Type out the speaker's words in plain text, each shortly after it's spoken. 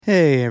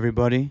Hey,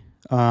 everybody.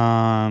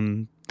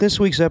 This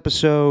week's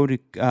episode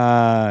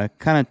kind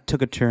of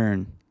took a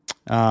turn.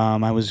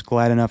 I was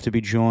glad enough to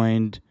be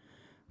joined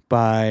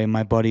by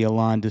my buddy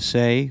Alain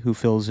Desaix, who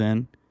fills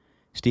in.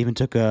 Stephen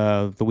took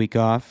the week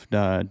off,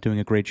 doing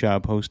a great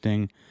job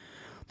hosting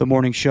the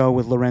morning show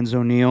with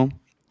Lorenzo Neal.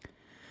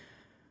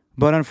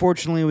 But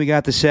unfortunately, we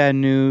got the sad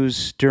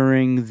news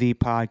during the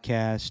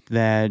podcast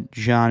that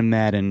John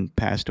Madden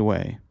passed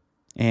away.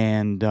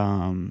 And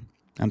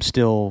I'm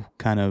still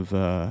kind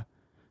of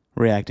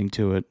reacting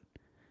to it.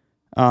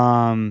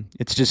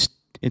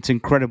 It's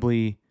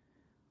incredibly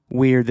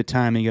weird, the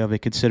timing of it,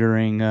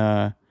 considering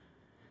I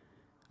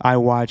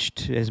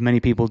watched, as many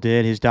people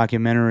did, his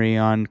documentary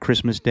on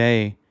Christmas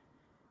Day,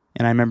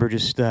 and I remember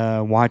just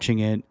watching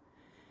it,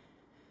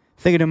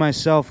 thinking to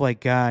myself,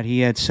 like, God, he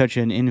had such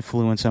an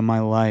influence on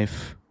my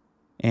life,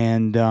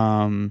 and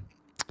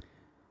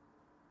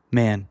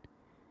man,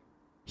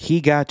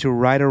 he got to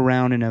ride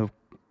around in a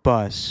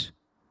bus,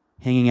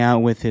 hanging out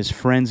with his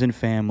friends and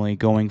family,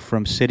 going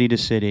from city to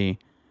city,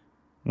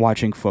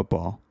 watching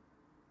football.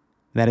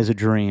 That is a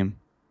dream.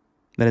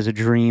 That is a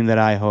dream that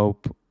I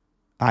hope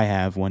I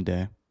have one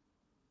day.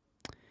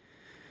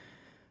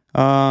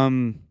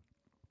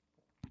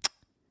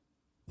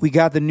 We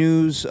got the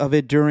news of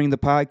it during the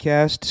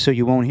podcast, so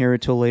you won't hear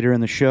it till later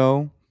in the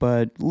show,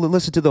 but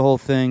listen to the whole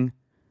thing.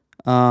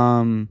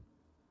 Yeah,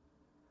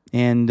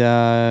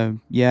 I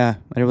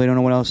really don't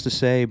know what else to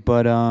say,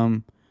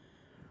 but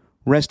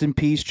rest in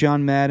peace,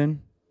 John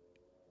Madden.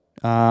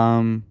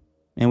 And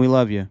we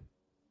love you.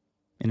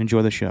 And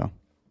enjoy the show.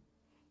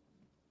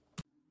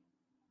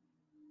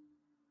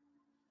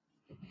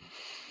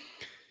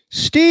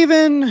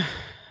 Steven?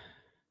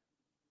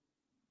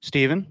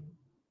 Where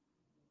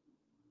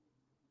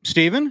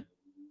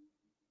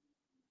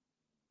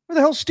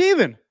the hell's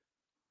Steven?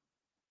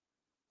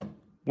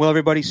 Well,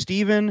 everybody,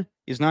 Steven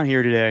is not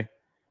here today.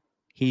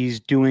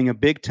 He's doing a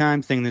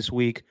big-time thing this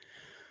week.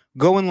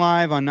 Going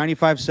live on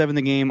 95.7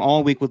 The Game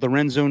all week with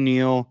Lorenzo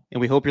Neal,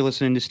 and we hope you're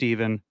listening to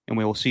Steven, and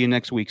we will see you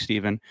next week,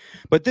 Steven.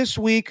 But this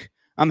week,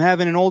 I'm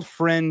having an old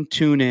friend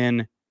tune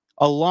in,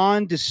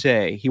 Alain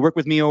Desaix. He worked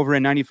with me over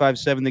at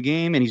 95.7 The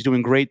Game, and he's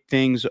doing great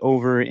things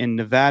over in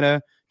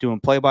Nevada, doing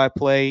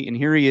play-by-play, and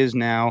here he is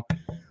now.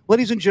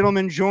 Ladies and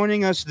gentlemen,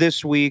 joining us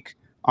this week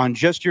on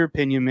Just Your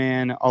Opinion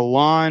Man,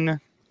 Alain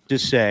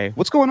Desaix.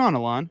 What's going on,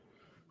 Alain?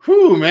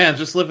 Whew, man,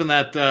 just living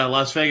that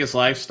Las Vegas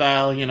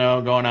lifestyle,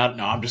 going out.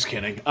 No, I'm just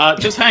kidding.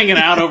 Just hanging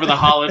out over the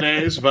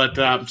holidays, but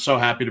I'm so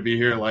happy to be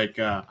here.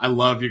 I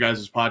love you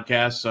guys'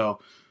 podcast. So,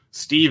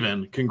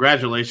 Steven,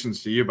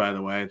 congratulations to you, by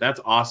the way. That's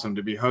awesome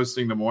to be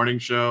hosting the morning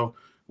show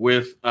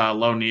with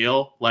Lo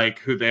Neal,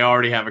 who they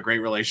already have a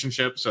great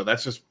relationship. So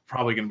that's just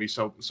probably going to be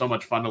so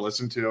much fun to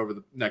listen to over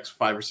the next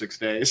 5 or 6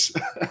 days.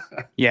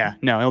 Yeah,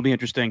 no, it'll be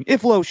interesting.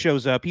 If Lo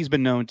shows up, he's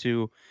been known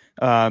to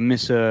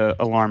miss a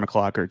alarm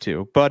clock or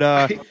two,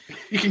 but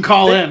you can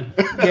call in.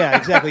 Yeah,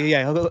 exactly.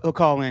 Yeah, he'll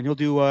call in. He'll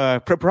do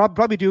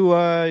probably do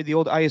the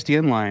old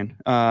ISDN line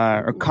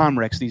or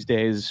Comrex these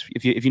days.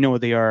 If you know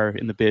what they are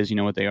in the biz, you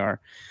know what they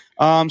are.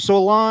 So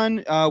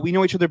Alain, we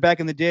know each other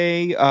back in the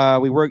day.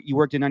 You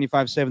worked in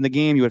 95.7 The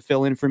Game. You would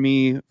fill in for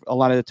me a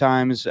lot of the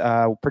times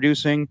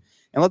producing,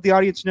 and let the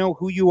audience know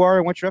who you are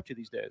and what you're up to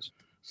these days.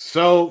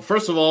 So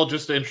first of all,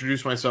 just to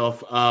introduce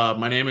myself,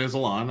 my name is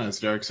Alain, as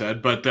Derek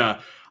said, but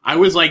I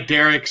was like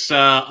Derek's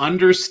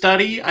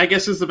understudy, I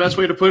guess is the best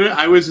way to put it.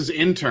 I was his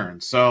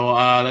intern. So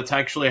that's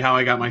actually how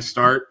I got my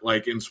start,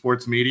 in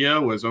sports media,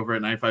 was over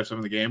at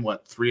 95.7 The Game,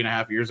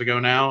 3.5 years ago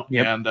now.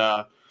 Yep. And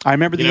I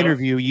remember the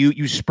interview,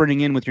 you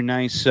sprinting in with your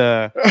nice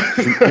your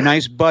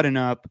nice button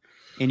up,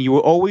 and you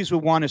always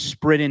would want to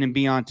sprint in and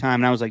be on time.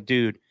 And I was like,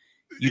 dude,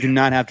 you do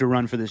not have to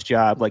run for this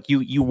job.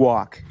 You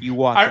walk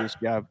for this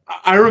job.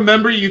 I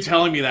remember you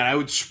telling me that. I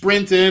would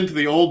sprint into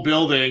the old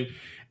building.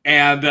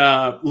 And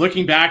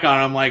looking back on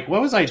it, I'm like,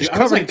 what was I doing? Just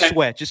covered in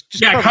sweat. Just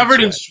covered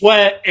in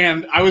sweat,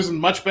 and I was in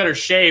much better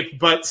shape,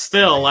 but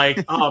still,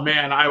 oh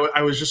man,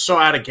 I was just so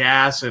out of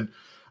gas. And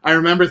I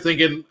remember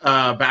thinking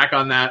back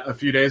on that a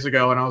few days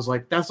ago, and I was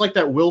like, that's like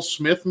that Will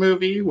Smith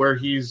movie where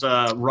he's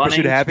running.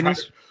 Pursuit of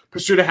Happiness?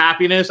 Pursuit of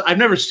Happiness. I've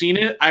never seen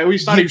it. I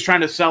always thought he was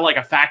trying to sell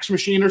a fax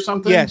machine or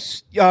something.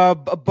 Yes, a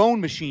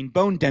bone machine,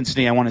 bone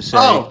density, I want to say.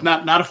 Oh,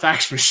 not a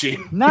fax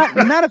machine.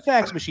 not a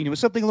fax machine. It was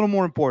something a little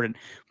more important.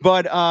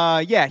 But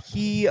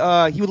he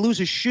would lose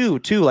his shoe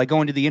too,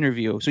 going to the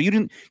interview. So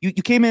you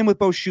came in with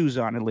both shoes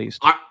on at least.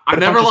 I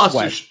never lost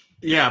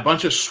a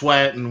bunch of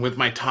sweat, and with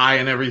my tie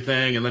and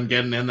everything, and then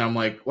getting in there, I'm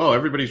like, whoa,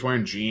 everybody's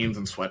wearing jeans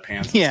and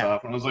sweatpants and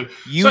stuff. And I was like,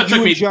 it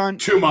took me 2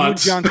 months. You and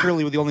John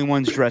Curley were the only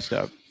ones dressed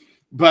up.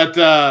 But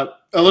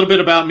a little bit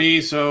about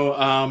me. So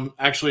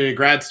actually a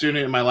grad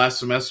student in my last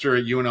semester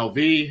at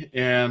UNLV,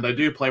 and I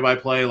do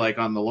play-by-play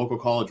on the local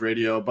college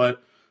radio.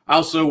 But I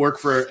also work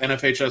for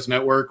NFHS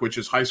Network, which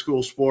is high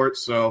school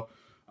sports. So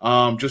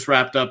just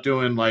wrapped up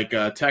doing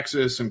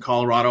Texas and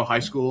Colorado high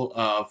school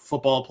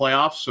football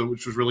playoffs,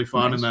 which was really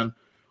fun. Nice. And then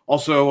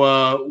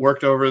also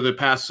worked over the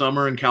past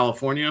summer in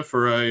California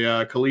for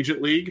a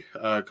collegiate league,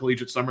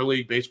 collegiate summer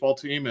league baseball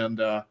team.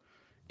 And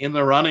in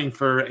the running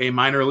for a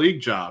minor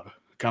league job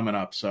coming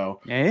up.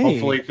 So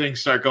hopefully things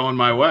start going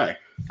my way.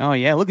 Oh,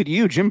 yeah. Look at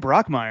you, Jim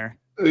Brockmire.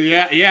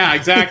 Yeah,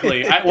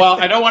 exactly.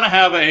 I don't want to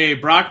have a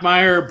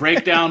Brockmire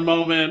breakdown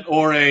moment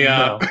or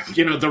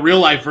the real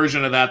life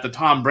version of that, the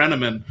Tom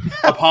Brenneman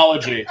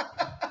apology.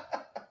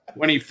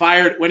 When he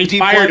fired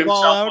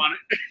himself on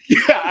it.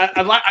 Yeah,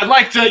 I'd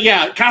like to.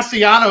 Yeah,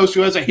 Castellanos,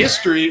 who has a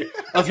history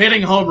of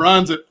hitting home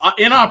runs at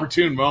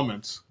inopportune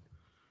moments.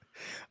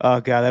 Oh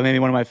God, that made me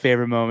one of my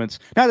favorite moments.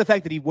 Not the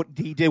fact that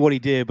he did what he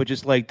did, but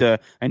just like I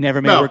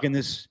never may work in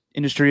this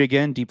industry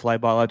again. Deep fly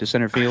ball out to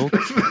center field.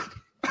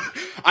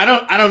 I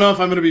don't know if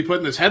I'm going to be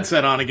putting this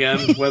headset on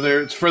again,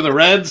 whether it's for the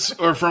Reds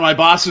or for my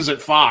bosses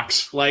at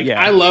Fox.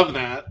 I love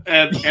that,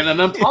 and I'm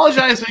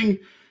apologizing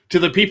to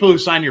the people who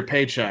sign your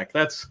paycheck.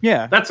 That's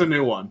a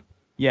new one.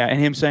 Yeah, and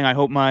him saying, "I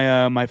hope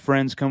my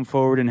friends come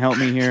forward and help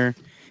me here."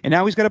 And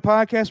now he's got a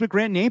podcast with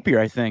Grant Napier,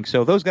 I think.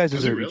 So those guys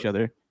deserve each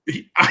other.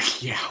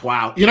 Yeah,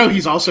 wow.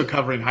 He's also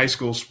covering high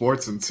school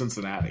sports in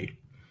Cincinnati.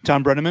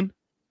 Tom Brenneman?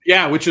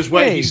 Yeah, which is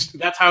what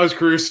that's how his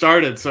career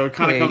started. So it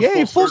kind of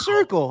comes full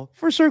circle.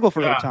 Full circle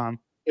for Tom.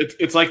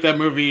 It's like that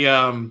movie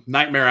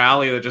Nightmare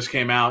Alley that just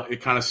came out.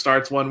 It kind of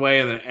starts one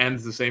way and then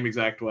ends the same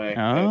exact way.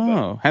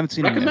 Oh, haven't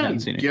seen it.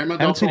 Recommend Guillermo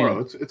del Toro.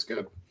 It's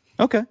good.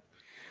 Okay.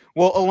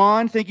 Well,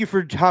 Alain, thank you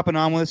for hopping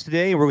on with us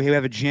today. We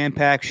have a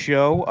jam-packed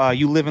show.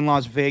 You live in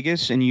Las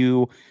Vegas and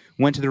you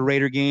went to the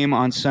Raider game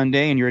on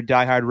Sunday, and you're a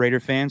diehard Raider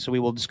fan, so we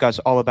will discuss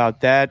all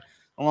about that,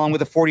 along with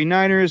the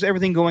 49ers,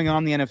 everything going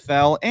on in the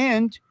NFL,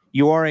 and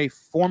you are a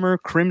former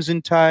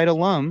Crimson Tide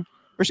alum,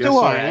 or still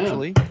are,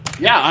 actually.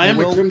 Yeah, I am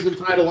a Crimson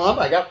Tide alum.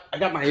 I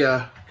got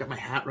my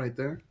hat right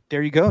there.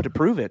 There you go, to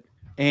prove it.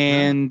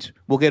 And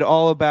we'll get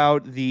all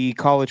about the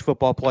college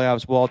football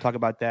playoffs. We'll all talk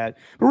about that.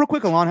 But real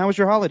quick, Alain, how was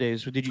your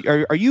holidays?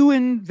 Are you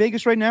in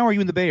Vegas right now, or are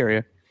you in the Bay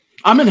Area?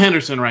 I'm in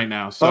Henderson right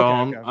now. So,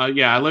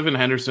 I live in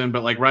Henderson,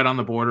 but right on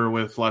the border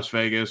with Las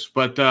Vegas.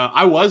 But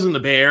I was in the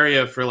Bay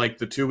Area for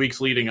the 2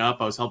 weeks leading up.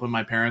 I was helping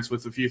my parents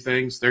with a few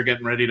things. They're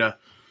getting ready to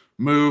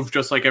move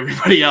just like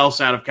everybody else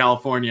out of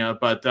California.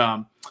 But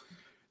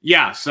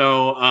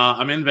so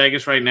I'm in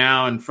Vegas right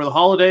now. And for the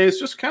holidays,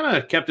 just kind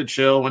of kept it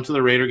chill. Went to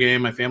the Raider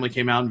game. My family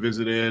came out and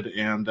visited.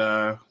 And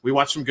we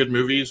watched some good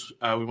movies.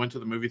 We went to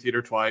the movie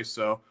theater twice.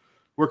 So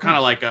we're kind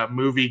of like a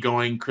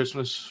movie-going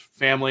Christmas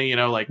family,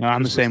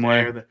 I'm the same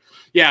way.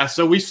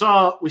 So we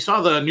saw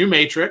the new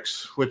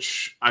Matrix,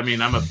 which, I'm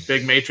a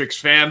big Matrix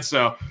fan,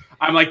 so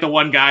I'm the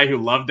one guy who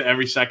loved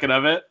every second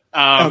of it.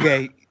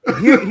 Okay,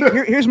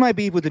 here's my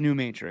beef with the new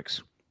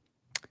Matrix.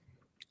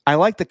 I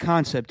like the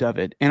concept of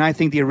it, and I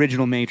think the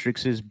original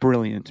Matrix is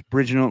brilliant.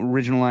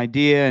 Original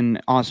idea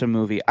and awesome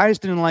movie. I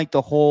just didn't like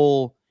the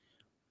whole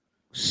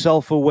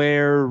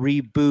self-aware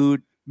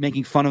reboot,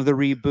 making fun of the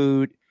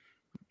reboot,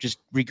 just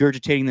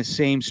regurgitating the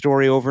same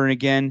story over and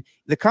again.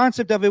 The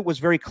concept of it was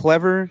very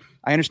clever.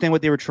 I understand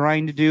what they were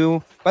trying to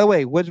do. By the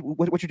way, what's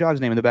your dog's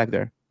name in the back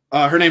there?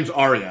 Her name's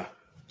Aria.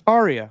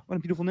 Aria. What a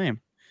beautiful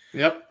name.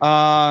 Yep.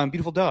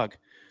 Beautiful dog.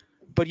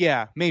 But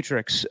yeah,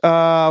 Matrix.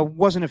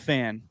 Wasn't a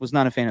fan. Was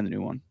not a fan of the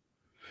new one.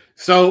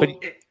 So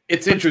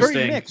it's interesting. It's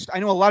very mixed. I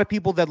know a lot of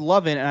people that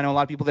love it, and I know a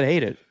lot of people that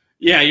hate it.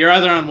 Yeah, you're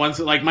either on one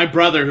side. My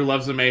brother who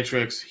loves The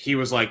Matrix, he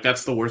was like,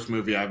 "That's the worst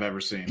movie I've ever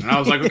seen." And I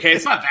was like, "Okay,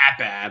 it's not that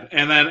bad."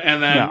 And then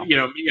no.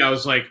 Me, I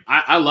was like,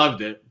 I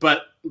loved it,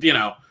 but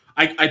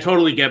I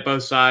totally get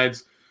both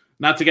sides.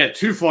 Not to get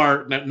too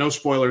far, no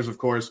spoilers, of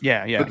course.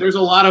 Yeah. But there's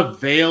a lot of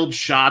veiled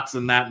shots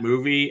in that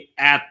movie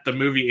at the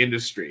movie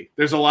industry.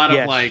 There's a lot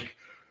of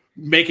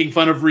making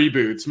fun of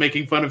reboots,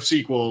 making fun of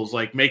sequels,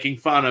 making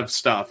fun of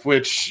stuff,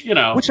 which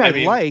I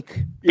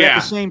like. But at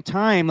the same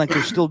time,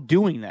 they're still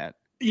doing that.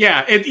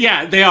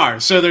 Yeah, they are.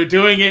 So they're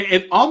doing it.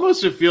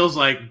 It feels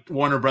like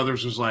Warner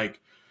Brothers was like,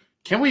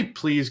 "Can we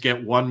please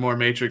get one more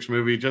Matrix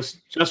movie just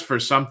for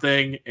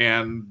something?"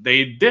 And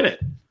they did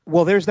it.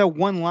 Well, there's that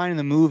one line in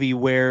the movie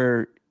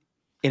where,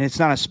 and it's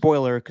not a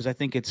spoiler because I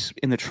think it's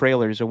in the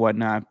trailers or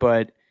whatnot,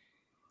 but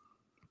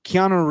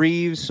Keanu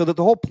Reeves. So that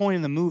the whole point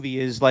of the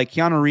movie is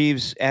Keanu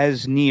Reeves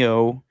as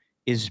Neo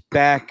is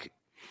back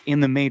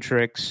in the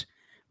Matrix,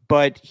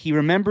 but he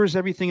remembers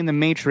everything in the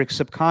Matrix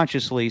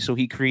subconsciously. So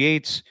he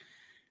creates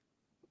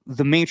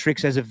the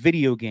Matrix as a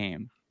video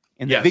game,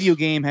 and the video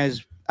game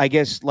has, I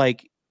guess,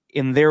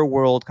 in their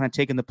world, kind of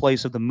taken the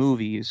place of the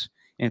movies,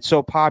 and it's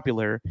so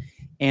popular.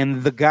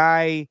 And the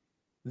guy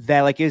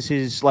that is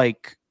his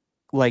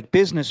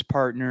business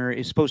partner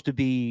is supposed to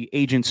be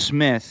Agent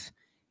Smith,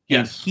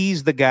 and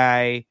he's the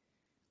guy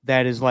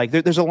that is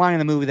there's a line in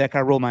the movie that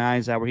kind of rolled my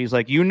eyes out where he's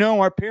like,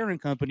 our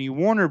parent company,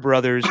 Warner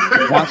Brothers,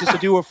 wants us to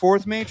do a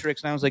fourth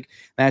Matrix, and I was like,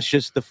 that's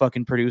just the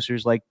fucking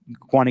producers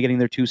getting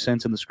their 2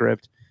 cents in the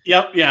script.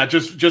 Yep, yeah,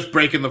 just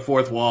breaking the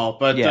fourth wall.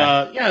 But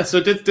so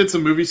did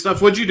some movie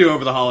stuff. What'd you do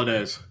over the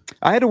holidays?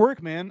 I had to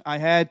work, man. I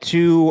had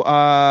to.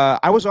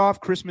 I was off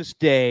Christmas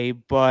Day,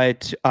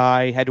 but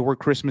I had to work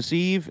Christmas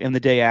Eve and the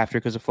day after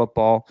because of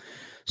football.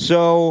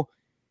 So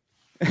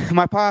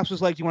my pops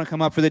was like, "Do you want to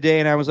come up for the day?"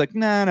 And I was like,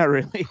 "Nah, not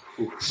really."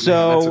 Ooh,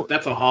 So man,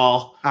 that's a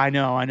haul. I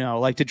know.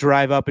 Like to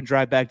drive up and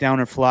drive back down,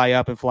 or fly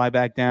up and fly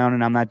back down,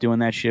 and I'm not doing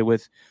that shit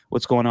with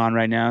what's going on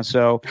right now.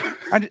 So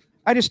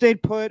I just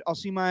stayed put. I'll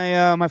see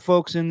my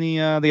folks in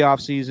the off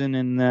season,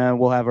 and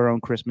we'll have our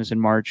own Christmas in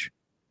March.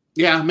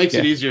 Yeah, it makes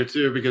it easier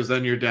too, because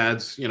then your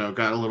dad's,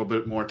 got a little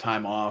bit more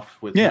time off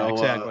with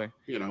exactly.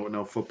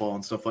 No football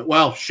and stuff like.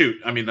 Well, shoot,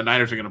 I mean the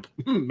Niners are going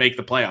to make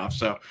the playoffs,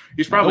 so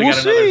he's probably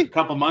got another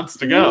couple months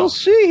to go. We'll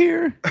see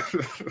here.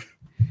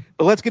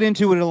 But let's get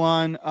into it,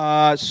 Alain.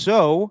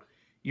 So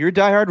you're a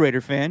diehard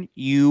Raider fan.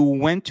 You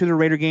went to the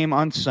Raider game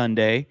on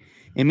Sunday,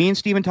 and me and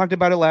Steven talked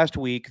about it last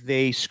week.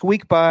 They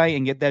squeak by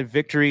and get that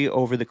victory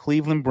over the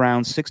Cleveland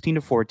Browns,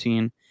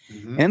 16-14,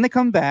 and then they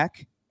come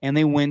back and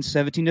they win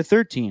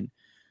 17-13.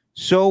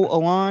 So,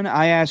 Alain,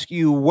 I ask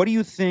you, what do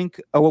you think?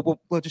 Well,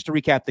 just to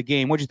recap the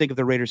game, what did you think of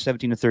the Raiders'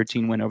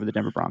 17-13 win over the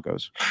Denver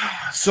Broncos?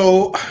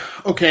 So,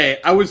 okay,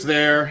 I was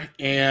there,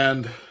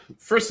 and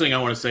first thing I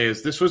want to say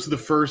is this was the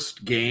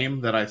first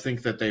game that I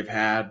think that they've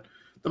had.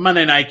 The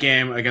Monday night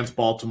game against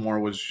Baltimore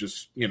was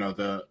just,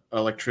 the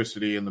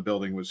electricity in the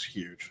building was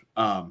huge.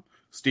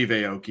 Steve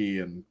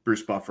Aoki and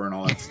Bruce Buffer and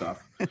all that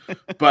stuff.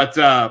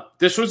 But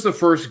this was the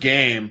first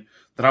game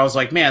that I was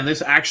like, man,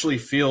 this actually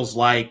feels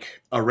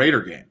like a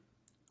Raider game.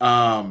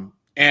 And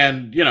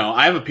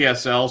I have a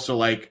PSL,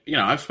 so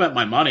I've spent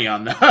my money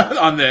on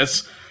on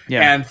this.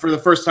 Yeah. And for the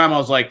first time I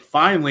was like,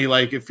 finally,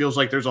 it feels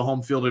like there's a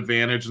home field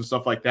advantage and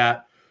stuff like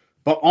that.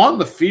 But on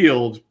the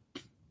field,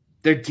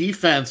 their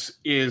defense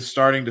is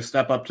starting to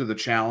step up to the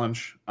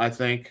challenge, I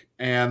think.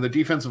 And the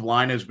defensive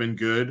line has been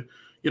good,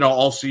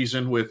 all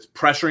season with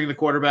pressuring the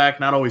quarterback,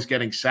 not always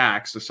getting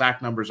sacks. The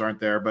sack numbers aren't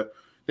there, but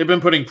they've been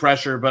putting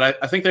pressure. But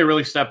I think they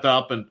really stepped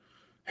up and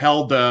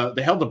held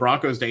the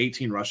Broncos to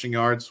 18 rushing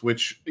yards,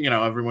 which,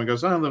 everyone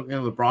goes,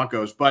 the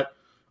Broncos. But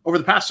over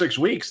the past 6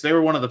 weeks, they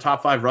were one of the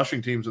top 5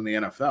 rushing teams in the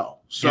NFL.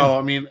 So,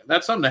 I mean,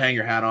 that's something to hang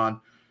your hat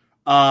on.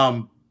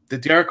 The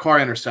Derek Carr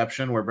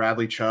interception where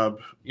Bradley Chubb,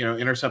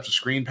 intercepts a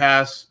screen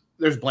pass,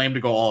 there's blame to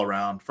go all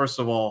around. First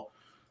of all,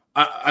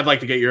 I'd like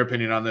to get your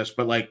opinion on this,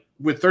 but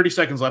with 30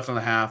 seconds left in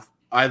the half,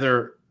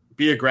 either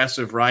be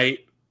aggressive, right,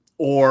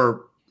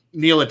 or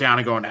kneel it down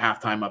and go into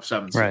halftime up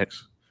 7-6. Right.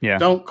 Yeah.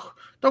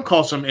 Don't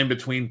call some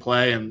in-between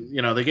play, and,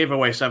 they gave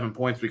away 7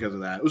 points because of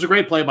that. It was a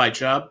great play by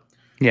Chubb.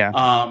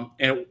 Yeah.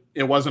 And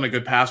it wasn't a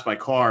good pass by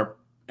Carr,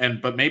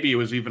 but maybe it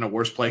was even a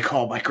worse play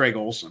call by Greg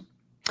Olsen.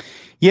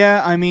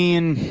 Yeah, I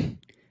mean,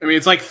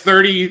 it's like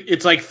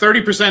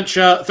 30%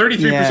 Chubb,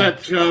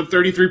 33% Chubb,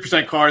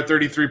 33% Carr,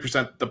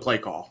 33% the play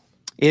call.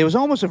 It was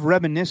almost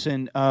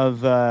reminiscent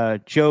of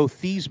Joe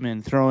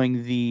Theismann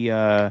throwing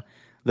the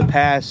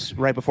pass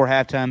right before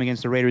halftime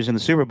against the Raiders in the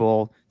Super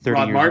Bowl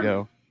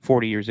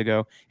 40 years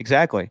ago.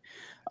 Exactly.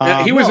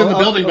 He was in the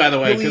building, by the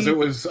way, because it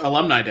was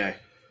Alumni Day.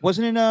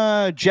 Wasn't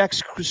it Jack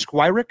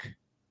Squirick?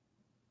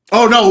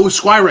 Oh, no, it was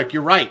Squirick.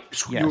 You're right.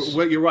 Yes.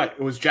 You're right.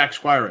 It was Jack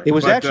Squirick. It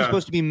was actually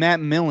supposed to be Matt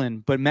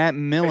Millen, but Matt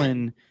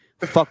Millen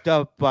fucked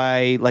up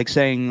by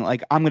saying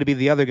I'm going to be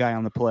the other guy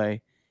on the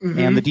play. Mm-hmm.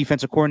 And the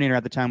defensive coordinator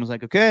at the time was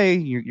like, okay,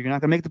 you're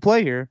not going to make the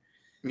play here.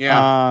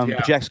 Yeah.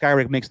 But Jack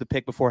Squirick makes the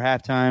pick before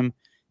halftime,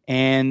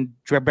 and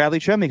Bradley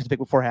Chubb makes the pick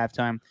before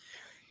halftime.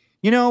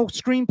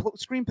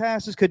 Screen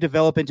passes could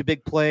develop into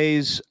big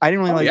plays. I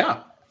didn't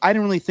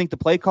really think the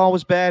play call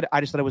was bad. I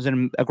just thought it was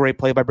a great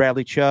play by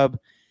Bradley Chubb.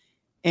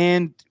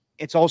 And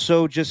it's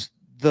also just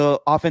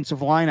the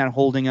offensive line not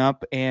holding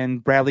up,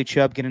 and Bradley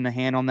Chubb getting a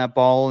hand on that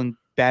ball and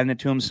batting it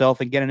to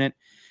himself and getting it.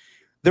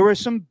 There were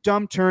some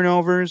dumb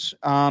turnovers,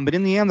 but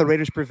in the end, the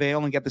Raiders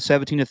prevail and get the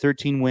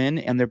 17-13 win,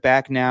 and they're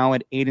back now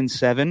at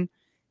 8-7.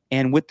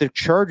 And with the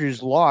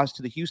Chargers' loss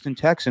to the Houston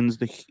Texans,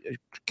 the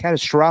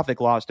catastrophic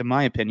loss, in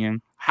my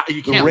opinion.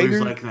 You can't lose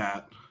like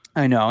that.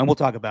 I know, and we'll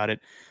talk about it.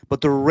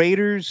 But the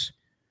Raiders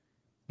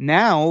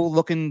now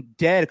looking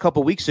dead a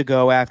couple weeks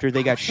ago after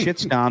they got shit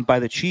stomped by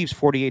the Chiefs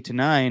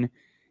 48-9.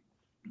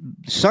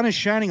 The sun is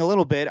shining a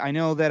little bit. I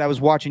know that I was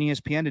watching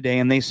ESPN today,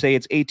 and they say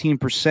it's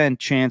 18%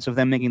 chance of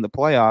them making the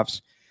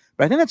playoffs.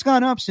 But I think that's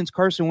gone up since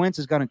Carson Wentz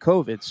has gotten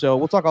COVID. So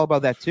we'll talk all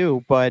about that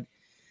too. But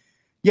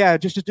yeah,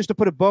 just to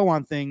put a bow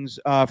on things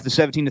for the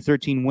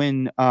 17-13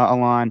 win,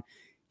 Alain.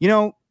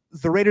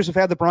 The Raiders have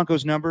had the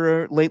Broncos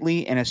number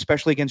lately, and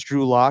especially against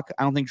Drew Lock.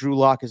 I don't think Drew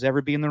Lock has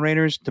ever been the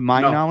Raiders, to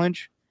my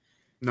knowledge.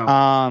 No.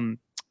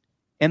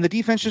 And the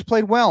defense just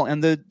played well.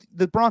 And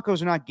the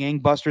Broncos are not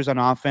gangbusters on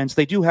offense.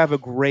 They do have a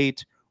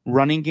great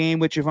running game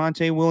with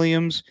Javonte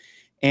Williams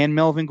and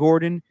Melvin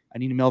Gordon. I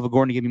need Melvin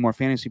Gordon to give me more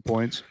fantasy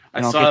points.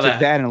 And I'll get to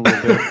that in a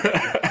little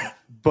bit.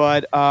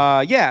 But,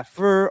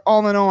 for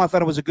all in all, I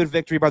thought it was a good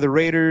victory by the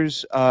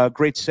Raiders.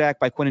 Great sack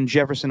by Quentin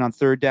Jefferson on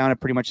third down. It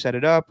pretty much set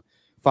it up.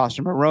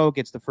 Foster Moreau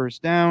gets the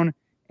first down,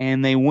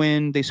 and they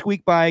win. They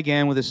squeak by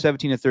again with a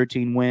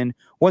 17-13 win.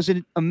 Was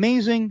it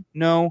amazing?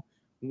 No.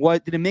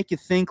 What did it make you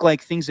think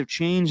things have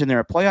changed and they're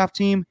a playoff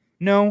team?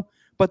 No.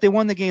 But they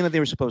won the game that they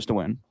were supposed to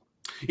win.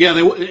 Yeah,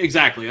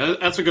 exactly.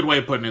 That's a good way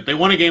of putting it. They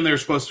won a game they were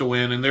supposed to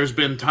win, and there's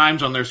been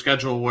times on their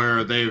schedule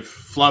where they've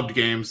flubbed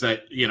games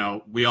that,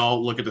 we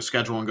all look at the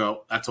schedule and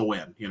go, that's a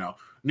win.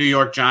 New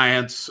York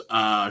Giants,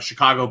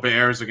 Chicago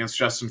Bears against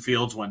Justin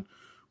Fields when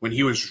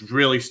he was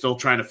really still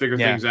trying to figure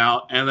things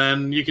out. And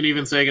then you can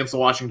even say against the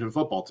Washington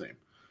football team.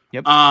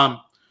 Yep.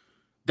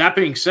 That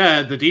being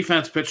said, the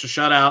defense pitched a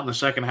shutout in the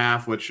second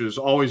half, which is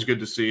always good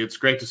to see. It's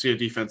great to see a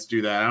defense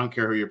do that. I don't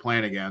care who you're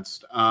playing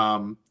against.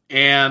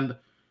 And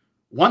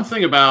one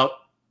thing about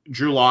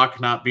Drew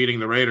Lock not beating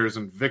the Raiders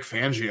and Vic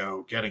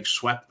Fangio getting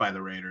swept by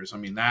the Raiders, I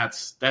mean,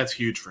 that's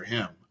huge for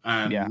him.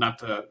 And not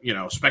to,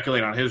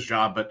 speculate on his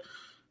job, but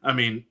I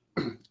mean,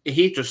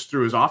 he just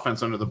threw his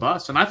offense under the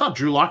bus. And I thought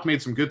Drew Lock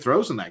made some good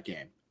throws in that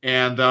game.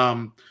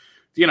 And,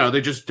 they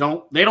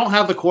don't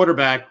have the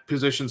quarterback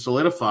position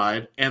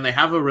solidified, and they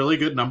have a really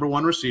good number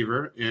one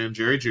receiver in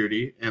Jerry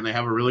Jeudy, and they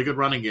have a really good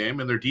running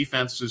game, and their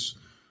defense is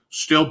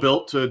still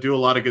built to do a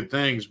lot of good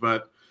things,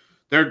 but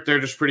they're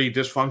just pretty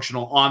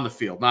dysfunctional on the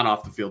field, not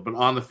off the field, but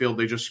on the field,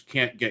 they just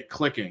can't get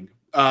clicking.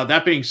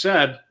 That being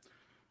said,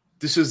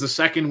 this is the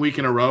second week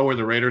in a row where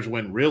the Raiders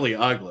win really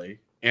ugly,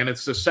 and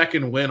it's the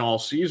second win all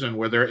season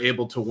where they're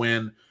able to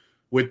win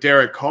with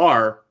Derek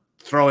Carr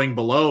throwing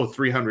below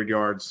 300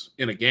 yards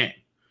in a game.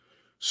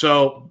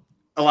 So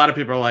a lot of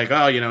people are like,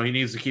 oh, he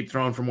needs to keep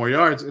throwing for more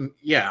yards. And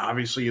yeah,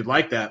 obviously you'd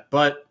like that,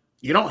 but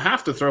you don't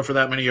have to throw for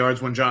that many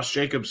yards when Josh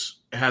Jacobs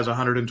has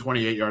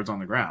 128 yards on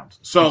the ground.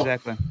 So,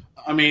 exactly.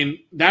 I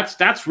mean,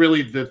 that's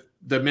really the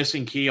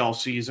missing key all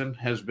season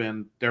has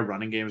been their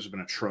running game has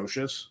been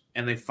atrocious,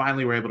 and they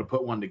finally were able to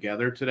put one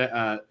together today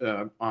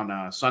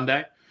on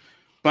Sunday.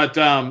 But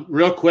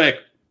real quick,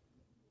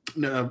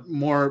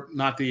 more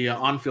not the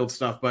on-field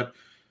stuff, but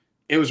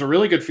it was a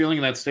really good feeling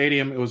in that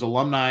stadium. It was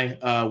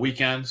alumni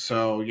weekend,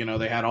 so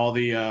they had all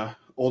the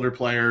older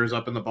players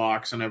up in the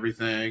box and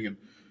everything, and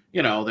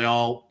they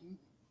all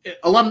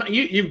alumni.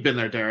 You've been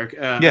there, Derek,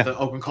 at the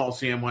Oakland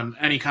Coliseum when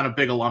any kind of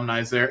big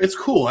alumni is there. It's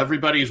cool.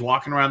 Everybody's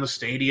walking around the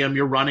stadium.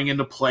 You're running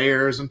into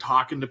players and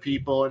talking to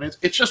people, and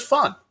it's just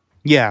fun.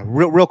 Yeah,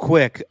 real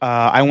quick.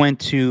 I went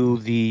to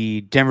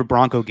the Denver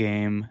Bronco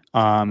game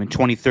in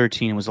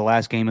 2013. It was the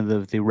last game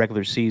of the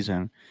regular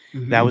season.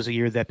 Mm-hmm. That was the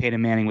year that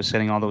Peyton Manning was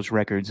setting all those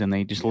records, and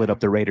they just lit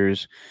up the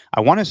Raiders. I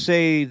want to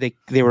say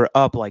they were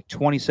up like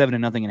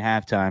 27-0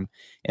 at halftime,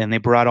 and they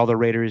brought all the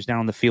Raiders down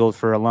on the field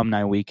for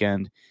alumni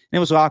weekend. And it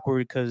was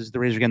awkward because the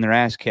Raiders were getting their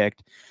ass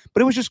kicked,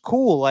 but it was just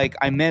cool. Like,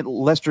 I met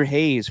Lester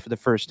Hayes for the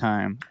first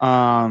time.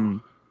 I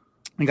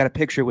got a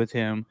picture with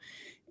him.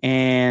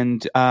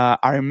 And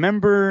I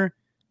remember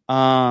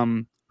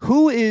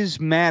who is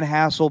Matt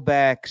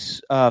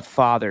Hasselbeck's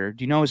father?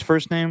 Do you know his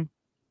first name?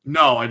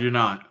 No, I do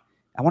not.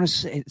 I want to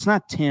say it's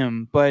not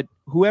Tim, but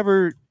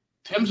whoever.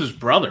 Tim's his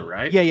brother,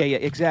 right? Yeah,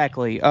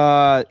 exactly.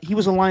 He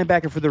was a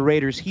linebacker for the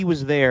Raiders. He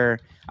was there.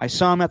 I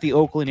saw him at the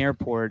Oakland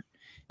airport,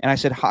 and I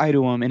said hi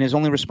to him, and his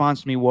only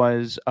response to me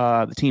was,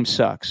 the team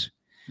sucks.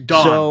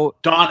 Don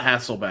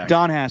Hasselbeck.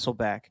 Don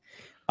Hasselbeck.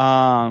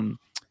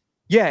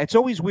 Yeah, it's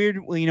always weird.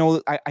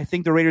 I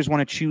think the Raiders want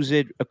to choose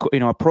it,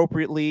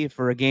 appropriately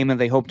for a game that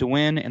they hope to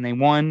win, and they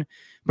won.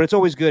 But it's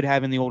always good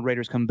having the old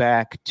Raiders come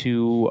back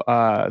to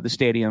the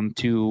stadium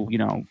to,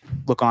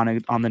 look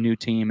on the new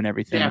team and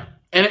everything. Yeah,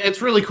 and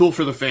it's really cool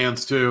for the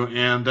fans too,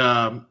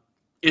 and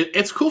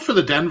it's cool for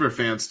the Denver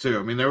fans too.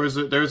 I mean, there was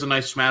a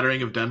nice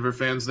smattering of Denver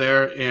fans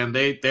there, and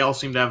they all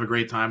seemed to have a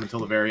great time until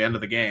the very end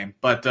of the game.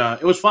 But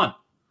it was fun.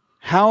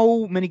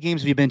 How many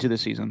games have you been to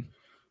this season?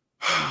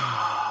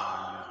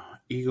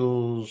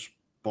 Eagles,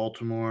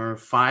 Baltimore,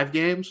 5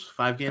 games.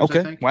 5 games.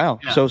 Okay. I think. Wow.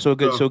 Yeah. So a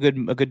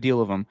good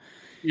deal of them.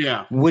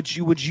 Yeah. Would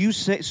you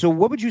say? So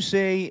what would you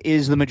say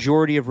is the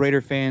majority of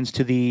Raider fans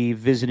to the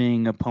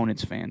visiting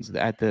opponents fans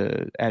at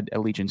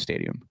Allegiant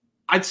Stadium?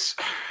 It's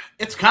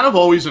kind of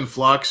always in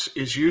flux.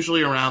 It's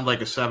usually around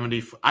like a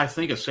 70. I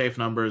think a safe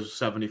number is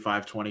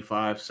 75-25,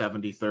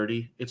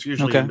 70-30. It's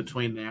usually in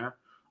between there.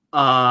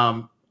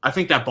 I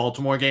think that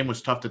Baltimore game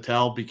was tough to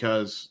tell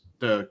because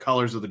the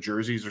colors of the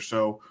jerseys are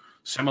so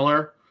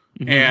similar.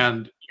 Mm-hmm.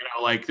 And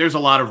there's a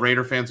lot of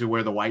Raider fans who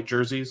wear the white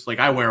jerseys. Like,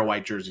 I wear a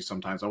white jersey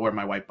sometimes. I wear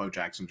my white Bo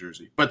Jackson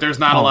jersey. But there's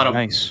not a lot of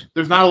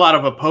there's not a lot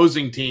of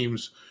opposing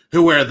teams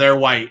who wear their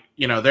white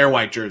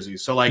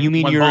jerseys. So like, you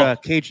mean your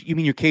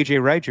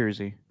KJ Wright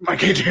jersey? My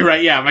KJ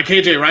Wright, yeah, my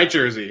KJ Wright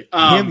jersey.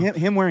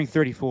 Him wearing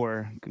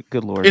 34.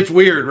 Good Lord. It's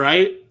weird,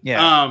 right?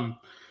 Yeah.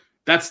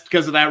 That's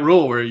because of that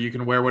rule where you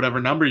can wear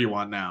whatever number you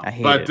want now. I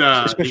hate it.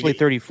 Especially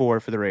 34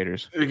 for the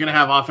Raiders. You're going to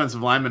have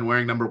offensive linemen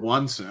wearing number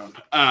 1 soon.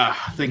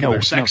 Thinking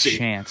they're sexy. No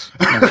chance.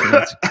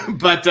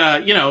 But,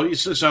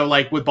 so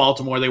like with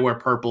Baltimore, they wear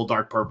purple,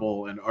 dark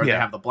purple, or they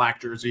have the black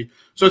jersey.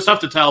 So it's tough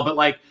to tell. But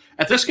like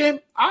at this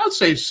game, I would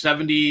say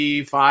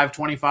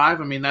 75-25. I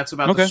mean, that's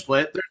about the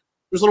split.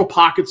 There's little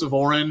pockets of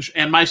orange,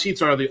 and my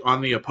seats are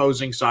on the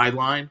opposing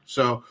sideline.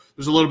 So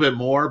there's a little bit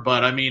more.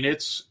 But, I mean,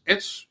 it's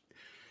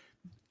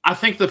I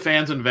think the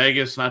fans in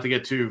Vegas, not to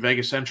get too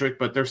Vegas-centric,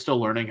 but they're still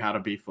learning how to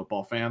be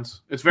football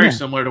fans. It's very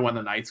similar to when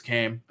the Knights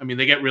came. I mean,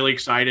 they get really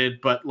excited,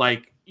 but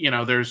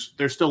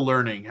they're still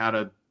learning how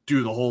to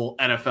do the whole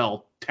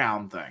NFL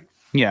town thing.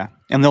 Yeah,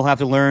 and they'll have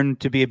to learn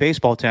to be a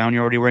baseball town.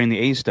 You're already wearing the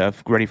A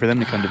stuff, ready for them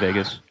to come to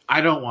Vegas. I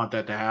don't want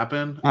that to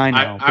happen. I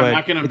know, I'm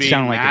not going to be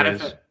mad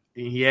if it.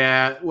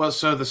 Yeah, well,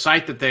 so the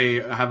site that they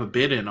have a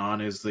bid in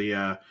on is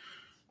the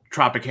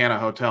Tropicana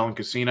Hotel and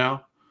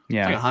Casino.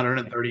 Yeah, it's like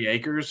 130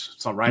 acres.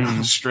 It's all right on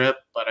the strip,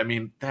 but I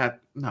mean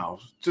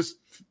just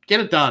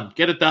get it done.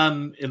 Get it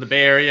done in the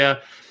Bay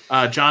Area.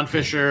 John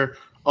Fisher,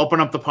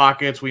 open up the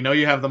pockets. We know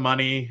you have the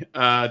money.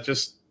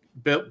 Just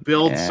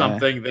build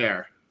something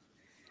there.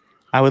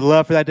 I would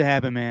love for that to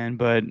happen, man,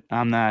 but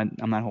I'm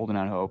not holding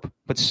out hope.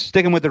 But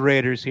sticking with the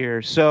Raiders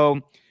here. So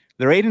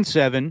they're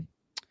 8-7,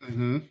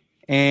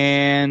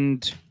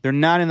 and they're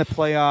not in the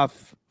playoff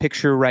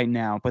picture right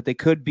now, but they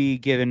could be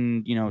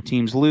given,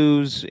 teams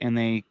lose and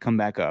they come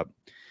back up.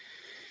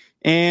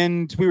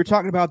 And we were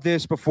talking about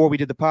this before we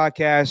did the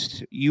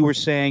podcast. You were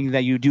saying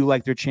that you do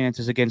like their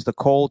chances against the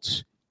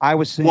Colts. I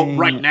was saying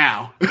right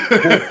now.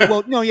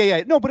 No,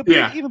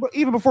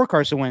 even before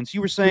Carson Wentz,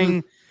 you were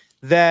saying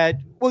that.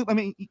 Well, I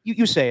mean,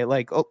 you say it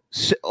like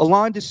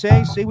Alain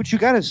Desaix. Say what you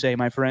got to say,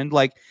 my friend.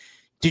 Like,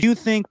 did you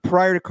think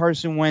prior to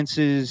Carson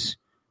Wentz's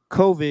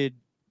COVID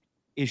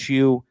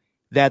issue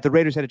that the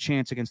Raiders had a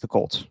chance against the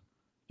Colts?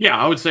 Yeah,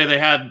 I would say they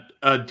had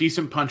a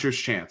decent puncher's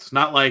chance.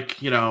 Not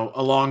like,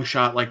 a long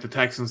shot like the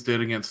Texans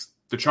did against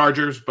the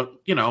Chargers, but,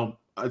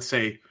 I'd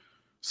say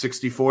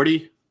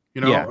 60-40,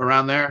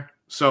 around there.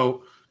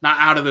 So not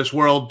out of this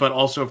world, but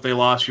also if they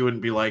lost, you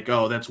wouldn't be like,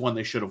 oh, that's one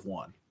they should have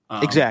won.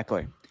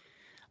 Exactly.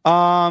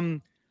 I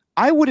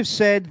would have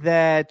said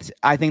that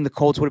I think the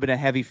Colts would have been a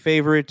heavy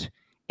favorite.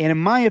 And in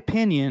my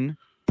opinion,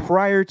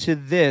 prior to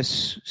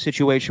this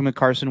situation with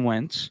Carson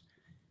Wentz,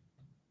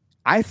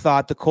 I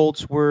thought the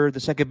Colts were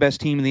the second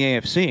best team in the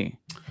AFC.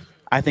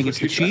 I think it's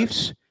the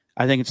Chiefs.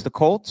 I think it's the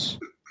Colts.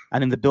 I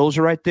think the Bills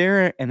are right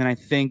there. And then I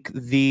think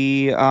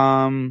the who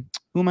am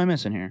I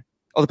missing here?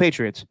 Oh, the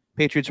Patriots.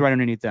 Patriots right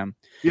underneath them.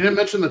 You didn't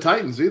mention the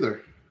Titans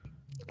either.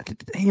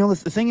 The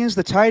thing is,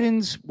 the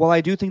Titans, while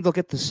I do think they'll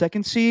get the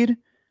second seed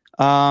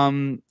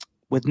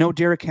with no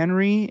Derrick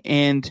Henry,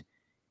 and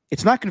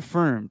it's not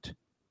confirmed.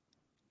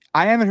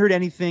 I haven't heard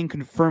anything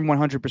confirmed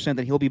 100%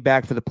 that he'll be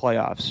back for the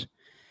playoffs.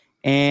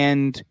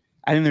 And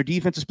I think their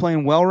defense is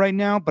playing well right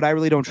now, but I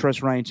really don't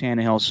trust Ryan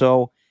Tannehill.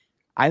 So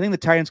I think the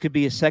Titans could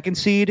be a second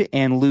seed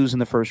and lose in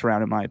the first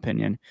round, in my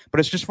opinion. But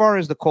as far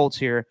as the Colts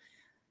here,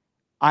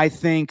 I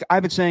think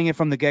I've been saying it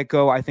from the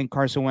get-go. I think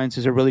Carson Wentz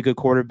is a really good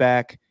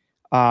quarterback.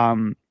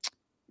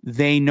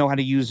 They know how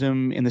to use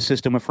him in the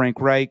system with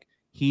Frank Reich.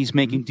 He's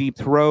making deep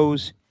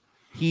throws.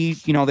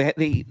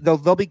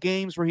 There'll be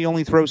games where he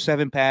only throws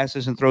 7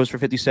 passes and throws for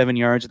 57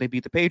 yards, and they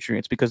beat the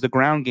Patriots because the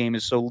ground game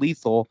is so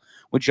lethal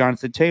with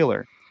Jonathan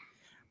Taylor.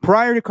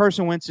 Prior to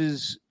Carson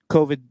Wentz's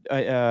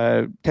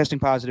COVID testing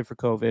positive for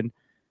COVID,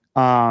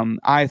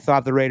 I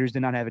thought the Raiders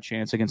did not have a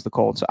chance against the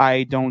Colts.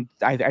 I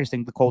just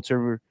think the Colts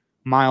are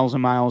miles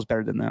and miles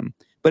better than them.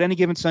 But any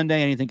given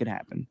Sunday, anything could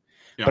happen.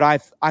 Yeah.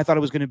 But I thought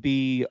it was going to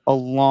be a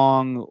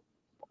long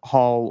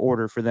haul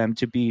order for them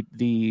to beat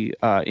the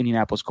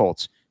Indianapolis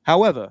Colts.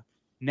 However,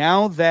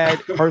 now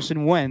that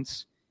Carson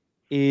Wentz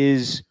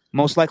is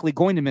most likely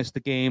going to miss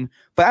the game,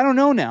 but I don't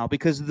know now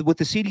because with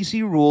the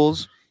CDC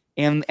rules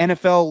and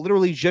NFL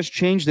literally just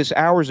changed this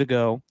hours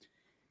ago,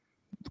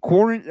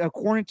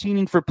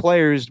 quarantining for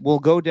players will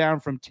go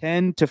down from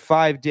 10 to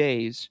 5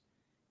 days,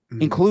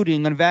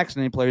 including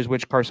unvaccinated players,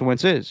 which Carson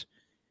Wentz is.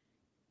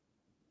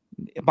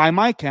 By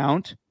my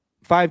count,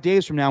 5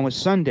 days from now is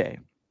Sunday.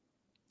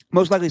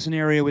 Most likely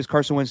scenario is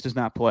Carson Wentz does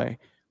not play.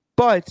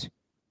 But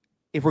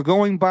if we're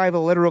going by the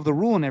letter of the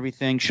rule and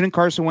everything, shouldn't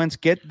Carson Wentz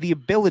get the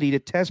ability to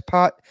test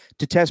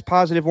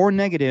positive or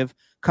negative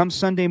come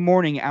Sunday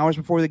morning, hours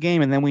before the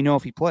game, and then we know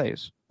if he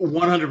plays?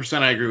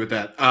 100% I agree with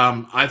that.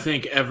 I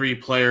think every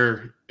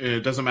player,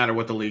 it doesn't matter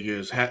what the league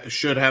is,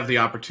 should have the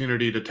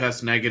opportunity to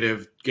test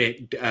negative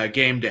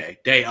game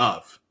day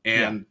of.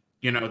 And,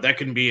 that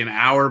can be an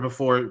hour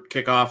before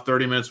kickoff,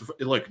 30 minutes before.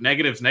 Look,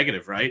 negative's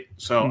negative, right?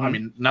 So, I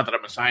mean, not that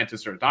I'm a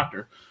scientist or a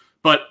doctor,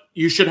 but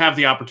you should have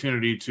the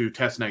opportunity to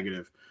test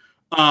negative.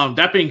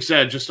 That being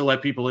said, just to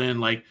let people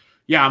in,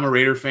 yeah, I'm a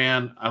Raider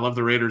fan. I love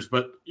the Raiders,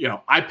 but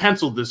I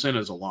penciled this in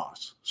as a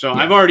loss. So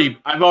yeah.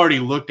 I've already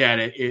looked at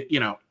it.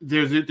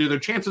 Do their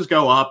chances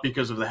go up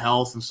because of the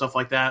health and stuff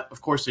like that?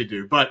 Of course they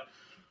do. But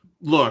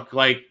look,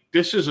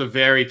 this is a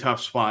very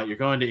tough spot. You're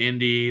going to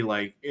Indy.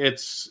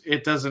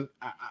 It doesn't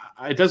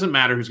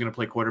matter who's going to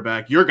play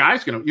quarterback. Your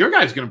guy's going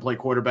to play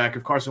quarterback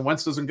if Carson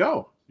Wentz doesn't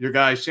go. Your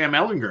guy Sam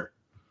Ehlinger.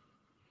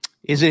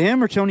 Is it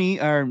him or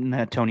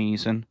not Tony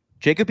Eason?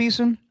 Jacob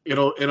Eason?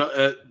 It'll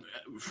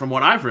from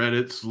what I've read,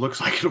 it looks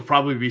like it'll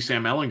probably be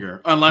Sam Ehlinger,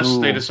 unless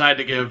they decide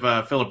to give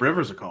Phillip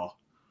Rivers a call.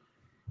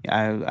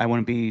 Yeah, I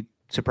wouldn't be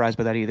surprised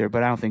by that either,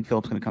 but I don't think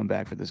Phillip's going to come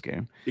back for this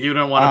game. You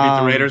don't want to beat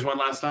the Raiders one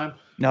last time?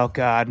 No,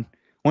 God.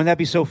 Wouldn't that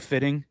be so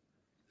fitting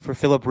for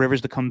Phillip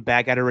Rivers to come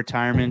back out of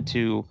retirement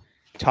to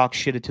talk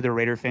shit to the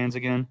Raider fans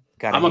again?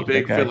 I'm a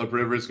big Phillip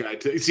Rivers guy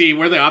too. See,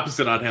 we're the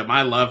opposite on him.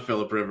 I love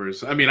Phillip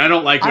Rivers. I mean, I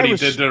don't like what he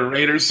did to the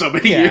Raiders so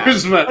many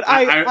years, but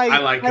I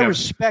like him. I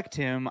respect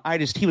him.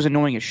 He was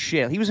annoying as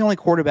shit. He was the only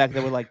quarterback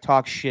that would like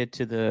talk shit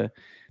to the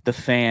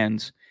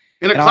fans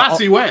in a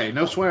classy way.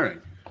 No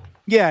swearing.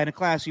 Yeah, in a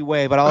classy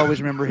way. But I'll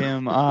always remember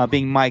him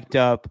being mic'd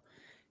up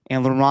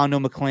and Rolando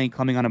McClain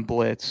coming on a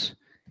blitz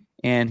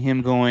and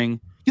him going,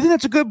 "You think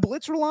that's a good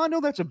blitz, Rolando?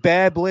 That's a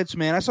bad blitz,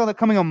 man. I saw that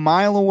coming a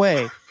mile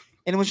away."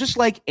 And it was just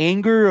like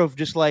anger of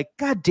just like,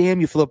 God damn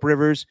you, Phillip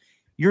Rivers.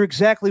 You're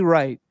exactly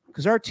right,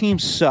 because our team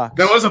sucks.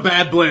 That was a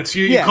bad blitz.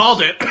 You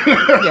called it.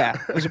 Yeah,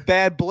 it was a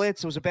bad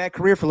blitz. It was a bad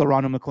career for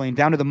Rolando McClain,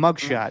 down to the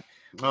mugshot.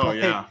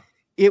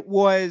 It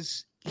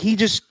was he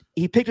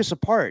picked us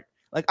apart.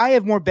 Like, I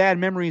have more bad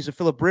memories of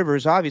Phillip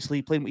Rivers.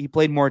 Obviously, he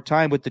played more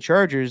time with the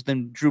Chargers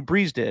than Drew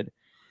Brees did.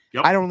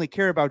 Yep. I don't really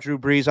care about Drew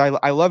Brees.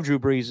 I love Drew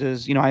Brees.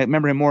 I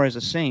remember him more as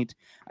a Saint.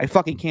 I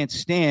fucking can't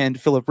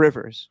stand Phillip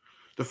Rivers.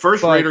 The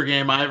first Raider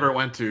game I ever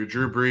went to,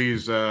 Drew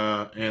Brees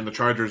and the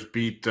Chargers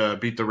beat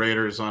the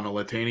Raiders on a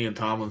Latainian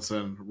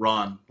Tomlinson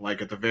run,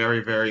 like at the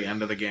very, very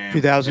end of the game.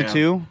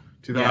 2002?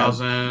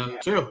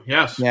 2002,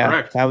 yes,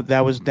 correct.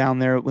 That was down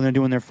there when they're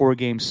doing their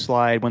 4-game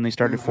slide when they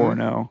started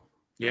 4-0.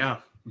 Yeah,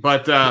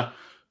 but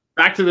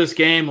back to this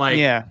game,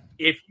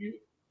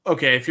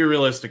 if you're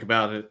realistic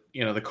about it,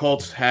 the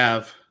Colts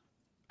have,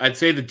 I'd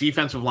say the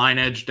defensive line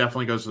edge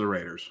definitely goes to the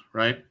Raiders,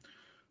 right?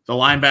 The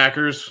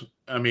linebackers,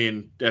 I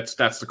mean, that's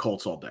the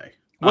Colts all day.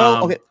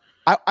 Well, okay,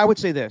 I would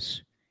say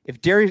this.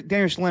 If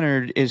Darius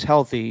Leonard is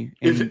healthy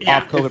and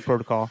off COVID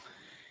protocol,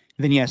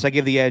 then yes, I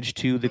give the edge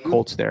to the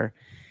Colts there.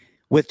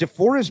 With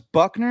DeForest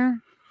Buckner,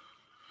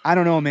 I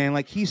don't know, man.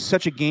 Like, he's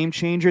such a game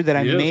changer that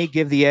I may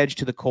give the edge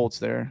to the Colts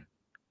there.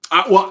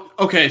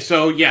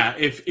 So yeah,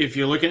 if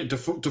you're looking at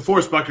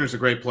DeForest Buckner's a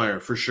great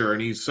player for sure,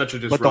 and he's such a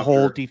disruptor. But the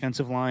whole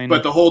defensive line,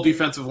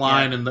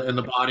 and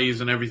the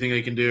bodies and everything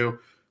they can do.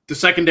 The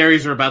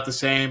secondaries are about the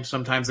same.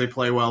 Sometimes they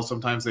play well,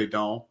 sometimes they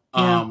don't.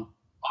 Yeah.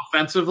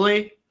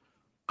 Offensively,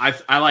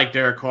 I like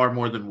Derek Carr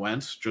more than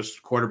Wentz,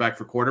 just quarterback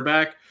for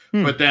quarterback.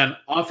 But then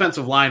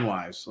offensive line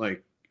wise,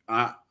 like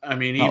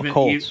even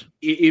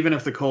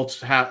if the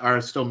Colts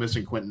are still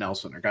missing Quentin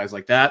Nelson or guys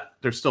like that,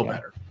 they're still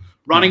better.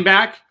 Running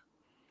back,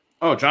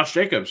 Josh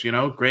Jacobs,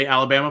 great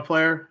Alabama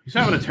player. He's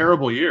having a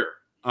terrible year.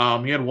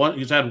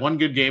 He's had one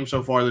good game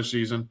so far this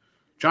season.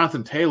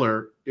 Jonathan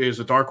Taylor is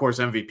a dark horse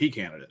MVP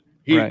candidate.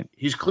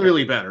 He's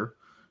clearly better.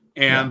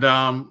 And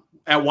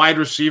at wide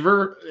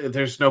receiver,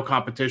 there's no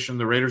competition.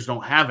 The Raiders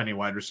don't have any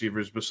wide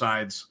receivers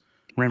besides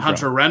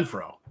Hunter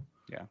Renfrow.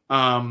 Yeah.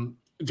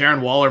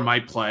 Darren Waller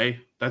might play.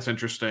 That's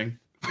interesting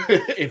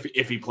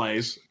if he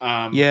plays.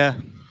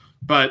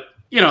 But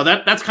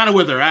that's kind of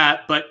where they're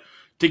at. But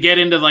to get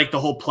into like the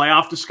whole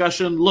playoff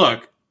discussion,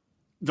 look,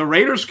 the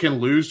Raiders can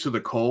lose to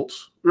the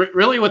Colts.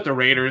 Really, with the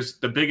Raiders,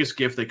 the biggest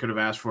gift they could have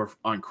asked for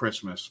on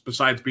Christmas,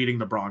 besides beating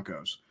the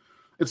Broncos.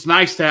 It's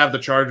nice to have the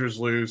Chargers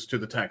lose to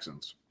the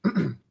Texans.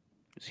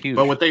 It's huge.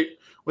 But what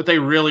they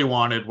really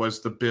wanted was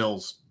the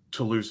Bills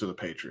to lose to the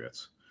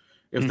Patriots.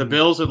 If the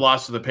Bills had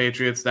lost to the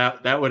Patriots,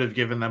 that would have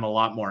given them a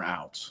lot more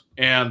outs.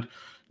 And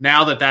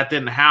now that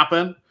didn't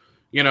happen,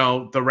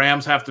 the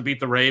Rams have to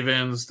beat the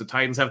Ravens, the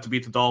Titans have to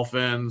beat the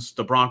Dolphins,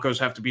 the Broncos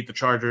have to beat the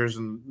Chargers,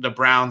 and the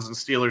Browns and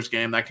Steelers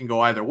game, that can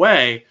go either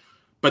way.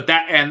 But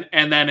that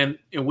and then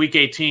in Week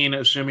 18,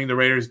 assuming the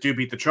Raiders do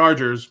beat the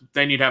Chargers,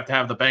 then you'd have to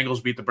have the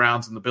Bengals beat the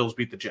Browns and the Bills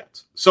beat the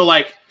Jets. So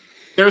like,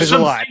 there's a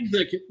lot.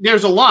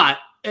 There's a lot.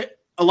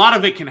 A lot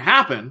of it can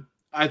happen.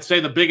 I'd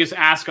say the biggest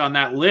ask on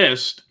that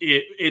list,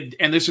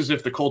 and this is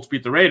if the Colts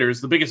beat the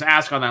Raiders, the biggest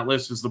ask on that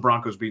list is the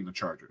Broncos beating the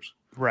Chargers.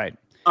 Right.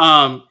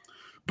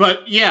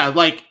 But yeah,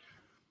 like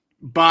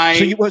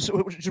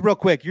so real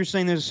quick, you're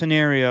saying there's a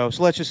scenario.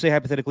 So let's just say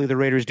hypothetically the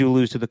Raiders do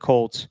lose to the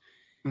Colts.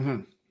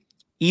 Mm-hmm.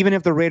 Even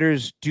if the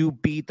Raiders do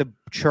beat the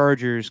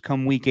Chargers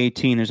come Week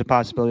 18, there's a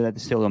possibility that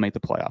they still don't make the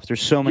playoffs.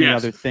 There's so many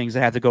other things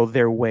that have to go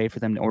their way for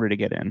them in order to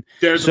get in.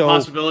 There's a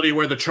possibility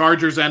where the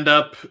Chargers end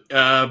up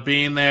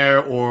being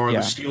there, or the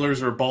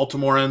Steelers or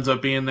Baltimore ends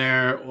up being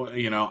there. Or,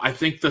 I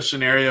think the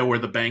scenario where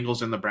the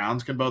Bengals and the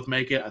Browns can both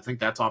make it, I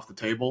think that's off the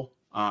table.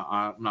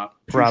 I'm not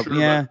sure.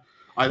 Yeah.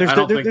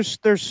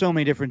 There's so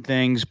many different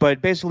things,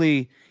 but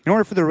basically, in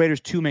order for the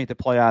Raiders to make the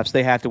playoffs,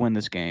 they have to win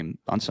this game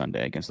on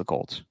Sunday against the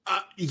Colts.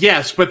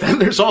 Yes, but then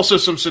there's also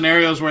some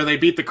scenarios where they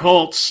beat the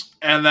Colts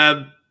and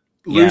then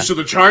lose to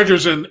the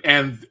Chargers, and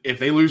if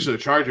they lose to the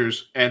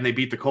Chargers and they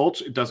beat the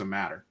Colts, it doesn't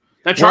matter.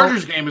 That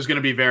Chargers game is going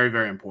to be very,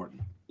 very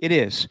important. It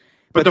is.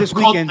 But the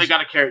Colts, they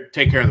got to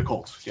take care of the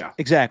Colts. Yeah,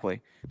 exactly.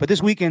 But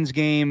this weekend's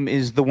game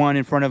is the one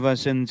in front of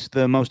us, and it's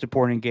the most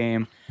important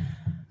game.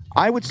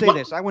 I would say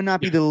this. I would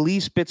not be the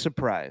least bit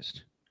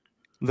surprised.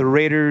 The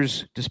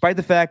Raiders, despite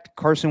the fact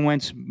Carson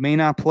Wentz may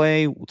not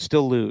play, would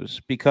still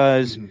lose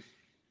because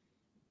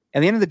at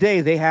the end of the day,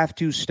 they have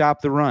to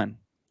stop the run.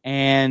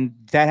 And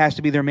that has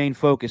to be their main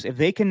focus. If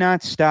they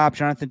cannot stop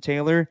Jonathan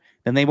Taylor,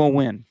 then they won't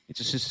win. It's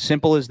just as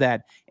simple as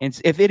that. And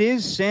if it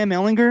is Sam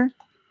Ehlinger,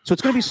 so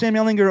it's going to be Sam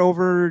Ehlinger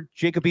over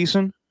Jacob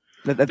Eason.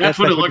 That's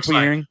what it looks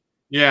like. Hearing.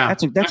 Yeah.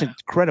 That's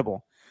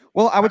incredible.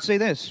 Well, I would say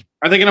this.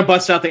 Are they going to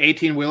bust out the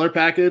 18-wheeler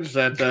package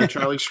that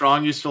Charlie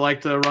Strong used to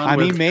like to run? I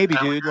mean, maybe,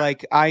 dude.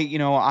 Like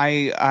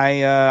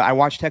I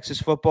watched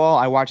Texas football.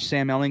 I watched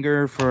Sam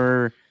Ellinger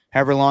for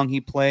however long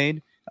he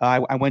played.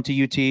 I went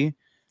to UT.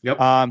 Yep.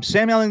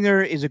 Sam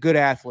Ellinger is a good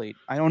athlete.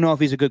 I don't know if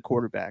he's a good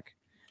quarterback.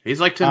 He's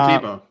like Tim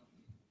Tebow.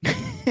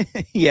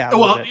 Yeah.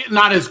 Well,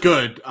 not as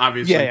good,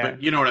 obviously, Yeah.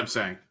 but you know what I'm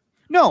saying.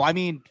 No, I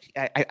mean,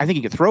 I think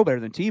he could throw better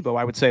than Tebow.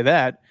 I would say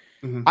that.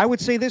 Mm-hmm. I would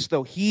say this,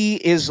 though. He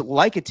is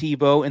like a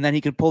Tebow, and then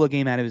he can pull a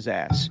game out of his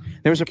ass.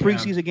 There was a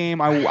preseason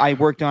game I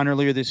worked on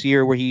earlier this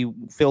year where he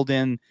filled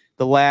in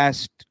the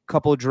last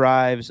couple of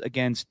drives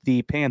against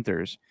the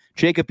Panthers.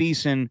 Jacob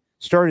Eason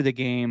started the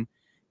game.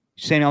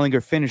 Sam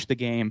Ellinger finished the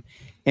game.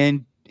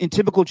 And in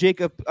typical Sam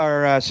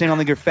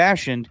Ellinger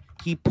fashion,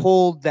 he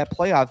pulled that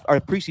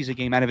preseason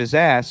game out of his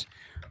ass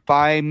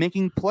by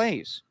making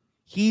plays.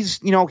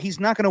 He's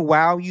not going to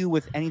wow you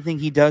with anything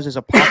he does as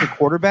a pocket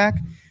quarterback,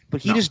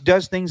 but he just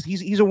does things.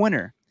 He's a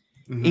winner.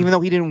 Mm-hmm. Even though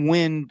he didn't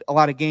win a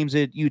lot of games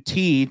at UT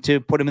to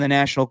put him in the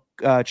national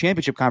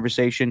championship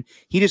conversation,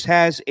 he just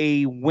has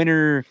a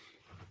winner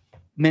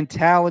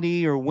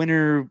mentality or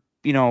winner,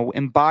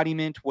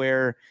 embodiment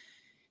where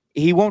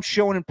he won't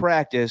show it in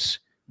practice,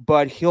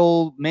 but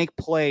he'll make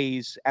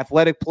plays,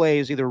 athletic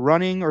plays, either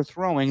running or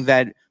throwing,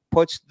 that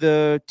puts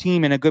the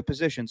team in a good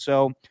position.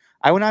 So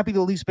I would not be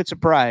the least bit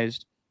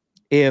surprised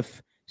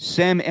if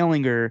Sam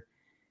Ellinger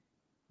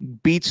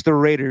beats the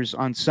Raiders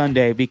on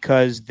Sunday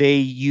because they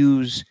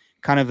use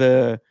kind of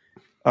a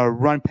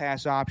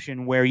run-pass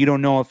option where you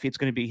don't know if it's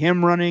going to be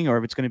him running or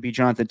if it's going to be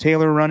Jonathan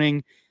Taylor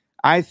running.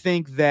 I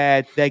think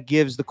that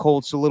gives the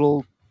Colts a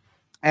little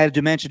added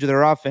dimension to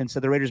their offense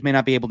that the Raiders may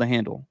not be able to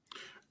handle.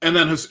 And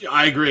then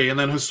I agree. And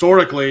then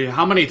historically,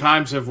 how many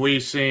times have you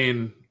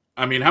seen,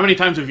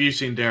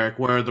 Derek,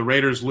 where the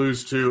Raiders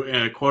lose to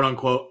a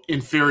quote-unquote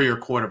inferior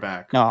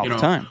quarterback? No, all the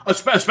time.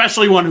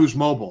 Especially one who's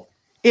mobile.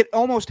 It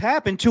almost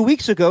happened 2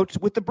 weeks ago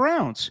with the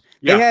Browns.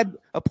 They had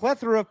a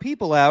plethora of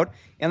people out,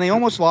 and they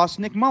almost lost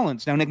Nick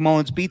Mullins. Now, Nick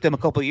Mullins beat them a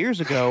couple of years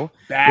ago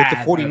with the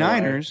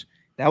 49ers.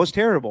 That was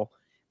terrible.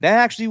 That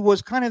actually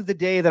was kind of the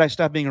day that I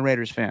stopped being a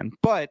Raiders fan.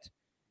 But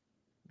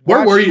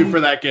where were you for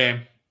that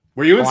game?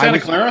 Were you in Santa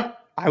Clara?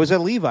 I was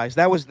at Levi's.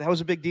 That was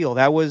a big deal.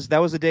 That was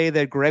the day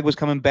that Greg was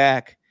coming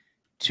back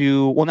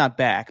not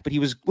back, but he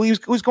was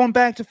going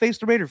back to face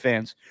the Raider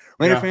fans.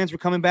 Raider fans were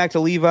coming back to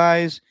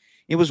Levi's.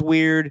 It was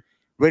weird.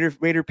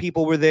 Raider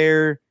people were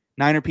there.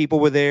 Niner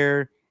people were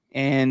there.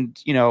 And,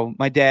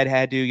 my dad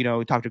had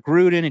to, talk to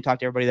Gruden and talk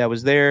to everybody that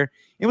was there.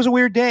 It was a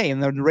weird day,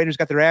 and the Raiders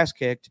got their ass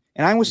kicked.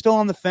 And I was still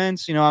on the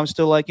fence. I was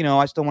still like,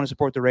 I still want to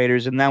support the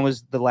Raiders. And that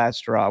was the last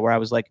straw where I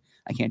was like,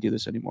 I can't do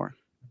this anymore.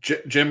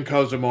 Jim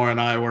Kozimore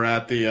and I were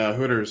at the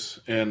Hooters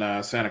in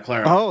Santa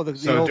Clara. Oh, the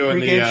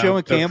pre-game show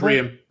in Campbell?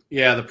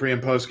 The pre-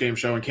 and post-game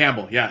show in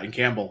Campbell. Yeah, in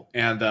Campbell.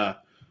 And,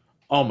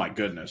 oh, my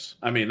goodness.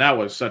 I mean, that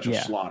was such a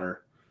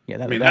slaughter. Yeah,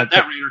 that Raider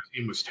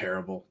team was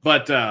terrible.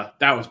 But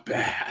that was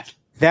bad.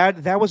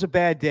 That was a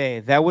bad day.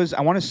 That was,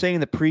 I want to say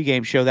in the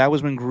pregame show, that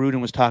was when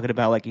Gruden was talking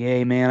about like,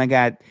 hey, man, I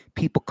got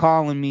people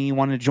calling me,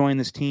 wanting to join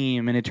this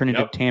team. And it turned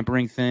into a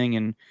tampering thing.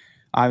 And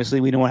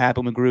obviously we know what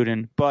happened with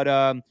Gruden.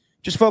 But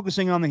just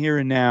focusing on the here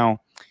and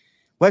now,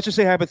 let's just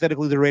say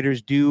hypothetically the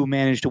Raiders do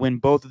manage to win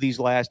both of these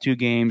last two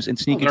games and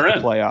sneak into the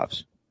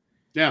playoffs.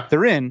 Yeah.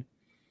 They're in.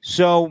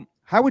 So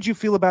how would you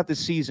feel about this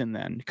season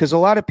then? Because a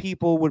lot of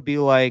people would be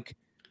like,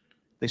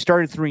 they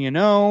started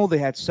 3-0. They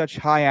had such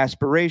high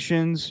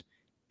aspirations,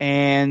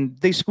 and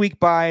they squeaked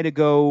by to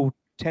go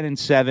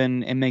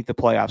 10-7 and make the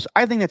playoffs.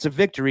 I think that's a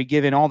victory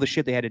given all the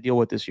shit they had to deal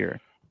with this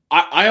year.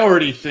 I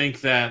already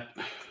think that.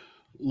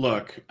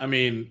 Look, I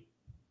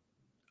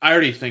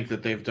already think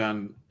that they've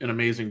done an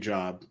amazing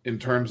job in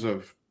terms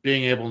of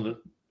being able to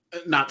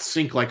not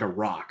sink like a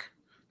rock.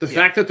 The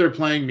fact that they're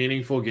playing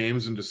meaningful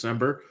games in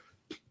December,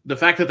 the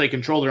fact that they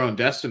control their own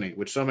destiny,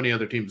 which so many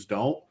other teams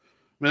don't.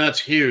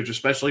 That's huge,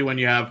 especially when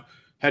you have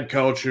head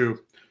coach who,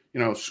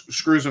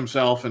 screws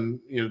himself and,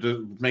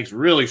 makes a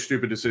really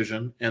stupid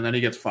decision, and then he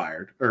gets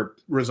fired or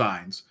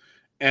resigns.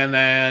 And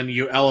then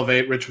you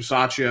elevate Rich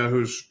Bisaccia,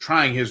 who's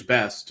trying his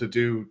best to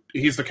do –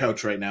 he's the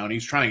coach right now, and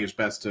he's trying his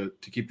best to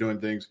keep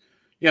doing things.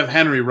 You have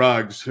Henry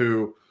Ruggs,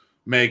 who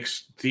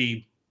makes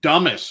the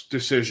dumbest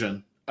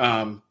decision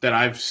that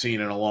I've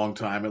seen in a long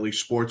time, at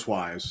least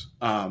sports-wise.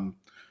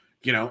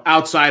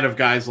 Outside of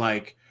guys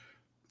like,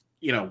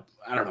 I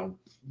don't know,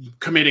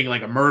 committing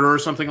like a murder or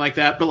something like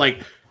that, but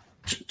like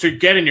to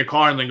get in your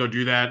car and then go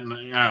do that, and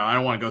I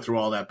don't want to go through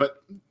all that,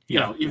 but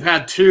you've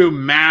had two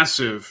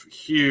massive,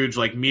 huge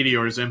like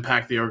meteors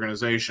impact the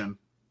organization.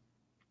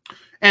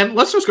 And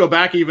let's just go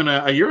back even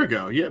a year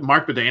ago. Yeah,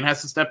 Mark Bedane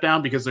has to step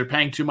down because they're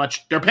paying too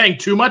much. They're paying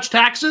too much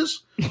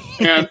taxes,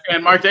 and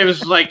Mark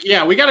Davis is like,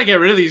 "Yeah, we got to get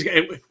rid of these.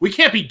 We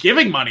can't be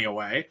giving money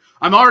away.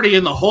 I'm already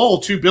in the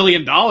hole $2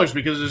 billion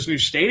because of this new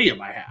stadium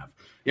I have.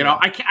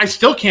 I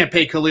still can't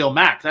pay Khalil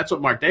Mack. That's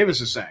what Mark Davis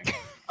is saying.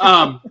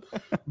 So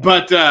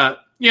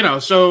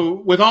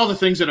with all the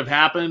things that have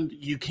happened,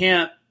 you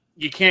can't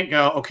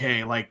go,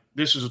 okay, like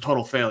this is a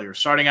total failure.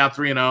 Starting out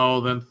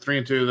 3-0, then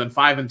 3-2, then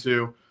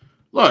 5-2.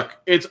 look,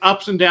 it's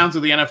ups and downs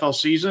of the NFL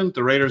season.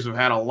 The Raiders have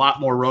had a lot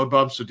more road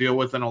bumps to deal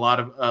with than a lot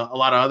of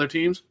other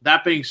teams.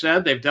 That being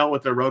said, they've dealt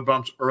with their road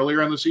bumps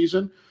earlier in the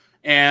season.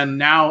 And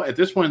now at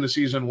this point in the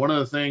season, one of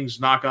the things,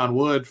 knock on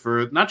wood,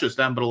 for not just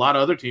them, but a lot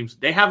of other teams,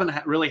 they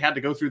haven't really had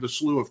to go through the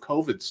slew of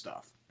COVID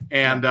stuff.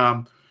 And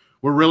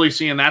we're really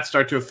seeing that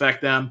start to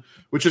affect them,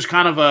 which is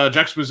kind of a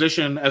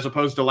juxtaposition as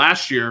opposed to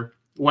last year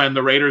when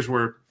the Raiders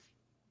were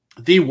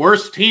the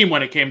worst team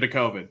when it came to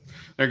COVID.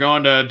 They're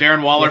going to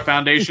Darren Waller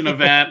Foundation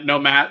event,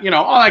 all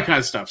that kind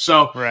of stuff.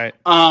 So right.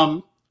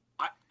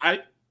 I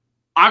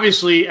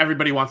obviously,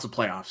 everybody wants the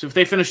playoffs. If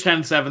they finish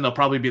 10-7, they'll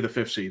probably be the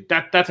 5th seed.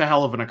 That's a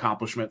hell of an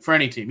accomplishment for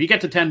any team. You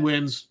get to 10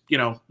 wins,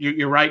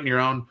 you're writing your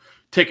own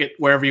ticket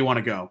wherever you want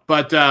to go.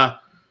 But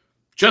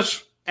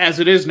just as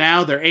it is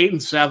now, they're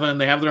 8-7.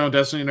 They have their own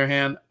destiny in their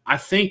hand. I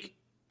think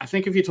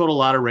if you told a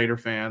lot of Raider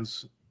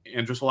fans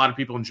and just a lot of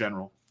people in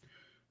general,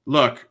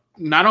 look,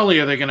 not only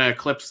are they going to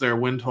eclipse their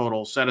win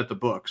total set at the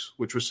books,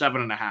 which was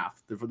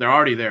 7.5, they're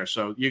already there.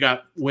 So you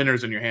got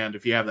winners in your hand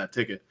if you have that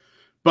ticket.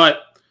 But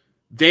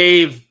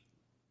they've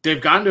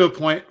gotten to a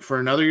point for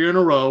another year in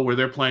a row where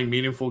they're playing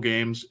meaningful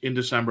games in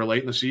December,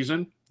 late in the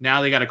season.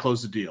 Now they got to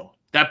close the deal.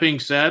 That being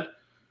said,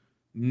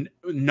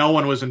 no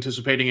one was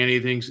anticipating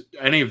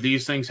any of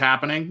these things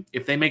happening.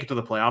 If they make it to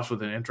the playoffs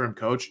with an interim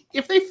coach,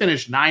 if they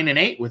finish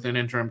 9-8 with an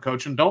interim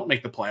coach and don't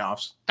make the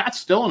playoffs, that's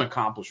still an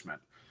accomplishment.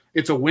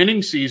 It's a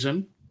winning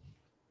season.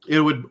 It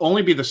would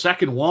only be the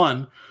second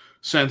one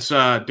since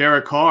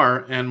Derek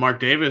Carr and Mark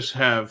Davis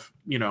have,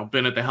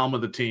 been at the helm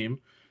of the team.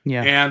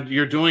 Yeah. And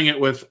you're doing it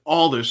with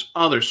all this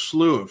other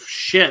slew of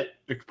shit,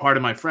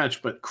 pardon my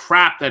French, but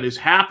crap that has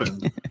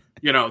happened,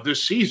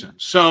 this season.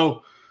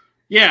 So,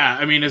 yeah,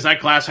 I mean, is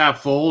that glass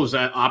half full? Is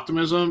that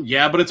optimism?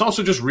 Yeah, but it's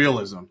also just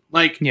realism.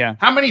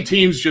 How many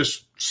teams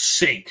just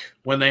sink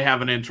when they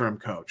have an interim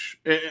coach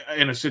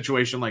in a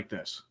situation like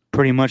this?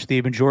 Pretty much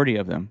the majority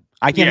of them.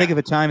 I can't think of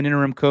a time an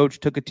interim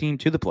coach took a team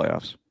to the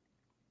playoffs.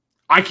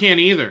 I can't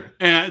either.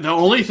 And the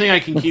only thing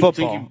I can keep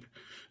thinking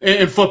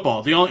in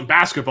football, the only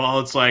basketball,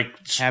 it's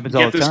like happens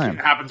all the time.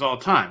 Happens all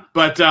the time.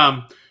 But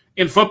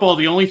in football,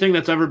 the only thing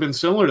that's ever been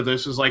similar to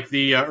this is like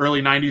the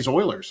early '90s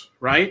Oilers,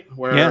 right?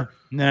 Where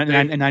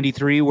in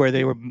 '93, where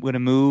they were going to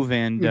move,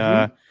 and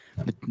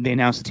they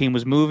announced the team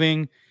was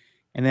moving,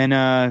 and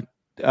then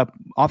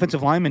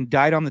offensive lineman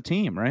died on the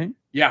team, right?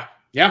 Yeah.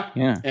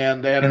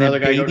 And they had another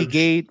guy go to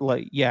Gate,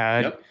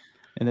 Yep.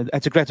 And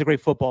that's a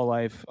great football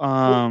life.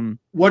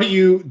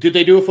 Did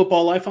they do a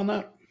football life on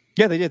that?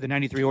 Yeah, they did. The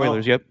 '93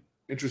 Oilers. Yep.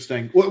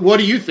 Interesting. What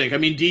do you think? I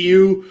mean, do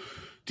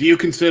you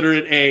consider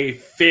it a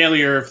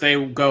failure if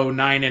they go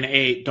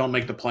 9-8, don't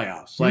make the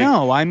playoffs?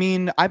 No, I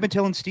mean, I've been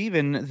telling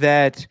Steven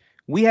that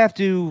we have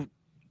to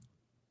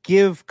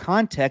give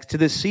context to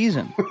this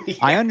season.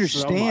 I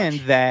understand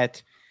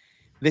that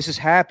this has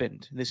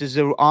happened. This is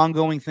an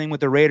ongoing thing with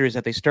the Raiders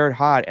that they start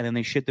hot and then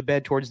they shit the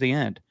bed towards the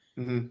end.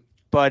 Mm-hmm.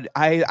 But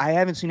I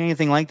haven't seen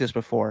anything like this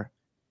before.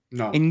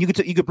 No. And you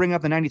could bring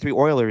up the '93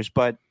 Oilers,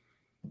 but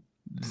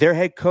their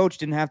head coach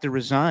didn't have to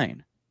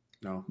resign.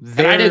 No.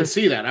 And I didn't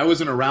see that. I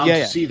wasn't around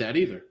to see that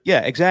either.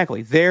 Yeah,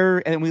 exactly.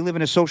 And we live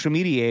in a social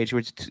media age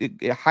where it's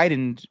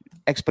heightened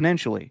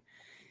exponentially.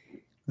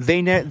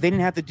 They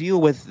didn't have to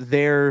deal with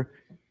their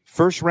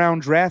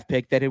first-round draft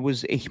pick that it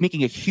was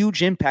making a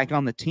huge impact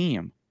on the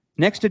team.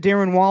 Next to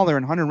Darren Waller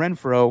and Hunter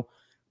Renfrow,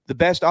 the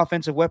best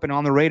offensive weapon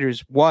on the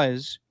Raiders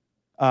was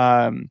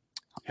Henry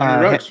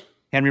Ruggs.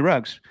 Henry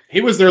Ruggs.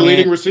 He was their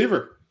leading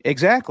receiver.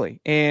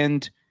 Exactly.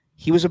 And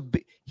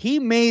he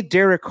made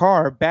Derek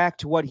Carr back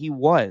to what he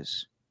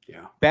was.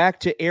 Yeah. Back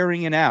to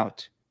airing it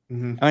out.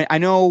 Mm-hmm. I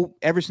know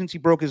ever since he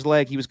broke his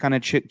leg, he was kind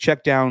of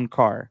checked down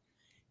Carr.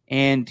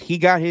 And he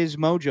got his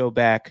mojo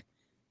back,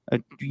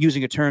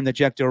 using a term that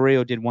Jack Del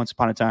Rio did once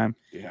upon a time.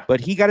 Yeah. But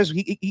he got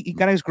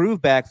his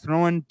groove back,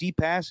 throwing deep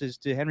passes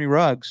to Henry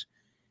Ruggs.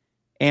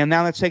 And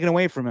now that's taken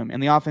away from him.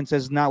 And the offense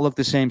has not looked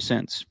the same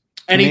since.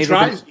 And he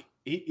tries...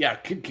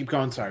 keep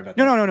going. Sorry about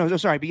that. No.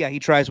 Sorry, but yeah, he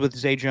tries with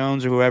Zay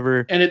Jones or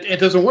whoever, and it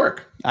doesn't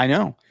work. I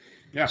know.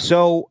 Yeah.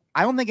 So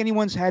I don't think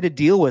anyone's had to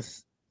deal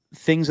with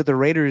things that the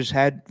Raiders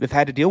have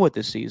had to deal with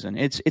this season.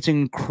 It's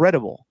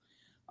incredible.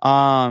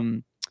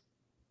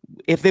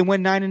 If they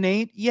went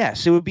 9-8,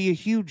 yes, it would be a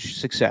huge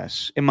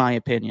success, in my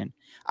opinion.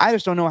 I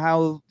just don't know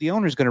how the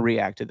owner's going to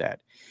react to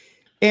that.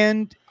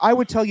 And I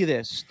would tell you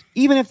this: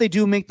 even if they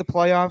do make the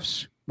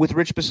playoffs with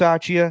Rich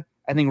Bisaccia,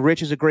 I think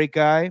Rich is a great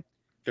guy.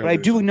 But I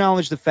do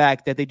acknowledge the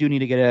fact that they do need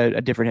to get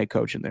a different head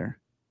coach in there.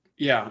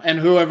 Yeah, and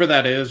whoever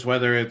that is,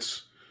 whether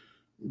it's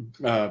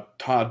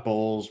Todd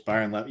Bowles,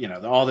 Byron,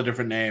 all the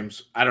different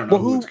names, I don't know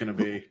who it's going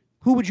to be.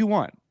 Who would you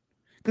want?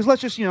 Because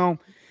let's just,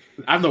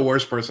 I'm the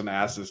worst person to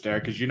ask this,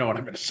 Derek, because you know what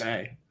I'm going to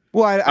say.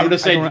 Well, I'm going to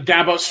say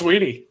Dabo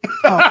Swinney.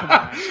 Oh, come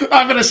on.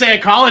 I'm going to say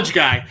a college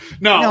guy.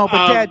 No,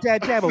 but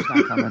Dabo's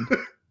not coming.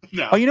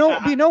 No. Oh, you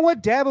know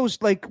what?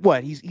 Dabo's like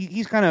what?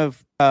 He's kind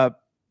of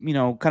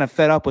kind of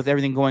fed up with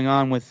everything going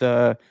on with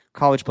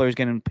college players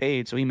getting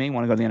paid, so he may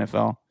want to go to the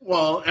NFL.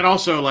 Well, and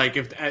also, like,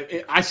 if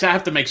I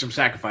have to make some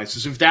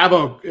sacrifices. If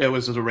Dabo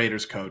was the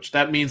Raiders coach,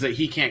 that means that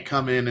he can't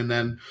come in and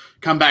then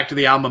come back to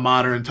the alma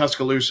mater in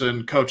Tuscaloosa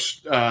and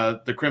coach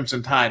the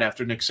Crimson Tide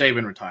after Nick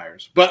Saban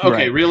retires. But,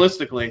 okay, right.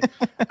 Realistically,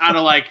 out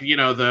of, like,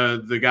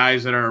 the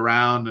guys that are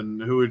around,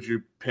 and who would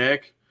you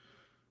pick?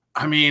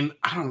 I mean,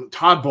 I don't know.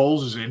 Todd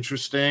Bowles is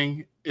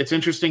interesting. It's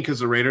interesting because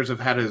the Raiders have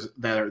had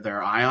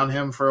their eye on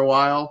him for a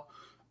while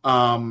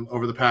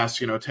over the past,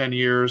 10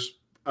 years.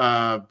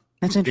 That's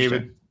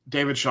interesting.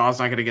 David Shaw's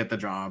not going to get the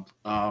job.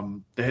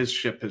 His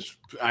ship has,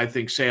 I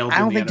think, sailed. I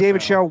don't think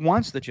David Shaw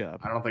wants the job.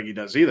 I don't think he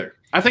does either.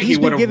 I think he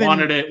would have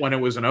wanted it when it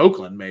was in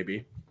Oakland,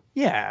 maybe.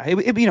 Yeah,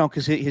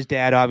 because his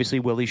dad, obviously,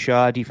 Willie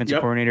Shaw,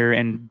 defensive coordinator,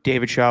 and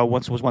David Shaw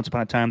was once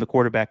upon a time the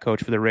quarterback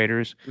coach for the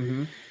Raiders.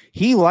 Mm-hmm.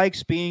 He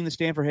likes being the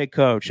Stanford head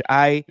coach.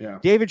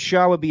 David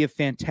Shaw would be a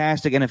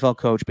fantastic NFL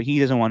coach, but he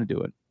doesn't want to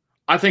do it.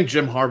 I think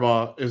Jim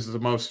Harbaugh is the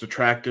most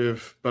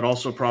attractive, but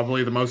also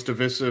probably the most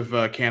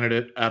divisive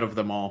candidate out of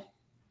them all.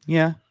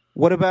 Yeah.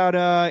 What about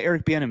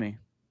Eric Bieniemy?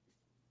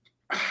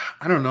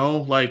 I don't know.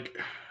 Like,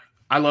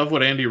 I love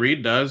what Andy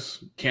Reid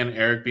does. Can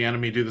Eric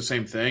Bieniemy do the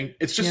same thing?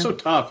 It's just so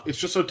tough. It's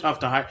just so tough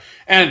to hire.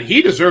 And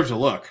he deserves a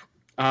look.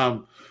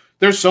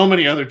 There's so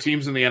many other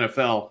teams in the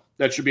NFL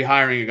that should be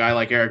hiring a guy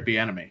like Eric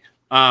Bieniemy.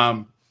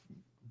 Byron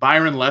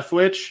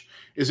Leftwich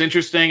is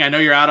interesting. I know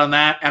you're out on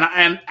that.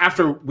 And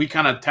after we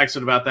kind of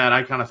texted about that,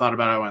 I kind of thought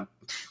about it. I went,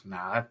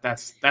 nah,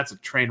 that's a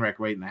train wreck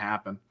waiting to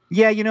happen.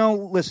 Yeah,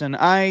 listen,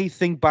 I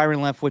think Byron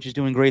Leftwich is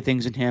doing great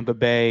things in Tampa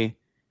Bay,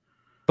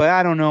 but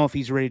I don't know if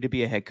he's ready to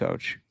be a head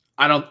coach.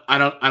 I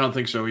don't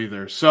think so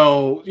either.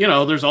 So,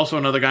 there's also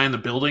another guy in the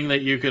building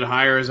that you could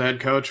hire as a head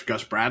coach,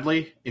 Gus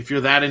Bradley. If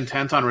you're that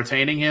intent on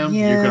retaining him,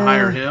 you could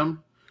hire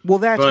him. Well,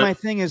 that's my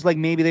thing is, like,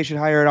 maybe they should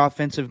hire an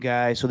offensive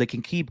guy so they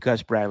can keep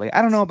Gus Bradley.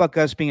 I don't know about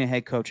Gus being a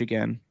head coach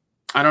again.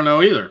 I don't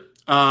know either.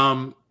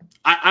 I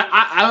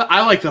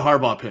like the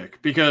Harbaugh pick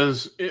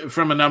because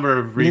from a number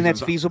of reasons. You think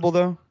that's feasible,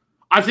 though?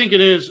 I think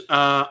it is.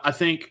 I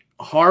think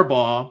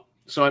Harbaugh,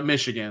 so at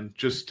Michigan,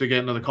 just to get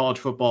into the college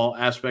football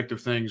aspect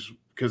of things,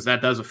 because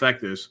that does affect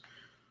this.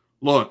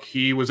 Look,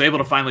 he was able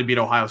to finally beat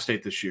Ohio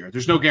State this year.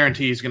 There's no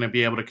guarantee he's going to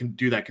be able to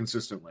do that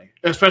consistently,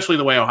 especially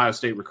the way Ohio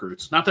State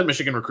recruits. Not that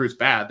Michigan recruits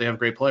bad; they have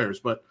great players,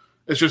 but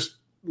it's just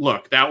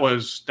look that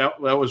was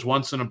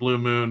once in a blue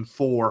moon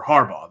for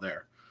Harbaugh.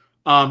 There,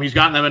 he's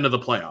gotten them into the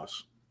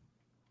playoffs.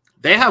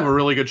 They have a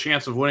really good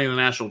chance of winning the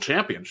national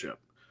championship.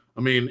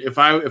 I mean, if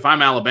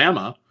I'm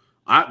Alabama.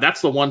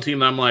 That's the one team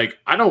that I'm like,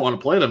 I don't want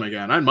to play them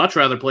again. I'd much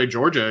rather play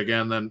Georgia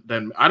again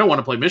than I don't want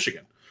to play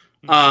Michigan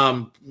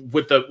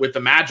with the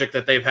magic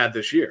that they've had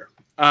this year.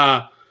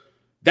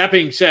 That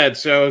being said,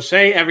 so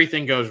say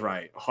everything goes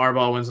right.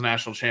 Harbaugh wins the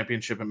national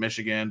championship in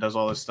Michigan, does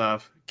all this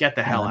stuff. Get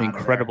the hell out of there.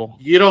 Incredible.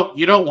 You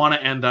don't want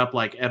to end up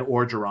like Ed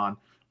Orgeron.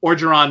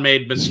 Orgeron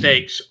made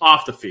mistakes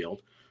off the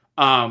field.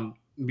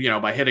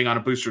 By hitting on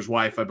a booster's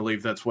wife. I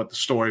believe that's what the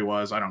story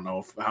was. I don't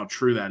know how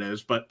true that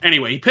is. But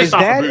anyway, he pissed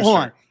off a booster. Hold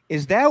on.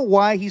 Is that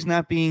why he's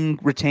not being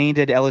retained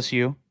at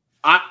LSU?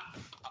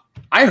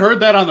 I heard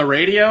that on the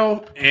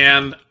radio,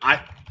 and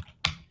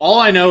all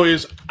I know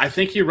is I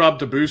think he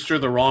rubbed a booster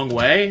the wrong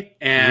way,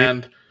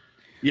 and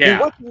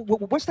yeah.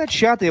 What's that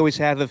shot they always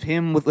have of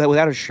him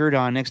without a shirt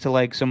on next to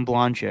like some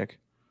blonde chick?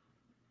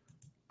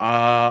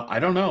 I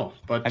don't know,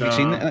 but have you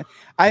seen that?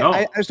 No.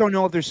 I just don't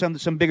know if there's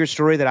some bigger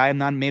story that I am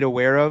not made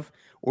aware of,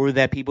 or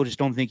that people just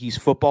don't think he's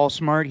football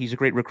smart. He's a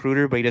great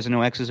recruiter, but he doesn't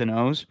know X's and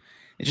O's.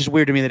 It's just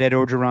weird to me that Ed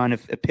Orgeron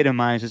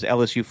epitomizes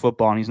LSU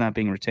football and he's not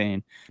being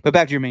retained. But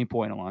back to your main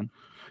point, Alain.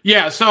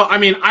 Yeah, so I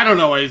mean, I don't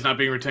know why he's not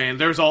being retained.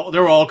 There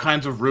were all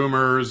kinds of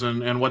rumors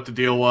and what the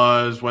deal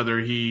was, whether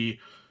he,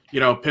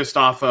 pissed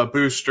off a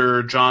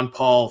booster, John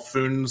Paul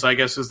Funes, I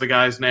guess is the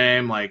guy's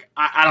name. Like,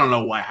 I don't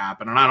know what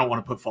happened, and I don't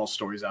want to put false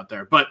stories out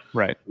there. But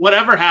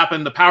whatever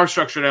happened, the power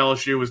structure at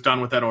LSU was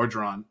done with Ed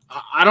Orgeron.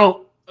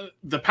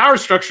 The power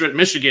structure at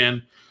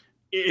Michigan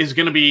is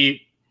going to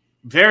be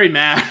very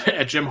mad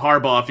at Jim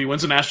Harbaugh if he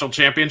wins a national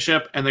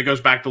championship and then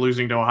goes back to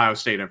losing to Ohio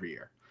State every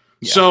year.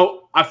 Yeah.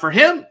 So for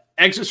him,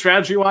 exit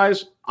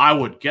strategy-wise, I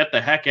would get the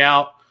heck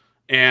out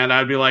and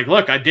I'd be like,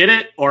 look, I did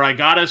it or I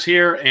got us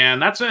here and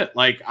that's it.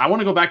 Like, I want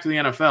to go back to the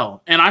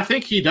NFL. And I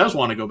think he does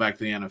want to go back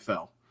to the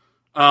NFL.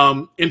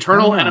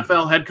 Internal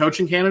NFL head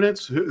coaching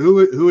candidates,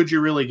 who would you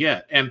really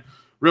get? And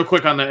real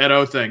quick on the Ed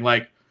O thing,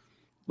 like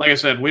I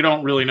said, we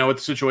don't really know what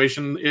the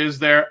situation is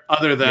there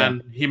other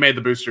than he made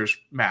the boosters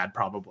mad,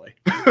 probably.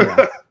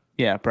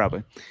 Yeah,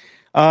 probably.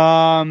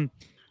 I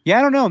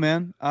don't know,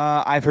 man.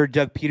 I've heard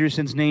Doug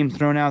Peterson's name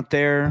thrown out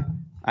there.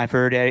 I've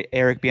heard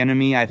Eric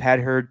Bieniemy. I've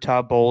heard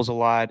Todd Bowles a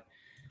lot.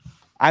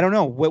 I don't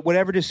know.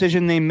 Whatever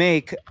decision they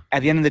make,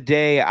 at the end of the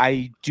day,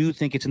 I do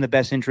think it's in the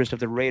best interest of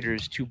the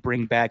Raiders to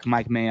bring back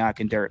Mike Mayock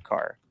and Derek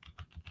Carr.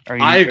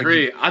 I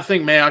agree. I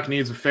think Mayock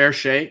needs a fair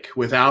shake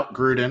without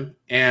Gruden.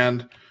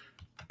 And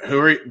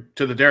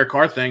to the Derek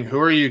Carr thing? Who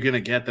are you going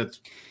to get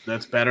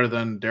that's better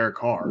than Derek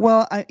Carr?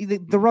 Well,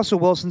 the Russell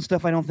Wilson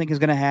stuff I don't think is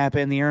going to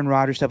happen. The Aaron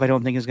Rodgers stuff I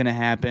don't think is going to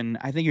happen.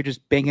 I think you're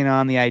just banking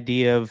on the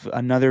idea of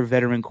another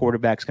veteran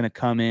quarterback's going to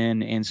come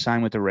in and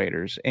sign with the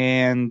Raiders.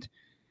 And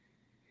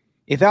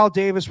if Al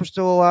Davis were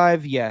still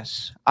alive,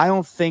 yes. I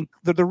don't think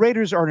the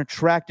Raiders are an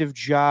attractive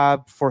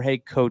job for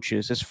head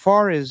coaches. As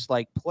far as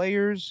like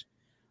players,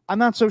 I'm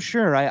not so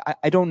sure.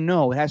 I don't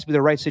know. It has to be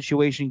the right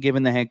situation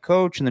given the head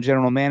coach and the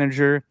general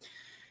manager.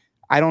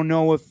 I don't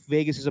know if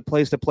Vegas is a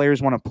place that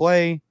players want to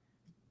play,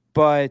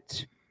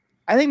 but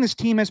I think this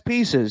team has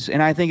pieces,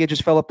 and I think it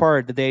just fell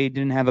apart that they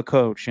didn't have a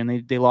coach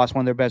and they lost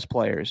one of their best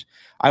players.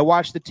 I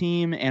watched the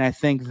team, and I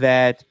think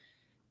that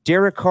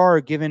Derek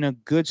Carr, given a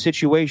good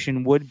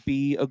situation, would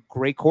be a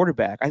great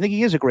quarterback. I think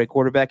he is a great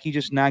quarterback. He's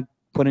just not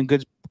put in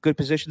good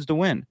positions to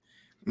win.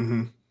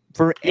 Mm-hmm.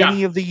 For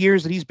any of the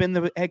years that he's been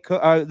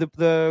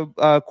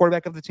the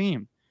quarterback of the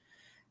team.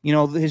 You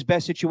know, his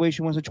best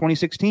situation was in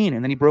 2016,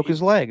 and then he broke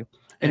his leg.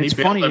 And it's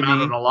funny to me.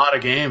 Out in a lot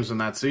of games in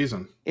that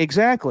season.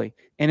 Exactly.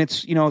 And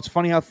it's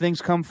funny how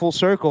things come full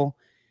circle.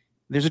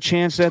 There's a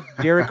chance that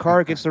Derek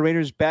Carr gets the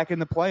Raiders back in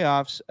the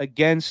playoffs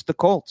against the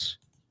Colts.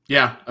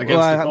 Yeah,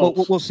 against the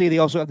Colts. We'll see. They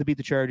also have to beat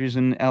the Chargers,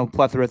 and a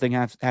plethora thing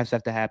has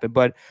to happen.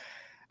 But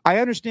I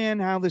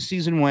understand how this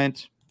season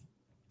went,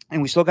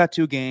 and we still got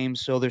 2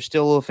 games, so there's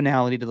still a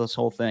finality to this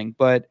whole thing.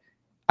 But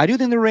I do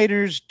think the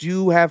Raiders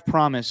do have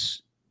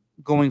promise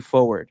going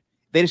forward.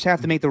 They just have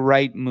to make the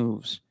right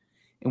moves.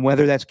 And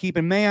whether that's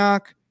keeping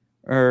Mayock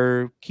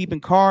or keeping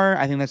Carr,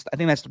 I think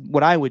that's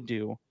what I would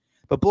do.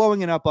 But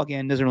blowing it up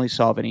again doesn't really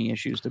solve any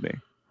issues to me.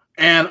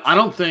 And I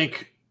don't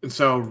think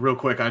so. Real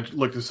quick, I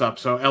looked this up.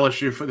 So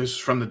LSU, this is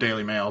from the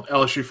Daily Mail.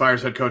 LSU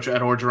fires head coach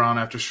Ed Orgeron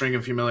after string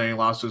of humiliating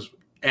losses,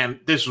 and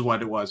this is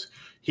what it was.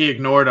 He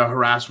ignored a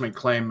harassment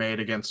claim made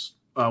against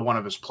one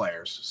of his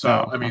players.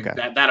 So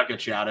that'll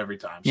get you out every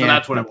time. So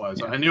that's what it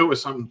was. Yeah. I knew it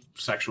was something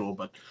sexual,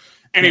 but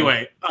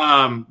anyway,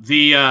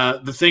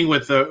 the thing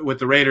with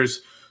the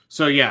Raiders.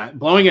 So,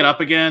 blowing it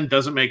up again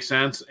doesn't make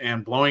sense,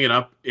 and blowing it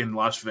up in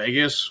Las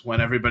Vegas when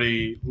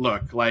everybody –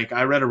 look, like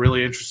I read a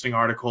really interesting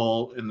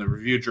article in the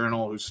Review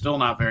Journal who's still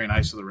not very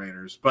nice to the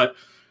Raiders, but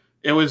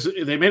they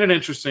made an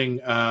interesting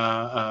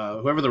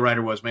whoever the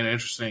writer was made an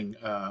interesting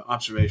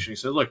observation. He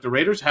said, look, the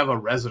Raiders have a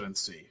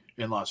residency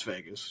in Las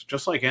Vegas,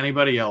 just like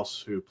anybody else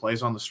who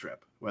plays on the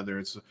Strip, whether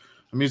it's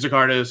a music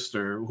artist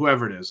or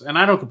whoever it is. And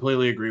I don't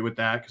completely agree with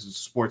that because it's a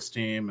sports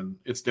team and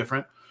it's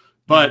different,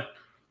 but –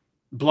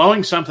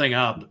 blowing something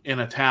up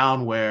in a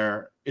town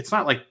where it's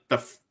not like a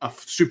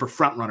super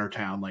front runner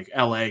town like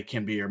LA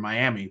can be or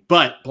Miami,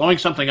 but blowing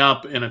something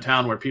up in a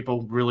town where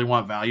people really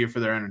want value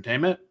for their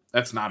entertainment,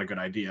 that's not a good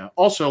idea.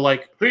 Also,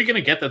 like, who are you going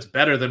to get that's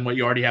better than what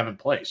you already have in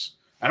place?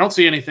 I don't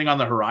see anything on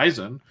the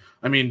horizon.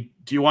 I mean,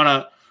 do you want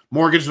to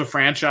mortgage the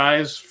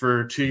franchise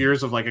for 2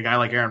 years of like a guy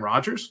like Aaron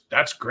Rodgers?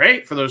 That's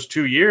great for those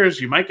 2 years.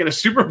 You might get a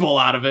Super Bowl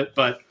out of it,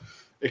 but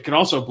it can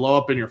also blow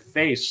up in your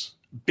face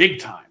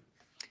big time.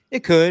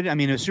 It could. I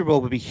mean, a Super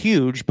Bowl would be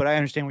huge, but I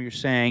understand what you're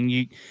saying.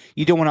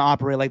 You don't want to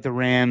operate like the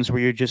Rams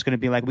where you're just going to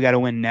be like, we got to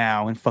win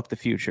now and fuck the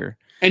future.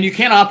 And you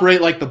can't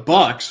operate like the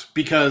Bucs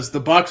because the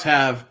Bucs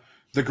have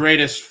the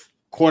greatest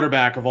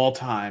quarterback of all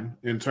time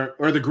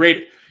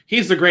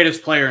he's the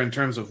greatest player in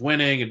terms of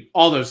winning and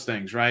all those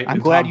things, right? I'm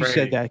glad you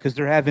said that because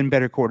there have been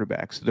better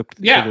quarterbacks.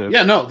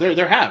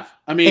 There have.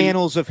 I mean,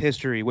 annals of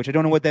history, which I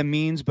don't know what that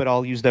means, but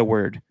I'll use that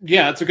word.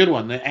 Yeah, it's a good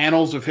one. The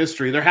annals of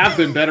history. There have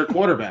been better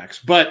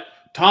quarterbacks, but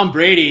Tom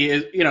Brady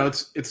is,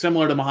 it's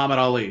similar to Muhammad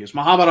Ali. Is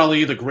Muhammad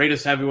Ali the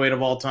greatest heavyweight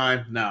of all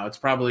time? No, it's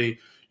probably,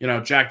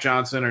 Jack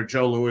Johnson or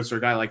Joe Louis or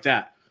a guy like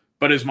that.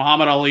 But is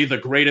Muhammad Ali the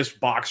greatest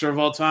boxer of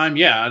all time?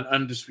 Yeah,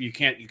 you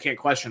can't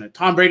question it.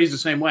 Tom Brady's the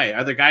same way.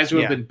 Are there guys who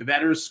have been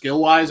better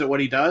skill-wise at what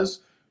he does?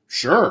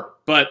 Sure,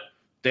 but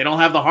they don't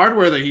have the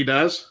hardware that he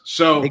does.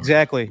 So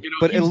exactly.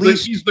 But at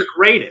least he's the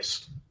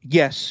greatest.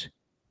 Yes.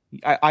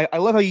 I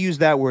love how you use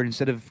that word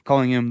instead of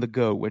calling him the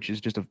GOAT, which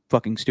is just a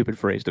fucking stupid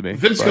phrase to me.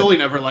 Vince Scully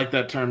never liked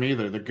that term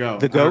either, the GOAT.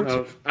 The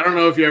GOAT? I don't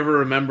know if you ever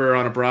remember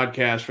on a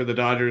broadcast for the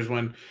Dodgers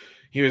when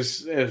he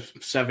was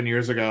 7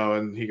 years ago,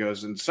 and he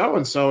goes, and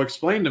so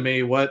explained to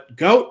me what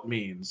GOAT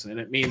means, and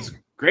it means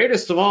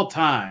greatest of all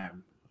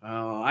time.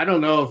 I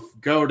don't know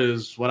if GOAT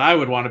is what I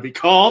would want to be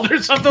called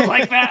or something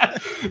like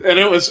that. And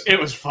it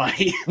was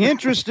funny.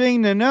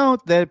 Interesting to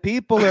note that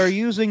people are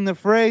using the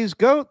phrase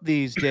GOAT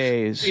these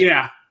days.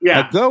 Yeah.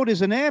 A goat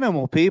is an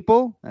animal,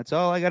 people. That's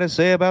all I got to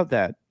say about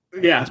that.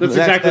 Yeah, that's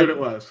exactly what it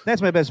was.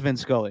 That's my best Vince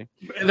Scully.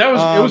 It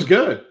was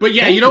good. But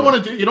yeah, you don't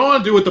want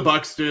to do what the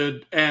Bucs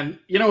did, and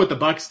you know what the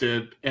Bucs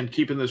did, and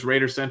keeping this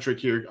Raider centric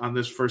here on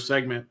this first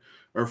segment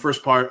or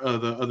first part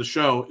of the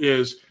show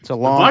is it's a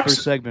long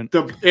first segment.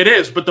 It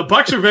is, but the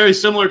Bucs are very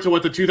similar to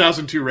what the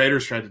 2002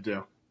 Raiders tried to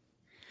do.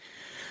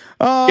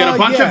 Get a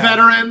bunch of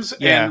veterans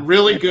and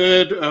really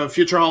good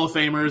future Hall of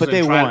Famers, but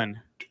they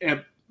won.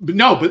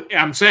 But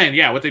I'm saying,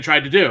 what they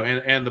tried to do,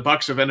 and the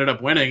Bucs have ended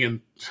up winning, and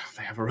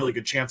they have a really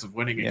good chance of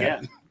winning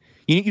again.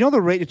 You know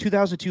the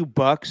 2002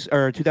 Bucs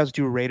or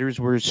 2002 Raiders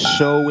were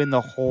so in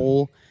the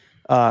hole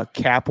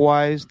cap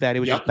wise that it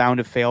was just bound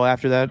to fail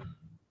after that?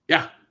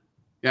 Yeah.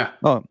 Yeah.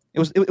 Oh, it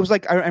was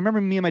like I remember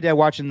me and my dad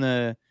watching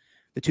the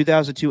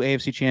 2002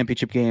 AFC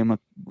Championship game.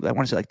 I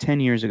want to say like 10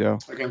 years ago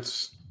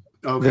against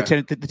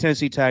the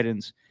Tennessee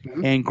Titans,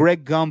 and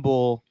Greg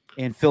Gumbel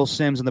and Phil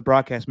Simms in the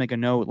broadcast make a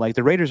note like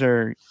the Raiders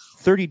are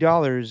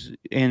 $30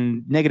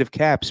 in negative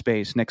cap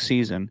space next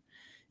season,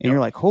 and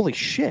you're like, holy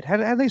shit, how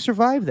did they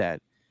survive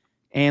that?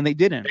 And they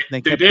didn't.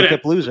 They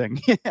kept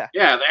losing. Yeah,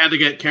 they had to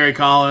get Kerry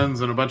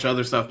Collins and a bunch of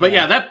other stuff. But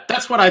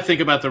that's what I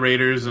think about the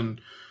Raiders, and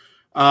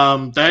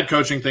the head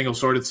coaching thing will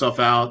sort itself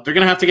out. They're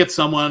gonna have to get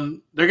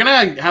someone. They're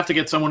gonna have to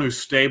get someone who's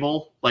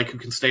stable, like who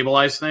can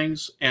stabilize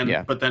things,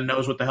 but then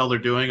knows what the hell they're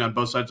doing on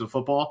both sides of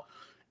football.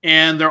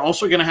 And they're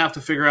also gonna have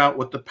to figure out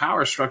what the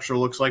power structure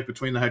looks like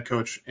between the head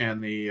coach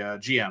and the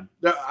GM.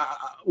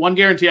 One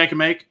guarantee I can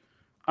make: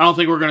 I don't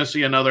think we're gonna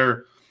see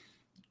another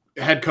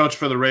head coach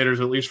for the Raiders,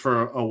 at least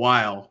for a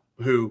while,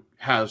 who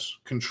has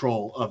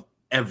control of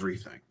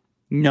everything.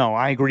 No,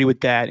 I agree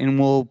with that. And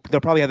they'll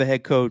probably have a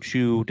head coach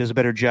who does a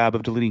better job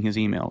of deleting his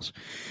emails.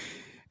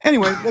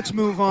 Anyway, let's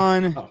move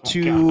on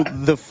to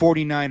the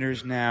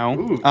 49ers now.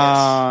 Ooh,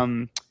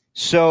 yes.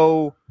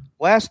 So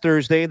last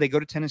Thursday, they go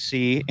to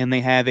Tennessee, and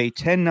they have a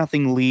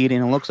 10-0 lead,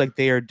 and it looks like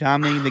they are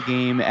dominating the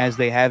game as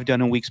they have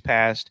done in weeks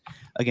past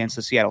against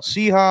the Seattle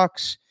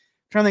Seahawks.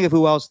 I'm trying to think of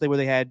who else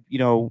they had,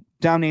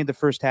 dominated the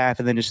first half,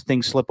 and then just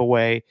things slip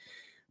away.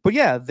 But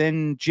yeah,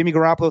 then Jimmy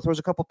Garoppolo throws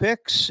a couple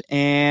picks,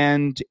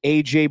 and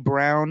A.J.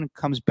 Brown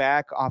comes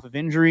back off of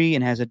injury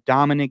and has a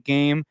dominant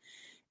game.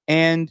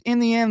 And in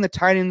the end, the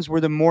Titans were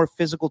the more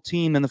physical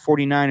team than the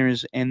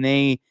 49ers, and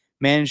they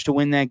managed to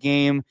win that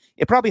game.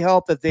 It probably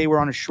helped that they were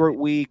on a short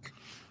week,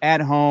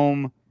 at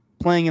home,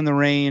 playing in the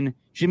rain.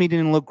 Jimmy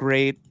didn't look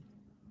great,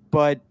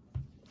 but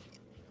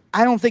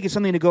I don't think it's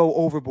something to go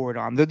overboard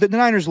on. The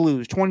Niners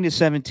lose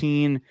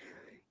 20-17, and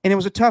it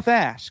was a tough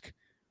ask.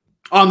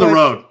 On the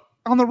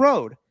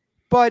road.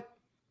 But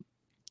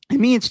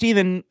me and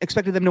Steven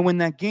expected them to win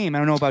that game. I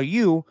don't know about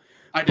you.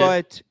 I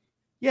did.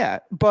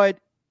 But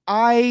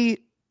I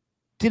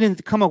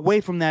didn't come away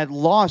from that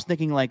loss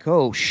thinking like,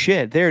 oh,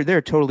 shit,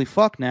 they're totally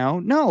fucked now.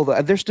 No,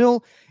 they're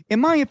still,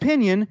 in my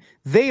opinion,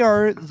 they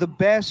are the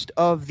best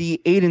of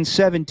the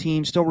 8-7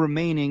 teams still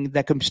remaining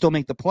that can still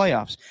make the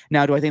playoffs.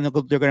 Now, do I think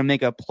they're going to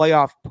make a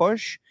playoff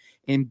push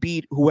and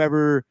beat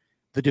whoever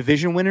the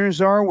division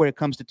winners are when it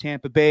comes to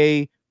Tampa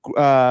Bay,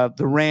 the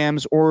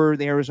Rams, or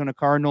the Arizona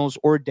Cardinals,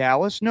 or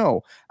Dallas?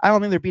 No, I don't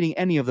think they're beating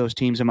any of those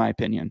teams, in my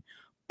opinion.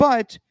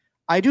 But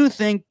I do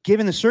think,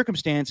 given the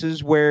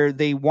circumstances where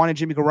they wanted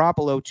Jimmy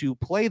Garoppolo to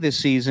play this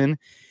season,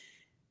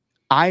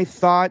 I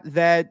thought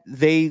that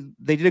they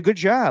did a good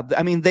job.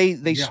 I mean, they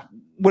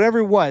whatever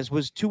it was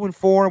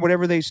 2-4,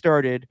 whatever they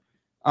started,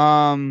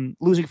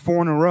 losing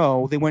 4 in a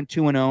row. They went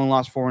 2-0 and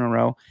lost 4 in a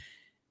row.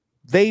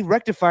 They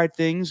rectified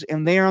things,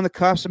 and they are on the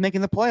cusp of making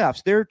the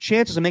playoffs. Their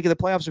chances of making the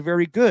playoffs are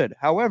very good.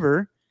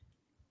 However,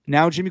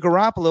 now Jimmy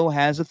Garoppolo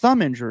has a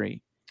thumb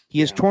injury. He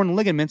has torn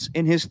ligaments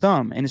in his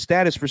thumb, and his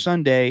status for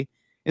Sunday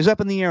is up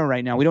in the air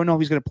right now. We don't know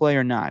if he's going to play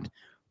or not.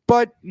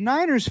 But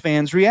Niners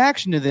fans'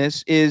 reaction to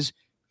this is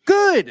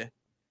good.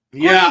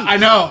 Yeah, great. I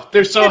know.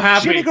 They're so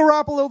happy. Jimmy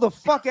Garoppolo the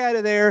fuck out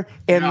of there,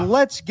 and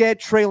let's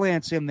get Trey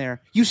Lance in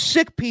there. You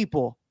sick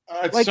people.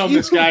 It's so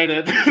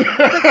misguided.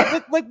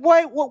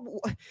 What?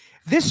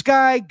 This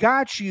guy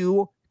got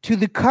you to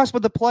the cusp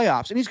of the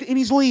playoffs, and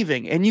he's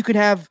leaving, and you could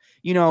have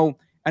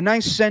a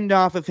nice send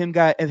off of him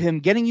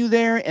getting you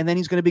there, and then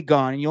he's going to be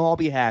gone, and you'll all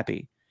be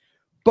happy.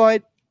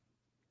 But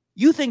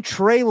you think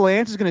Trey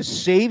Lance is going to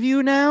save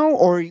you now,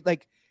 or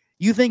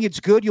you think it's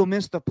good you'll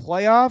miss the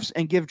playoffs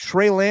and give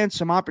Trey Lance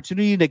some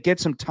opportunity to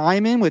get some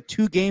time in with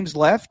 2 games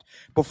left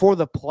before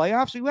the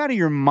playoffs? Are you out of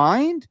your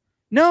mind?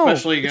 No.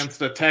 Especially against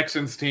the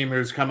Texans team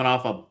who's coming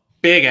off a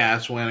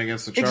big-ass win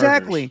against the Chargers.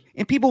 Exactly.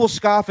 And people will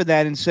scoff at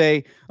that and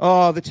say,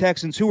 oh, the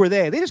Texans, who are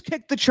they? They just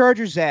kicked the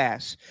Chargers'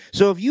 ass.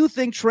 So if you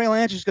think Trey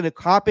Lance is going to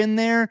cop in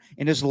there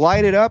and just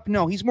light it up,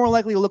 no, he's more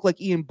likely to look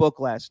like Ian Book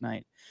last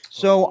night.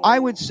 So I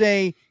would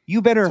say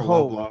you better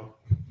hope.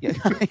 Yeah,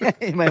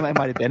 it might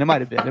have been. It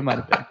might have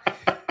been.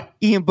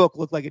 Ian Book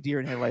looked like a deer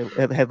in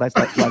headlights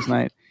last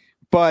night.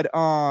 But,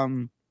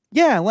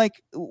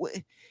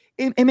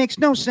 it makes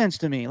no sense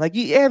to me.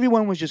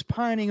 Everyone was just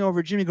pining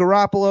over Jimmy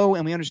Garoppolo,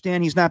 and we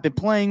understand he's not been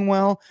playing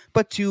well,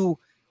 but to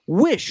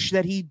wish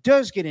that he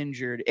does get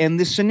injured, and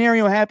this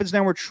scenario happens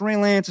now where Trey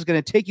Lance is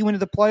going to take you into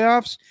the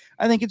playoffs,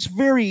 I think it's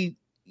very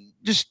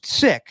just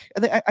sick.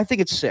 I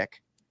think it's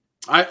sick.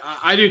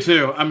 I do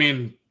too. I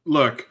mean,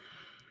 look,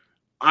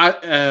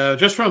 I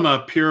just from a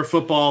pure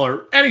football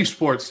or any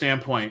sports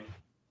standpoint,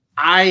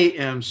 I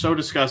am so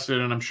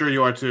disgusted, and I'm sure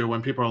you are too,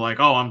 when people are like,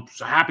 oh, I'm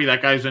so happy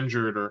that guy's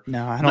injured. Or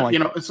no, I don't like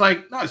it's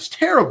like, no, it's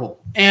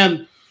terrible.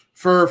 And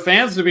for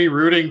fans to be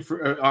rooting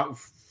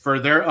for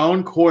their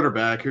own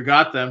quarterback who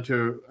got them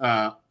to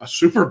a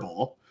Super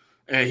Bowl,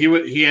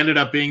 he ended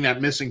up being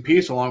that missing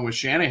piece along with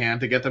Shanahan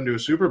to get them to a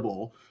Super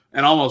Bowl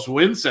and almost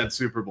win said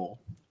Super Bowl.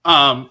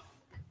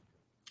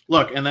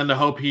 Look, and then to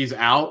hope he's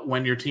out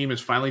when your team is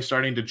finally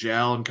starting to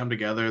gel and come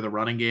together, the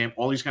running game,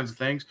 all these kinds of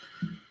things.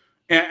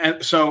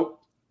 And so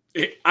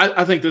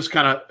I think this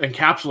kind of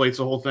encapsulates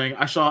the whole thing.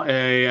 I saw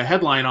a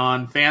headline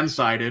on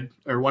Fansided,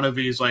 or one of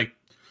these, like,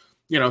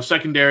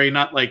 secondary,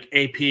 not like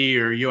AP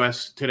or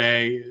US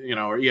Today,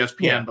 or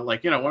ESPN, but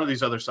like, one of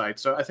these other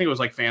sites. So I think it was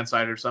like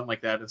Fansided or something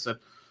like that. It said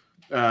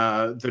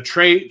the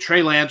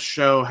Trey Lance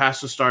show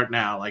has to start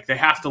now. Like, they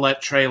have to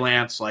let Trey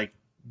Lance like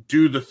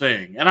do the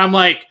thing. And I'm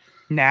like,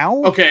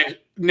 now? Okay.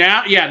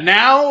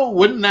 Now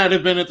wouldn't that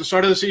have been at the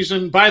start of the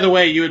season? By the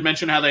way, you had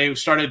mentioned how they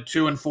started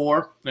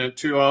 2-4,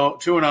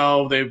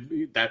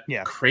 2-0.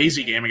 That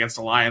crazy game against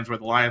the Lions, where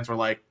the Lions were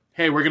like,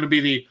 "Hey, we're going to be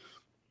the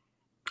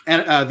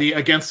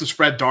against the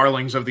spread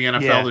darlings of the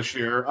NFL this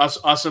year."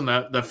 Us and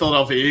the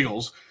Philadelphia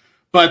Eagles.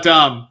 But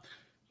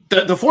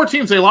the four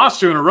teams they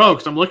lost to in a row,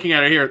 because I'm looking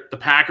at it here: the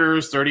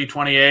Packers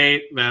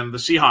 30-28, then the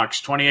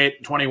Seahawks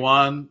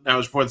 28-21. That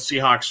was before the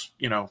Seahawks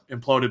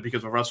imploded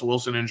because of Russell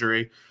Wilson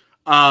injury.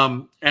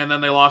 And then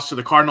they lost to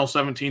the Cardinals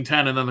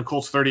 17-10, and then the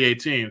Colts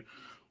 30-18.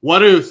 What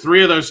do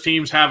three of those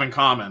teams have in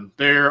common?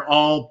 They're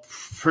all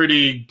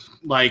pretty,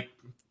 like,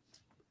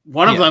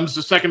 one of them's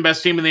the second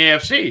best team in the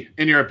AFC,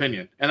 in your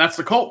opinion, and that's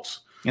the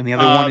Colts. And the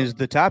other one is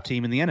the top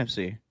team in the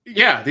NFC.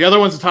 Yeah, the other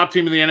one's the top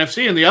team in the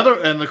NFC, and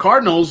the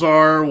Cardinals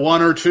are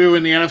 1 or 2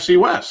 in the NFC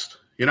West.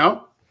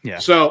 Yeah.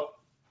 So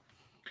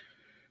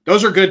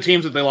those are good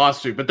teams that they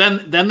lost to, but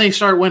then they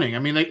start winning. I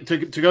mean, to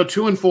go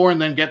 2-4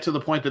 and then get to the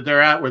point that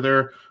they're at, where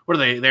they're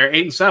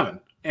 8-7.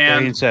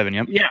 And 8-7,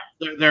 yep. Yeah,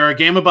 they're a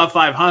game above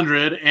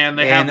 500, and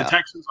they have the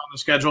Texans on the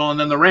schedule, and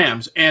then the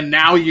Rams. And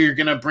now you're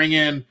going to bring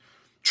in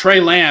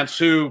Trey Lance,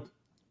 who,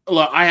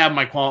 look, I have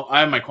my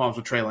qualms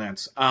with Trey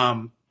Lance.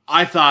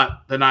 I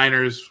thought the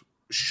Niners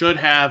should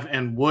have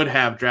and would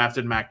have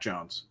drafted Mac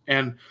Jones,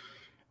 and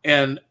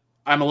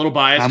I'm a little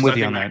biased because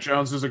I think Mac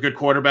Jones is a good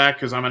quarterback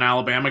because I'm an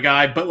Alabama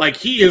guy, but like,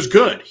 he is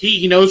good.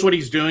 He knows what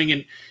he's doing,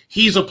 and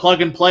he's a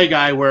plug and play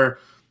guy where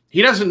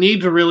he doesn't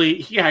need to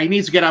really, he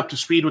needs to get up to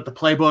speed with the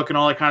playbook and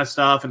all that kind of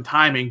stuff and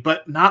timing,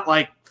 but not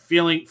like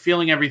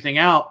feeling everything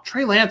out.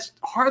 Trey Lance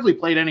hardly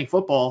played any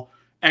football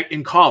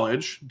in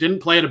college, didn't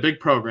play at a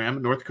big program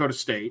at North Dakota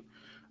State.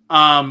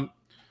 And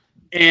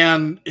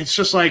it's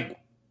just like,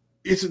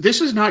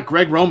 this is not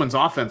Greg Roman's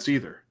offense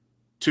either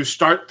to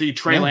start the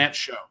Trey Lance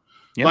show.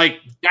 Yep.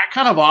 Like, that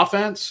kind of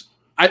offense,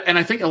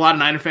 I think a lot of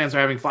Niner fans are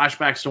having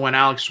flashbacks to when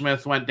Alex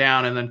Smith went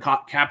down and then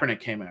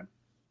Kaepernick came in,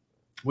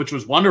 which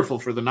was wonderful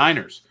for the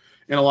Niners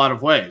in a lot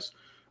of ways.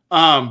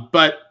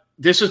 But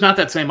this is not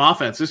that same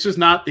offense. This is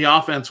not the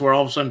offense where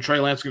all of a sudden Trey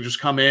Lance can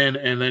just come in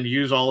and then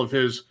use all of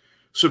his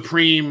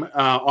supreme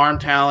arm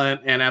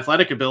talent and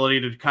athletic ability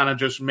to kind of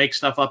just make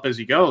stuff up as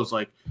he goes.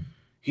 Like,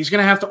 he's going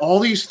to have to, all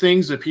these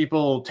things that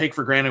people take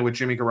for granted with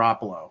Jimmy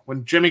Garoppolo.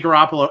 When Jimmy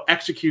Garoppolo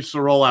executes the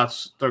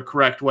rollouts the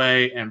correct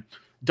way and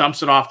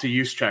dumps it off to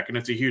Juszczyk, and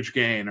it's a huge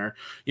gain, or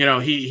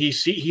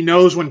he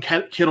knows when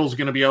Kittle's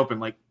going to be open.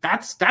 Like,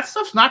 that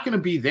stuff's not going to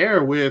be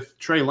there with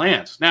Trey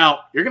Lance. Now,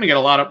 you're going to get a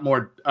lot of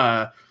more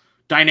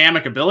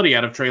dynamic ability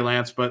out of Trey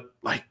Lance, but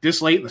like,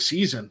 this late in the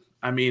season,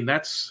 I mean,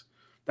 that's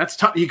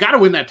tough. You got to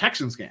win that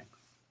Texans game.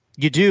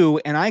 You do,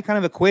 and I kind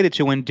of equate it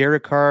to when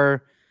Derek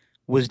Carr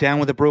was down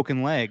with a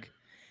broken leg.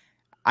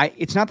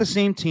 It's not the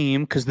same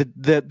team, because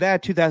that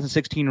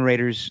 2016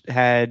 Raiders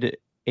had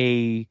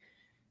a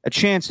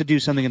chance to do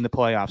something in the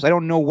playoffs. I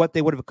don't know what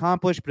they would have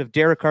accomplished, but if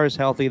Derek Carr is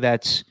healthy,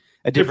 that's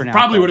a different outcome.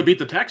 Probably would have beat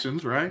the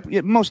Texans, right?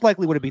 It most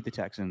likely would have beat the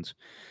Texans.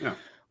 Yeah.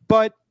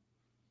 But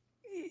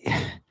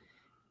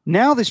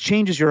now this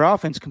changes your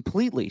offense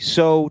completely.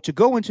 So to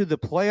go into the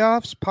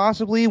playoffs,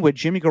 possibly with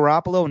Jimmy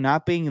Garoppolo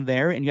not being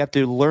there, and you have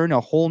to learn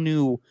a whole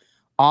new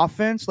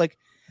offense, like,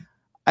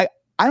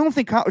 I don't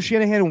think Kyle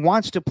Shanahan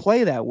wants to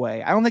play that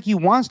way. I don't think he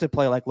wants to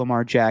play like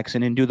Lamar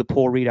Jackson and do the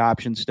pull read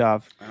option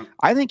stuff.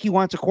 I think he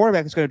wants a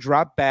quarterback that's going to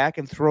drop back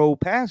and throw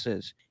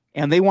passes,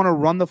 and they want to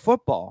run the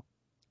football.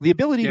 The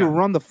ability to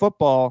run the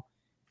football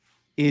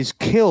is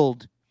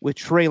killed with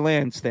Trey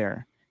Lance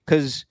there,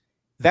 because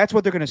that's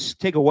what they're going to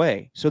take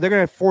away. So they're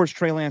going to force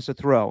Trey Lance to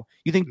throw.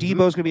 You think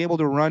Debo's going to be able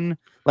to run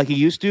like he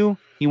used to?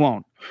 He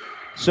won't.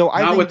 So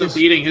I not think with the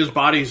beating his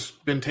body's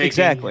been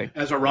taking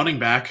as a running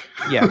back.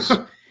 Yes.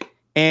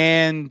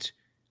 And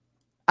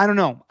I don't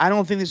know. I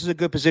don't think this is a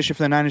good position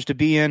for the Niners to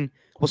be in.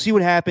 We'll see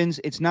what happens.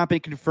 It's not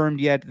been confirmed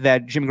yet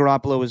that Jimmy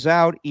Garoppolo is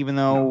out, even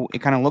though it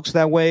kind of looks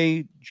that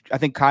way. I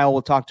think Kyle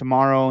will talk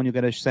tomorrow, and you'll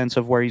get a sense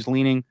of where he's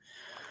leaning.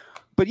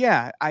 But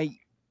yeah,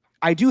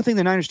 I do think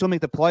the Niners still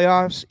make the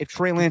playoffs. If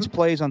Trey Lance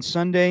plays on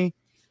Sunday,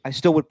 I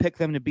still would pick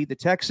them to beat the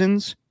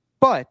Texans.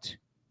 But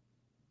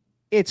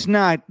it's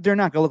not. They're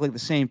not going to look like the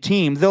same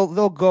team.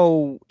 They'll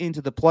go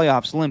into the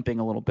playoffs limping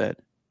a little bit.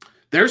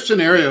 There's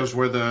scenarios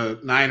where the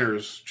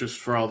Niners, just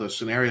for all the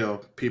scenario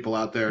people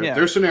out there,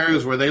 there's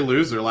scenarios where they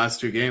lose their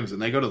last 2 games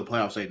and they go to the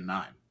playoffs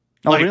 8-9.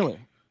 Oh, really?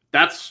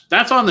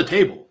 That's on the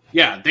table.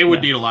 Yeah, they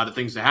would need a lot of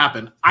things to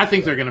happen. I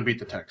think they're going to beat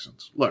the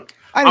Texans. Look,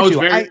 I'm sorry,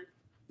 go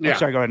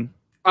ahead.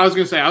 I was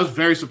going to say, I was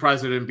very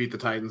surprised they didn't beat the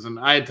Titans, and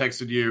I had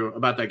texted you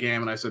about that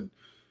game, and I said,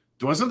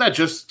 wasn't that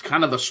just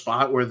kind of the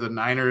spot where the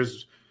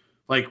Niners,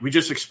 like, we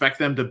just expect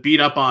them to beat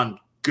up on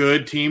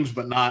good teams,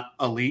 but not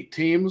elite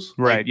teams.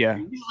 Right. Like, Yeah.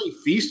 they usually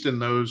feast in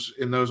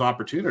those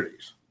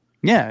opportunities.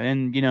 Yeah.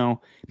 And,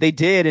 they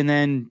did. And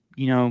then,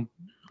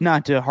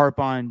 not to harp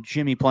on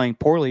Jimmy playing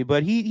poorly,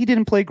 but he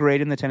didn't play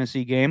great in the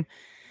Tennessee game.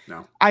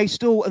 No.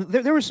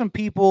 There were some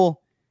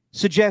people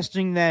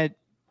suggesting that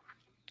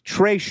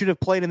Trey should have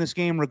played in this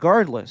game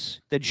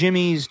regardless, that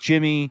Jimmy's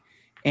Jimmy,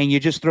 and you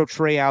just throw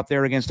Trey out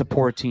there against a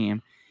poor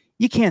team.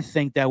 You can't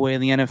think that way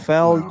in the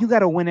NFL. No. You got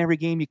to win every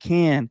game you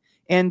can.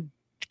 And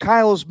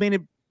Kyle's made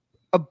it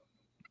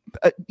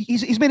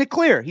he's made it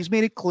clear. He's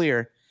made it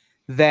clear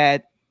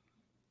that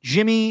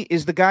Jimmy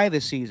is the guy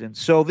this season.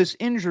 So this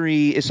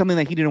injury is something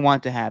that he didn't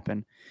want to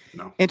happen.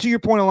 No. And to your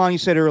point, Alain, you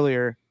said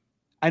earlier,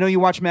 I know you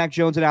watched Mac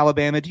Jones at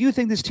Alabama. Do you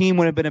think this team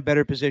would have been in a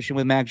better position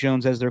with Mac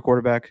Jones as their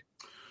quarterback?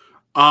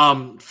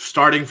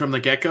 Starting from the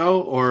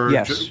get-go, or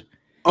yes.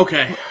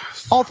 Okay.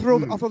 I'll throw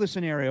the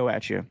scenario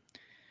at you.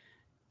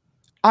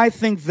 I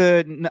think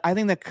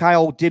that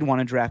Kyle did want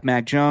to draft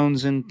Mac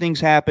Jones, and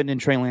things happened, and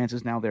Trey Lance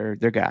is now their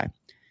guy.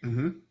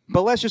 Mm-hmm.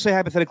 But let's just say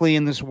hypothetically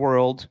in this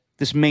world,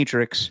 this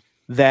matrix,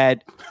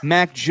 that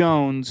Mac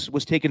Jones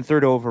was taken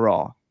 3rd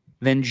overall.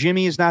 Then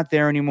Jimmy is not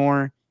there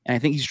anymore, and I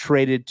think he's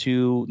traded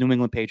to New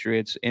England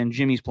Patriots, and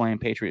Jimmy's playing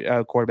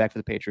quarterback for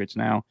the Patriots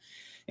now.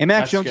 And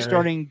Mac Jones is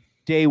starting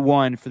day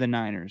 1 for the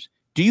Niners.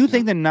 Do you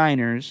think the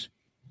Niners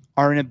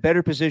are in a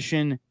better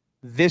position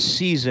this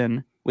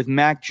season with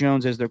Mac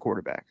Jones as their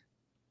quarterback?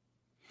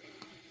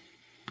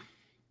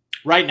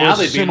 Right now,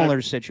 they'd be in a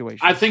similar situation.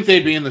 I think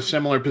they'd be in the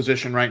similar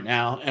position right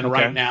now, and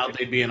right now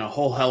they'd be in a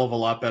whole hell of a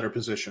lot better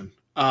position.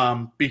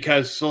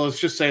 Because let's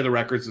just say the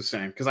record's the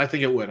same, because I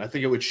think it would. I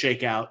think it would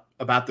shake out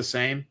about the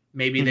same.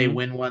 Maybe they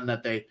win one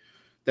that they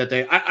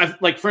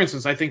like. For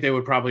instance, I think they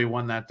would probably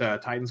won that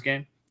Titans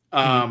game.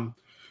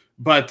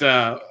 But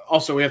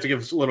also we have to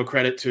give a little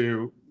credit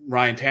to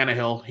Ryan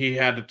Tannehill. He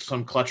had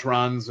some clutch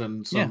runs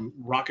and some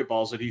rocket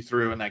balls that he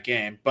threw in that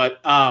game. But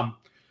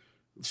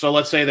so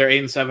let's say they're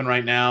 8-7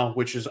 right now,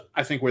 which is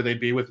I think where they'd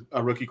be with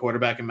a rookie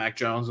quarterback and Mac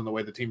Jones and the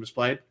way the team has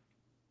played.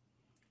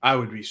 I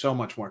would be so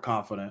much more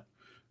confident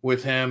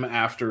with him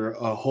after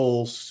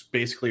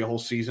basically a whole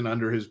season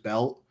under his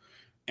belt,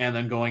 and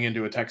then going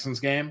into a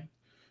Texans game.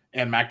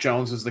 And Mac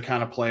Jones is the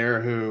kind of player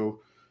who,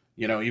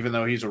 even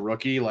though he's a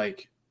rookie,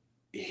 like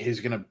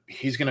he's gonna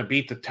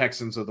beat the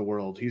Texans of the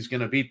world. He's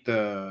gonna beat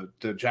the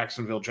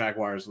Jacksonville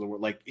Jaguars of the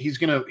world. Like he's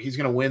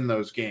gonna win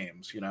those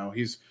games.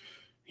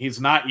 He's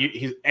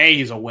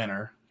a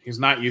winner. He's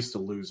not used to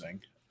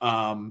losing.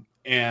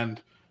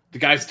 And the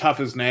guy's tough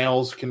as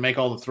nails, can make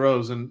all the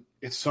throws, and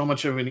it's so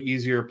much of an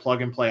easier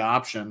plug and play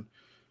option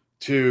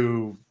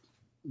to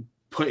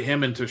put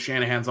him into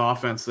Shanahan's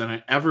offense than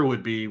it ever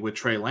would be with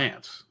Trey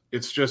Lance.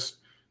 It's just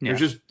they're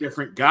just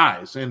different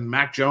guys, and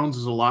Mac Jones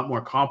is a lot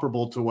more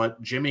comparable to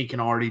what Jimmy can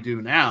already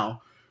do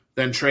now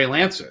than Trey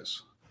Lance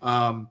is.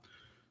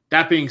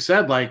 That being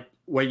said, like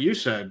what you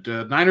said,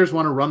 Niners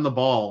want to run the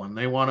ball and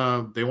they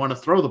want to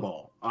throw the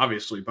ball,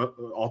 obviously, but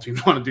all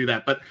teams want to do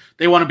that. But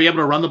they want to be able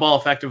to run the ball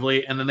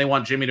effectively, and then they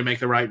want Jimmy to make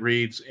the right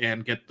reads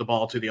and get the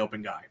ball to the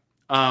open guy.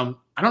 I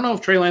don't know if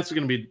Trey Lance is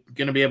going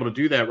to be able to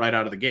do that right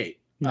out of the gate.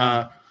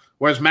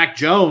 Whereas Mac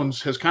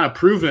Jones has kind of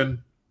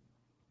proven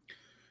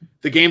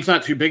the game's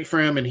not too big for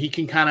him, and he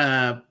can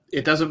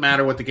it doesn't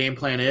matter what the game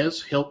plan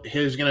is.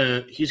 He's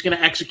gonna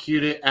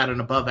execute it at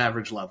an above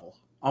average level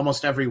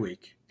almost every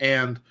week.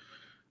 And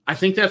I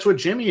think that's what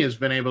Jimmy has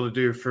been able to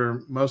do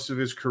for most of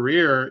his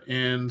career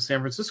in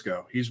San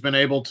Francisco. He's been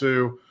able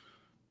to,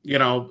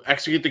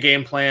 execute the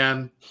game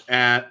plan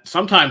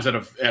sometimes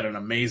at an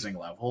amazing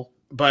level,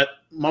 but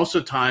most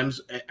of the times,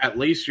 at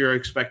least you're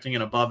expecting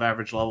an above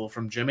average level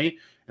from Jimmy,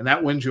 and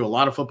that wins you a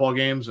lot of football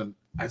games. And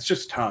it's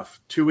just tough.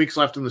 2 weeks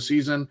left in the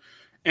season.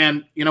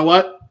 And you know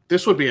what?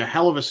 This would be a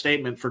hell of a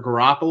statement for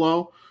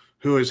Garoppolo,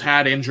 who has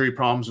had injury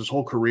problems his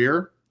whole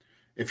career,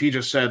 if he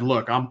just said,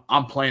 look,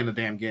 I'm playing the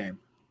damn game.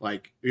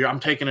 Like, I'm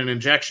taking an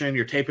injection,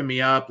 you're taping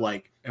me up,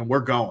 and we're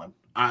going.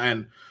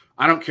 And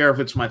I don't care if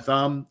it's my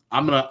thumb.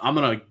 I'm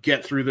gonna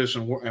get through this,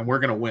 and we're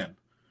gonna win,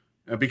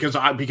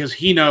 because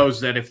he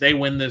knows that if they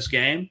win this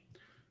game,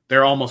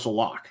 they're almost a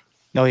lock.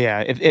 Oh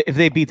yeah, if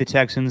they beat the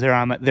Texans,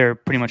 they're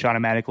pretty much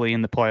automatically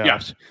in the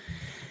playoffs. Yeah.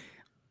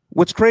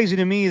 What's crazy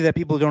to me that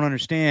people don't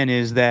understand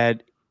is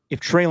that if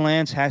Trey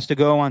Lance has to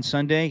go on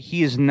Sunday,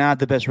 he is not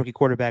the best rookie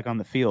quarterback on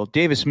the field.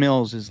 Davis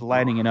Mills is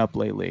lighting it up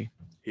lately.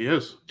 He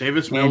is.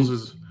 Davis Mills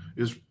is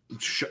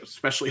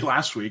especially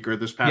last week or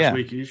this past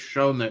week, he's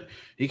shown that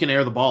he can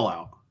air the ball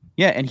out.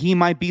 Yeah, and he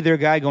might be their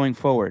guy going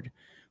forward.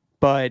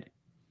 But,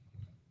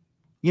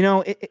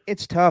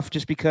 it's tough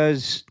just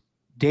because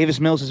Davis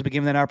Mills has been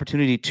given that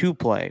opportunity to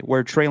play,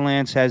 where Trey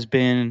Lance has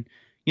been,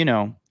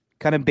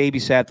 kind of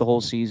babysat the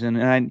whole season.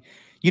 And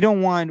you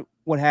don't want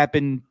what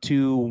happened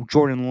to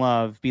Jordan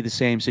Love be the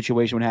same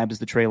situation when it happens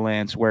to Trey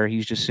Lance, where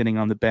he's just sitting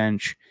on the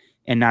bench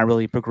and not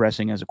really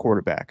progressing as a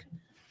quarterback.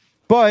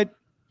 But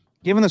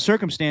given the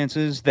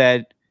circumstances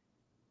that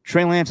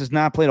Trey Lance has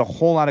not played a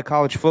whole lot of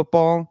college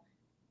football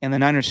and the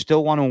Niners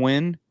still want to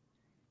win,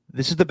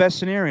 this is the best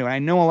scenario. I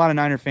know a lot of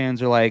Niner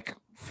fans are like,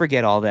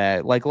 forget all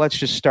that. Like, let's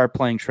just start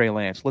playing Trey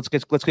Lance. Let's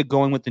get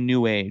going with the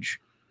new age.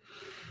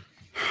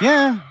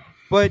 Yeah,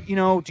 but do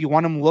you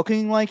want him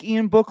looking like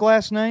Ian Book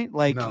last night?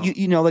 Like No.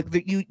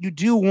 you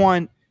do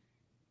want.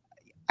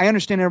 I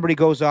understand everybody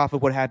goes off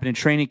of what happened in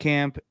training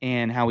camp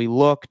and how he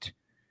looked,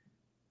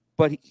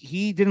 but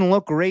he didn't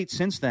look great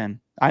since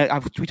then.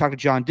 We talked to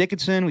John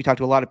Dickinson. We talked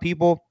to a lot of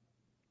people.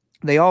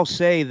 They all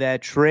say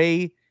that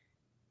Trey,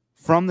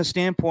 from the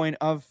standpoint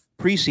of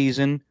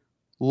preseason,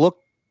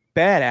 looked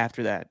bad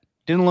after that.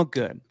 Didn't look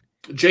good.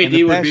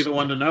 JD would be the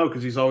one to know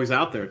because he's always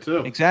out there too.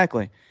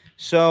 Exactly.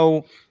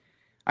 So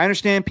I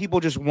understand people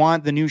just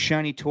want the new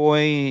shiny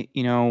toy.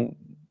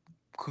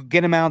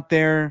 Get him out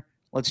there.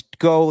 Let's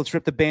go. Let's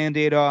rip the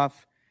Band-Aid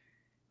off.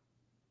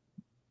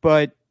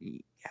 But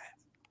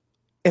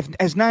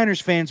as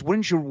Niners fans,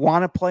 wouldn't you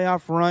want a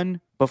playoff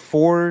run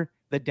before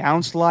the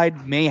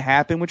downslide may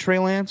happen with Trey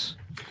Lance?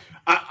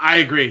 I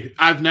agree.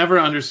 I've never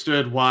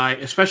understood why,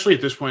 especially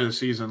at this point of the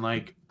season.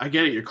 Like, I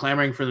get it. You're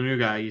clamoring for the new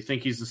guy. You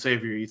think he's the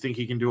savior. You think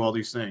he can do all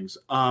these things.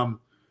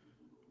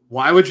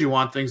 Why would you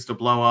want things to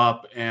blow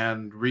up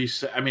and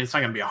reset? I mean, it's not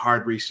going to be a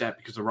hard reset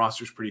because the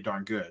roster's pretty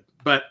darn good.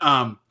 But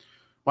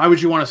why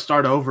would you want to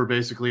start over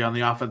basically on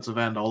the offensive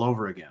end all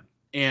over again?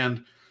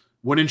 And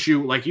wouldn't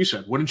you, like you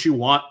said, wouldn't you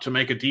want to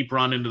make a deep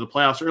run into the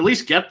playoffs or at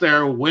least get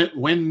there,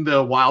 win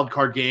the wild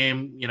card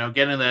game,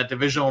 get in that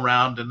divisional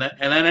round, and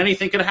then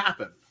anything could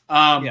happen.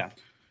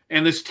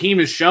 And this team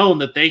has shown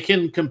that they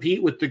can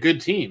compete with the good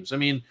teams. I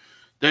mean,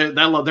 their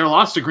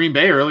loss to Green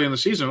Bay early in the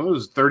season, it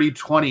was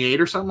 30-28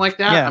 or something like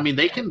that. Yeah. I mean,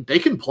 they can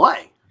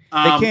play.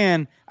 They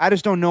can. I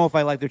just don't know if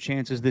I like their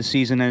chances this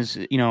season as,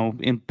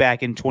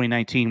 back in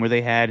 2019 where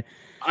they had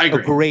a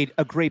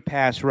great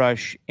pass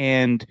rush.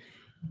 And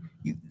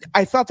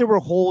I thought there were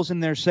holes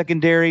in their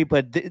secondary,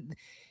 but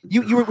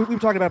we were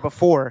talking about it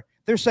before.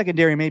 Their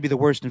secondary may be the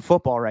worst in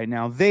football right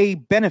now. They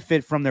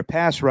benefit from their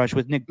pass rush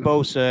with Nick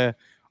Bosa,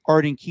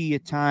 Arden Key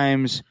at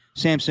times,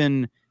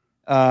 Samson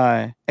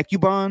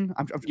Ekubon.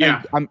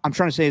 I'm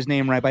trying to say his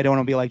name right, but I don't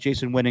want to be like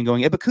Jason Witten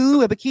going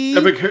Ebeku,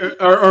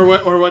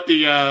 or what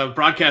the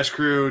broadcast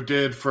crew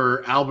did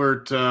for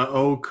Albert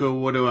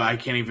Okuwodu. I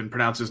can't even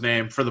pronounce his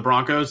name for the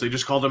Broncos. They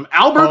just called him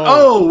Albert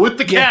O with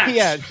the catch.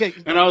 Yeah.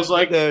 And I was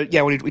like,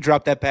 when we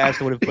dropped that pass,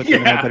 I would have put them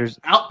in better.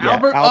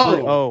 Albert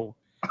O.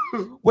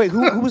 Wait,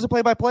 who was the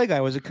play-by-play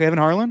guy? Was it Kevin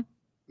Harlan?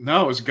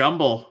 No, it was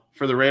Gumble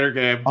for the Raider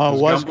game. Oh, it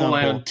was Gumble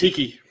and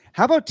Tiki.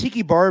 How about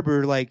Tiki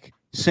Barber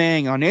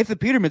saying, Nathan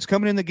Peterman's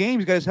coming in the game,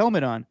 he's got his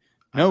helmet on?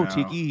 No,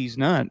 Tiki, he's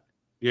not.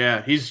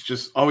 Yeah, he's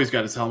just always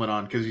got his helmet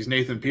on because he's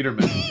Nathan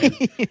Peterman.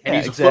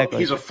 And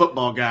he's a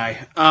football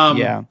guy.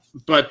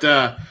 But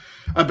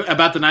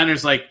about the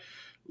Niners,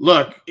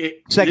 look,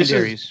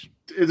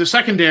 the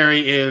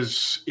secondary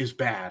is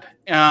bad.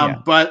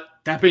 But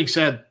that being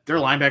said, their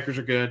linebackers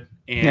are good,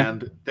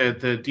 and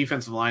the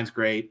defensive line's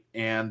great,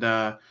 and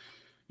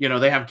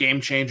they have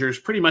game changers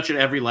pretty much at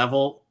every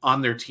level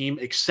on their team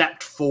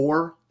except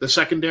for the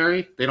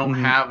secondary. They don't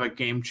have a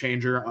game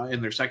changer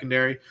in their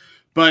secondary.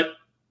 But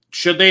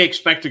should they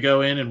expect to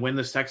go in and win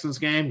this Texans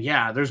game?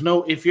 Yeah, there's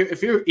no if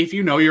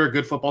you're a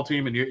good football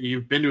team and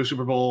you've been to a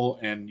Super Bowl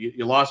and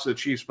you lost to the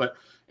Chiefs,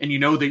 and you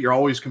know that you're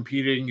always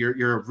competing,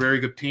 you're a very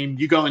good team.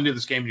 You go into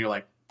this game and you're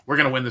like, we're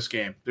going to win this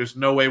game. There's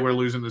no way we're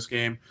losing this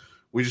game.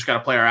 We just got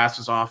to play our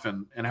asses off,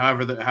 and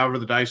however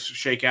the dice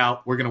shake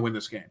out, we're going to win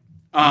this game.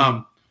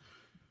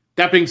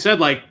 That being said,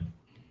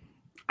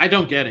 I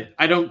don't get it.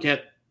 I don't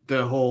get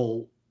the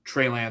whole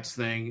Trey Lance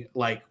thing,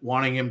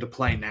 wanting him to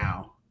play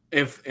now.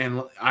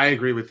 And I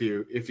agree with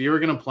you. If you were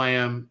going to play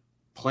him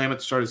at the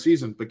start of the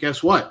season. But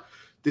guess what?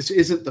 This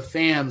isn't the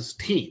fans'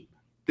 team.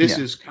 This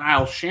is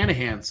Kyle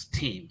Shanahan's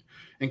team.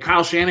 And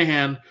Kyle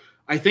Shanahan,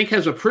 I think,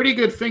 has a pretty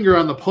good finger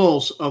on the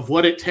pulse of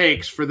what it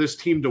takes for this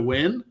team to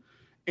win.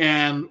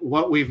 And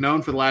what we've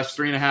known for the last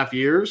 3.5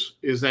 years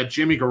is that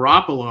Jimmy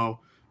Garoppolo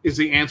is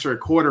the answer at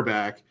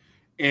quarterback.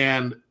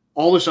 And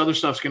all this other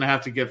stuff's going to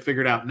have to get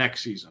figured out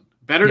next season.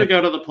 Better to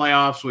go to the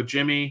playoffs with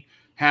Jimmy,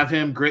 have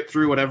him grit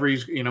through whatever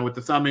he's, with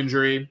the thumb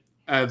injury,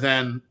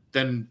 than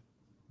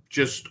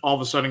just all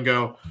of a sudden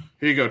go,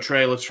 here you go,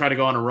 Trey, let's try to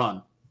go on a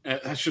run.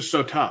 That's just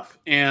so tough.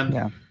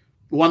 And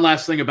one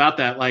last thing about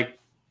that,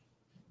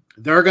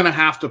 they're going to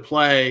have to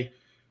play.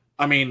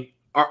 I mean,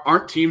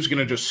 aren't teams going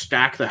to just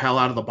stack the hell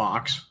out of the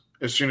box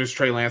as soon as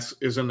Trey Lance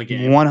is in the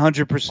game?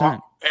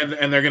 100%.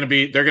 And they're going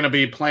to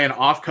be playing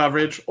off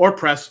coverage or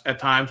press at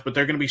times, but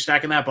they're going to be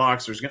stacking that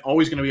box. There's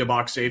always going to be a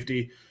box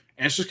safety,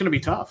 and it's just going to be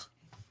tough.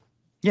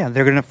 Yeah,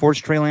 they're going to force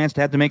Trey Lance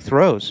to have to make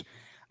throws.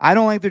 I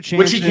don't like their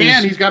chances. Which he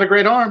can. He's got a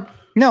great arm.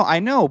 No, I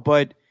know,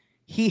 but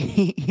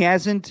he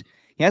hasn't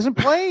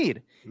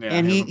played.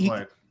 And he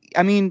played.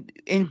 I mean,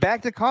 and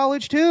back to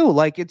college too.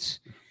 I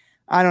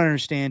don't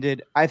understand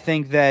it. I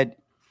think that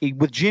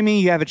with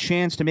Jimmy, you have a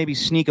chance to maybe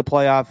sneak a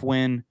playoff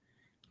win,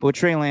 but with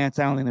Trey Lance,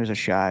 I don't think there's a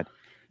shot.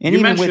 And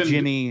even with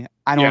Jimmy,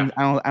 I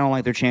don't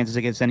like their chances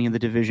against any of the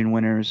division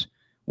winners,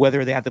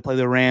 whether they have to play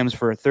the Rams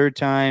for a third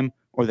time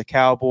or the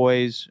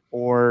Cowboys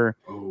or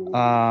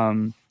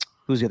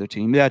who's the other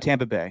team?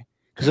 Tampa Bay,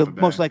 because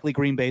most likely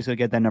Green Bay's going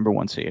to get that number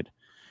 1 seed.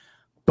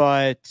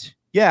 But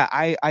yeah,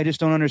 I just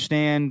don't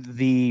understand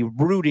the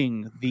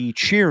rooting, the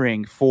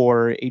cheering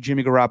for a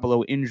Jimmy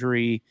Garoppolo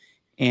injury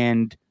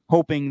and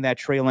hoping that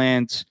Trey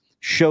Lance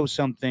shows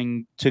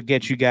something to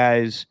get you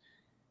guys,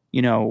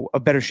 a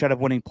better shot of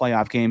winning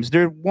playoff games.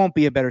 There won't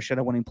be a better shot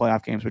of winning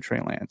playoff games with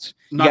Trey Lance.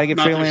 You got to give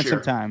Trey Lance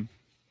some time.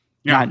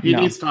 Yeah, he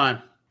needs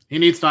time. He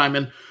needs time.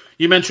 And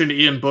you mentioned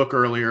Ian Book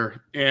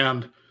earlier.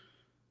 And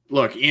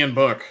look, Ian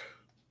Book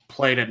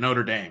played at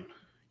Notre Dame.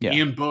 Yeah.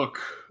 Ian Book,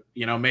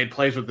 made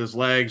plays with his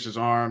legs, his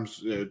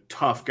arms,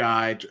 tough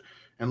guy.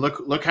 And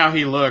look how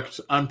he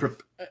looked. I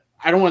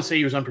don't want to say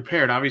he was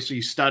unprepared. Obviously,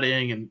 he's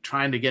studying and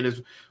trying to get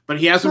his – but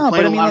he hasn't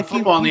played a lot of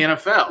football in the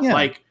NFL.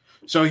 Yeah.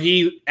 So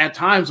he, at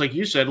times, like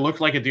you said,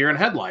 looked like a deer in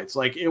headlights.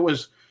 Like it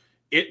was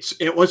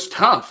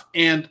tough.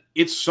 And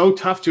it's so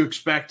tough to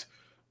expect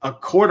a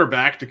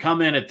quarterback to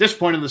come in at this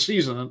point in the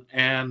season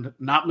and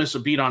not miss a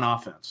beat on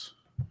offense.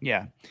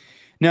 Yeah.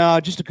 No,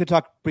 just to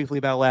talk briefly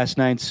about last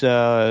night's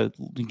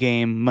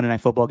game, Monday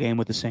Night Football game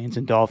with the Saints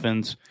and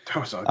Dolphins. That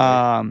was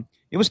ugly.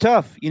 It was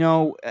tough.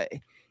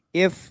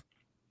 If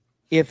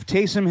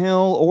Taysom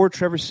Hill or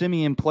Trevor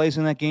Siemian plays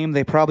in that game,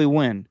 they probably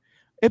win.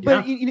 But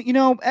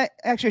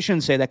actually, I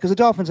shouldn't say that because the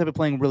Dolphins have been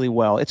playing really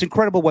well. It's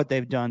incredible what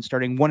they've done,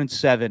 starting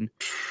 1-7,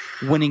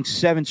 winning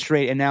 7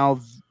 straight, and now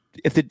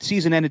if the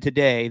season ended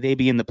today, they'd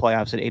be in the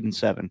playoffs at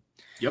 8-7.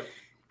 Yep.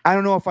 I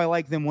don't know if I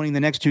like them winning the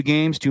next 2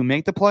 games to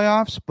make the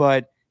playoffs,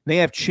 but they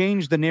have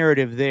changed the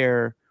narrative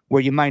there,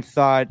 where you might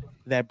thought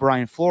that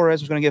Brian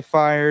Flores was going to get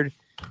fired,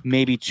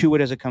 maybe Tua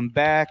doesn't come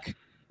back,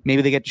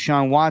 maybe they get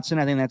Deshaun Watson.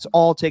 I think that's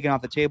all taken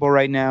off the table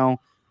right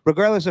now.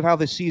 Regardless of how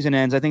this season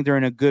ends, I think they're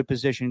in a good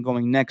position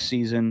going next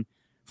season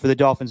for the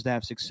Dolphins to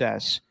have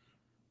success.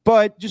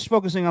 But just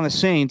focusing on the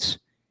Saints,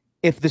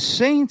 if the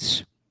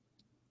Saints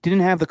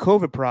didn't have the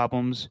COVID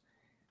problems,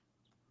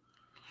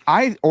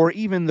 or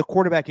even the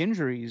quarterback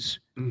injuries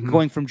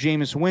going from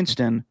Jameis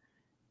Winston,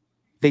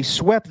 they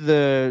swept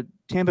the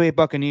Tampa Bay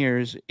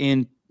Buccaneers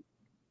in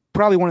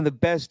probably one of the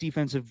best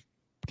defensive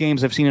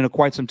games I've seen in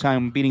quite some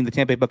time, beating the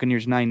Tampa Bay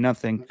Buccaneers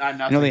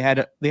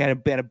 9-0. They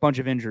had a bunch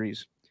of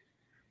injuries.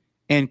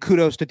 And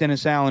kudos to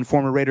Dennis Allen,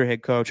 former Raider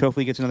head coach.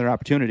 Hopefully he gets another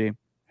opportunity.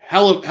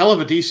 Hell of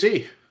a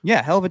DC.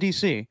 Yeah, hell of a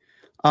DC.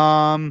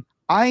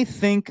 I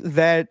think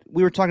that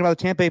we were talking about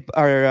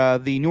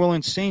the New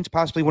Orleans Saints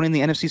possibly winning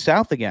the NFC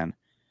South again.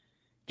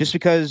 Just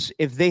because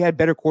if they had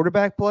better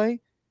quarterback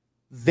play,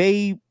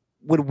 they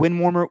would win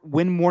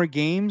more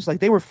games. Like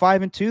they were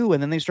 5-2,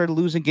 and then they started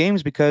losing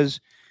games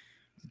because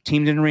the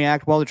team didn't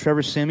react well to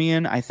Trevor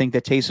Siemian. I think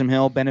that Taysom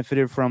Hill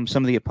benefited from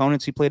some of the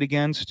opponents he played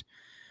against.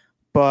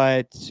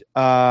 But,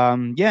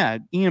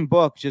 Ian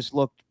Book just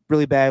looked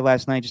really bad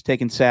last night, just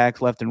taking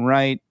sacks left and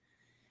right.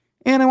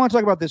 And I want to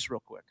talk about this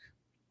real quick,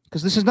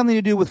 because this has nothing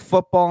to do with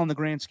football in the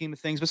grand scheme of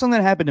things, but something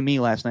that happened to me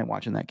last night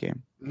watching that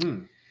game.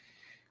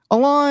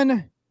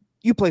 Alain,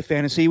 you play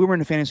fantasy. We were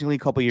in a fantasy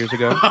league a couple years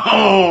ago.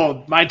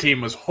 Oh, my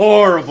team was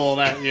horrible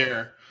that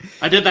year.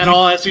 I did that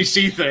all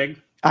SEC thing.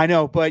 I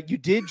know, but you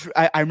did.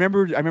 I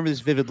remember this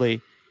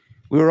vividly.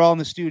 We were all in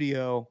the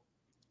studio.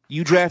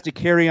 You drafted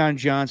Kerryon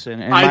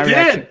Johnson, and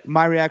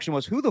my reaction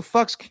was, "Who the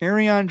fuck's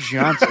Kerryon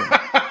Johnson?"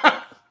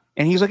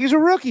 And he's like, "He's a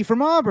rookie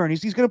from Auburn.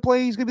 He's going to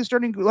play. He's going to be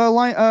starting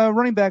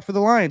running back for the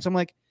Lions." I'm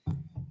like,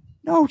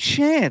 "No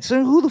chance.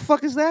 Who the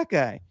fuck is that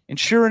guy?" And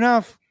sure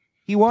enough,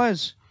 he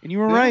was, and you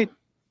were right.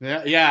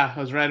 Yeah, I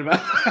was right about.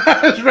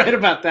 I was right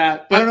about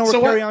that. But I don't know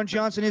where Kerryon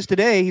Johnson is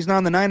today. He's not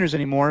on the Niners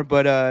anymore,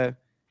 but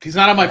he's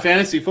not on my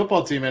fantasy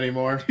football team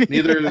anymore.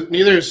 Neither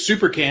is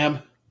Super Cam.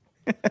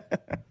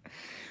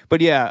 But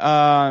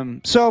yeah,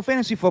 so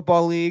fantasy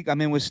football league, I'm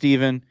in with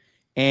Steven,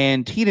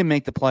 and he didn't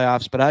make the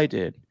playoffs, but I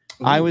did.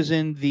 Ooh. I was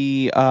in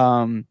the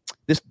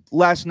this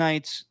last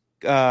night's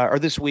or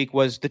this week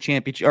was the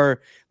championship,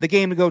 or the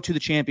game to go to the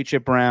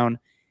championship round.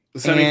 The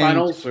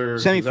semifinals or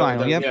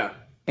semifinal, yep. Yeah.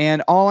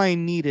 And all I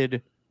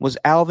needed was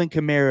Alvin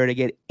Kamara to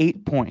get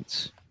 8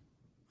 points.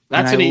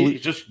 That's you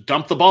just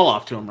dump the ball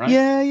off to him, right?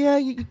 Yeah,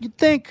 you'd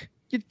think.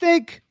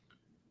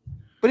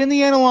 But in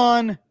the end,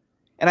 Alain,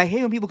 and I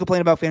hate when people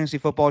complain about fantasy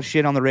football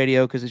shit on the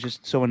radio because it's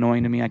just so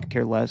annoying to me. I could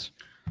care less.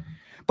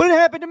 But it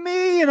happened to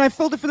me, and I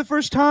felt it for the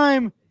first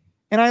time,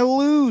 and I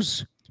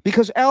lose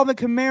because Alvin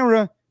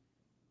Kamara,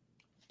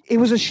 it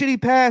was a shitty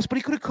pass, but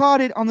he could have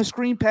caught it on the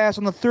screen pass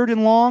on the 3rd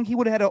and long. He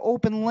would have had an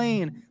open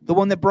lane, the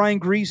one that Brian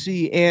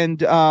Greasy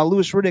and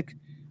Louis Riddick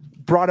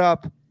brought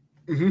up.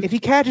 Mm-hmm. If he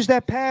catches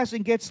that pass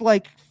and gets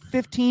like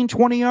 15,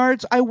 20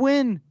 yards, I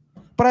win.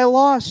 But I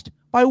lost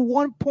by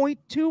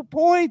 1.2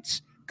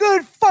 points.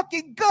 Good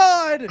fucking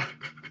God!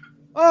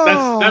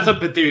 Oh, that's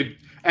a dude.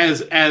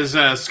 As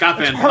Scott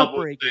Van Pelt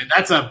would say,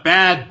 that's a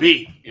bad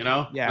beat. You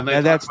know? Yeah,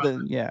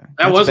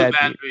 that was a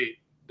bad beat.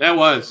 That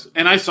was,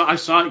 and I saw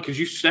it because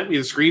you sent me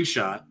the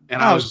screenshot,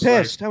 and I was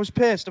pissed. I was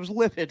pissed. I was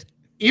livid.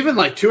 Even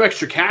like 2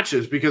 extra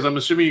catches because I'm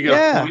assuming you get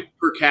a point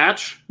per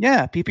catch.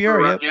 Yeah,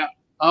 PPR. Yeah.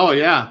 Oh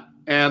yeah,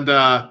 and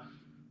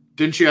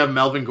didn't you have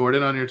Melvin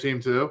Gordon on your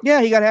team too?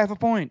 Yeah, he got half a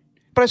point,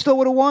 but I still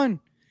would have won.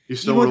 You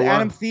still would have won.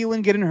 Adam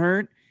Thielen getting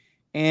hurt,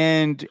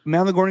 and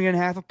Melvin Gordon getting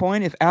half a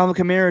point, if Alvin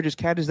Kamara just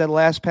catches that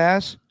last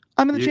pass,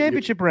 I'm in the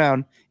championship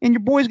round, and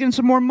your boy's getting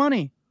some more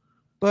money.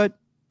 But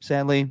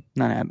sadly,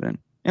 not happening.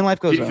 And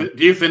life goes on.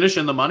 Do you finish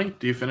in the money?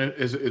 Do you finish?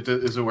 Is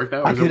it work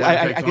that way?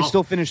 I could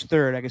still finish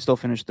third. I could still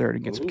finish third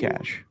and get some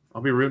cash.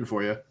 I'll be rooting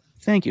for you.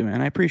 Thank you,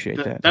 man. I appreciate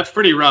that. That's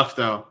pretty rough,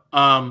 though.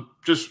 I'm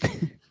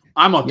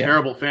a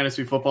terrible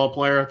fantasy football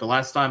player. The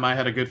last time I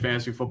had a good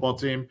fantasy football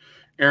team,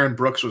 Aaron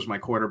Brooks was my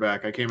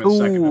quarterback. I came in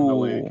second in the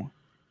league.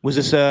 Was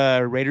this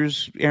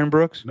Raiders Aaron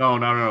Brooks?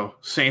 No.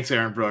 Saints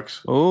Aaron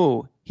Brooks.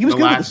 Oh, he was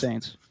good with the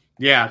Saints.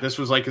 Yeah, this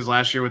was like his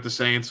last year with the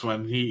Saints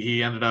when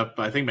he ended up,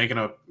 I think, making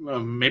a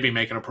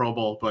Pro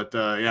Bowl. But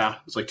yeah, it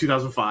was like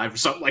 2005 or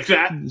something like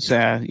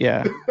that.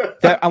 Yeah.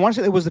 I want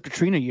to say it was the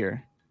Katrina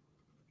year.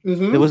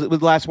 Mm-hmm. It was the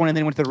last one, and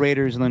then went to the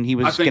Raiders, and then he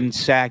was getting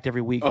sacked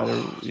every week.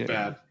 It's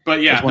bad.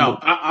 But yeah, no,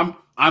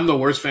 I'm the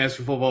worst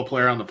fantasy football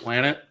player on the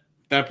planet.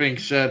 That being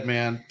said,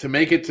 man, to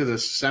make it to the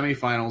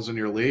semifinals in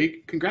your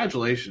league,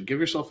 congratulations. Give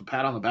yourself a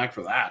pat on the back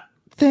for that.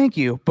 Thank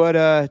you.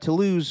 But to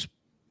lose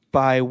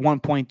by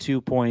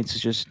 1.2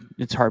 points is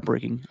it's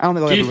heartbreaking. I don't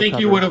think. Do you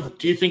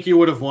think you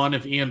would have won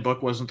if Ian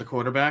Book wasn't the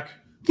quarterback?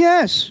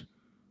 Yes.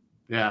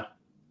 Yeah.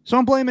 So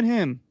I'm blaming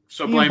him.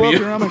 So blame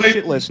Ian. I'm on a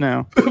shit list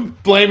now.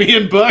 Blame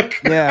Ian Book.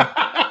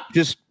 Yeah.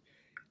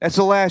 That's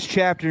the last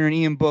chapter in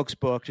Ian Book's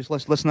book. Just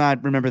let's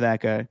not remember that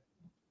guy.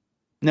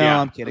 No,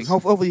 I'm kidding.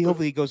 Hopefully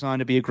he goes on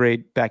to be a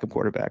great backup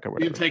quarterback or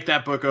whatever. You can take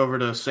that book over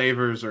to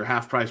Savers or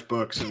Half Price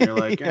Books, and you're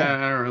like,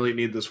 I don't really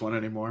need this one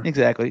anymore.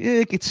 Exactly.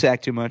 It gets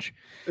sacked too much.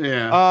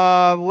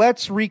 Yeah.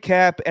 Let's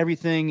recap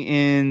everything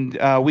in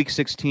Week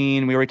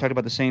 16. We already talked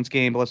about the Saints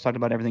game, but let's talk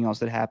about everything else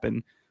that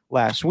happened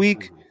last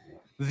week.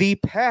 The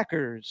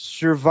Packers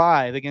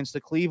survive against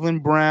the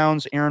Cleveland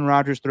Browns. Aaron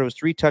Rodgers throws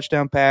 3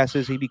 touchdown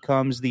passes. He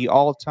becomes the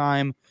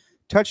all-time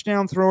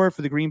touchdown thrower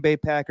for the Green Bay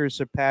Packers,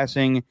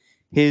 surpassing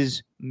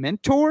his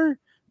mentor,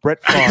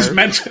 Brett Favre.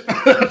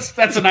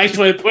 That's a nice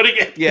way of putting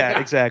it. Yeah,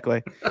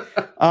 exactly.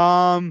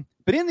 But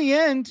in the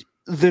end,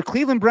 the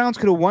Cleveland Browns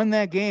could have won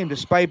that game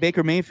despite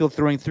Baker Mayfield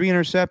throwing 3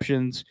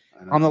 interceptions.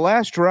 On the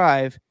last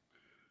drive,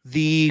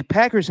 the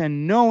Packers had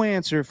no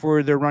answer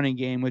for their running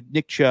game with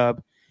Nick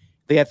Chubb.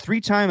 They had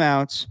 3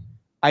 timeouts.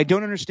 I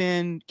don't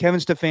understand Kevin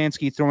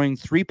Stefanski throwing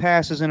 3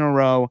 passes in a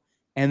row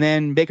and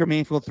then Baker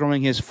Mayfield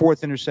throwing his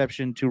 4th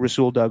interception to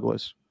Rasul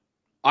Douglas.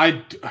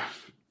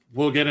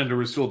 We'll get into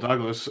Rasul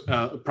Douglas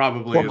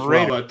probably as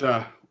well.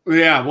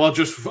 But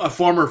just a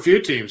former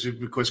few teams. He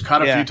was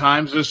cut a few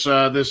times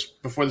this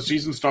before the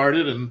season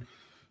started, and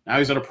now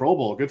he's at a Pro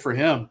Bowl. Good for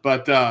him.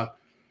 But I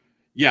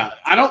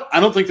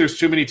don't think there's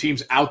too many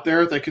teams out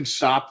there that can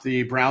stop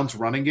the Browns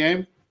running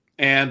game.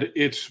 And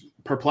it's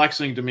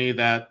perplexing to me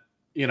that,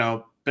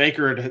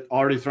 Baker had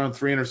already thrown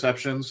 3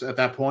 interceptions at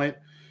that point,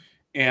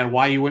 and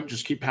why you wouldn't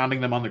just keep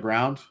pounding them on the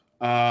ground.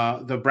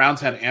 The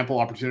Browns had ample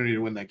opportunity to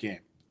win that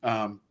game.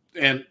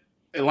 And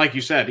like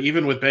you said,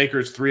 even with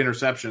Baker's 3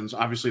 interceptions,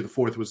 obviously the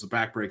 4th was the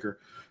backbreaker,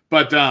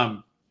 but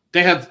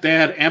they had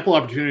ample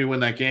opportunity to win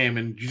that game,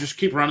 and you just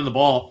keep running the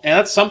ball. And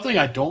that's something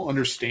I don't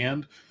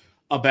understand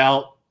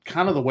about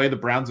kind of the way the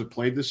Browns have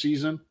played this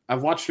season.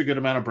 I've watched a good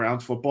amount of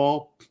Browns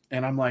football,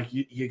 and I'm like,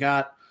 you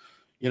got,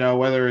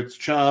 whether it's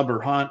Chubb or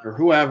Hunt or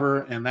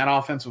whoever, and that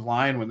offensive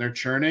line, when they're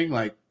churning,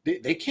 like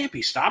they can't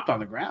be stopped on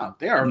the ground.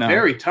 They are a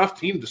very tough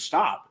team to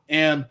stop.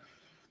 And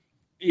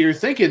you're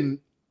thinking,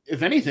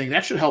 if anything,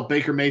 that should help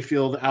Baker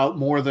Mayfield out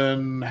more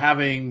than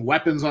having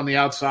weapons on the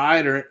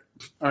outside or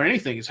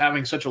anything. Is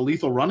having such a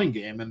lethal running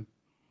game, and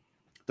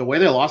the way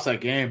they lost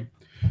that game,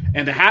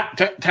 and to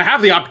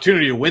have the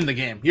opportunity to win the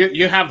game,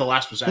 you have the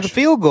last possession with a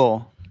field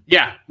goal.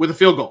 Yeah, with a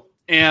field goal,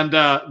 and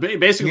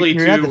basically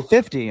you're at the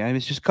 50. I mean,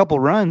 it's just a couple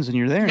runs and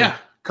you're there. Yeah,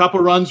 couple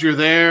runs, you're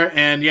there,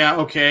 and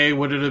okay,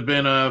 would it have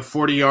been a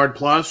 40-yard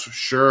plus?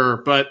 Sure,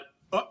 but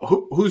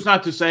who's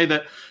not to say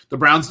that the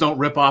Browns don't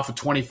rip off a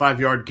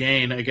 25-yard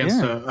gain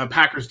against a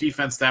Packers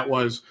defense that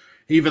was,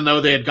 even though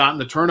they had gotten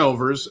the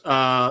turnovers,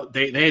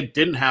 they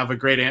didn't have a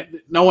great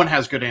no one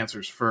has good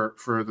answers for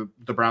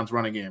the Browns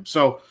running game.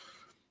 So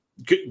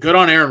good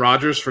on Aaron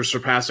Rodgers for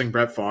surpassing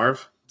Brett Favre.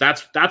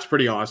 That's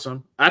pretty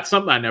awesome. That's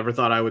something I never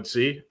thought I would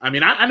see. I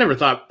mean, I never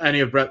thought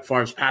any of Brett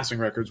Favre's passing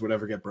records would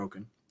ever get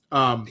broken.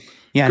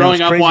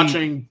 Growing up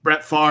watching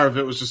Brett Favre,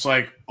 it was just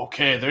like,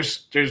 okay,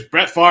 there's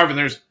Brett Favre and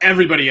there's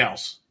everybody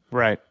else.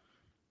 Right.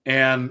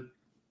 And,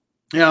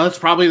 that's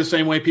probably the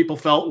same way people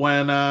felt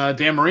when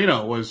Dan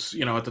Marino was,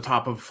 at the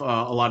top of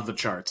a lot of the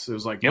charts. It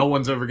was like, no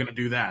one's ever going to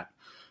do that.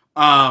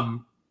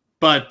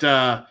 But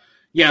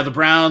the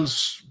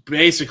Browns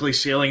basically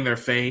sealing their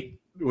fate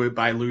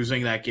by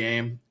losing that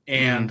game.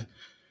 And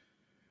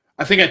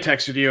I think I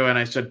texted you and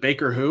I said,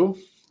 Baker who?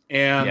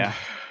 And,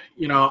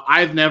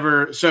 I've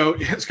never – so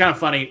it's kind of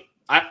funny.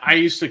 I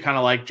used to kind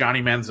of like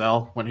Johnny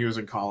Manziel when he was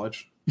in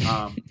college.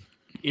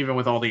 Even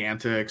with all the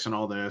antics and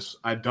all this,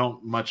 I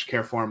don't much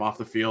care for him off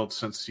the field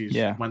since he's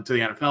went to the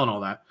NFL and all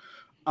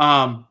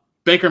that.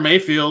 Baker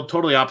Mayfield,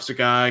 totally opposite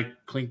guy,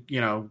 clean,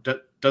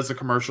 does the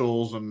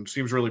commercials and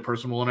seems really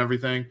personable and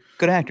everything.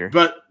 Good actor.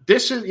 But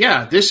this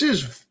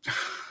is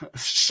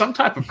some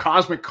type of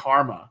cosmic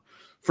karma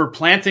for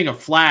planting a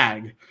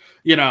flag,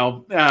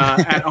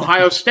 at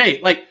Ohio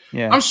State. Like,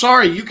 Yeah. I'm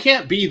sorry, you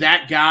can't be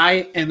that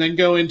guy and then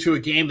go into a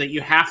game that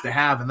you have to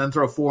have and then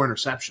throw 4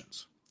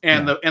 interceptions.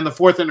 And the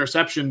fourth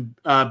interception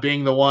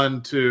being the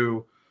one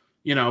to,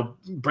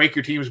 break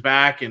your team's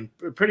back and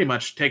pretty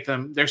much take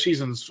them. Their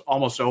season's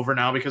almost over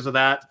now because of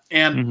that.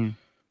 And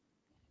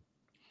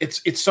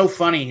it's so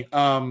funny.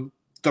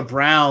 The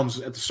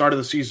Browns at the start of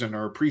the season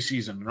or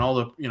preseason and all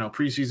the,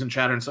 preseason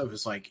chatter and stuff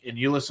is like, and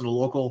you listen to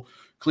local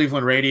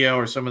Cleveland radio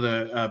or some of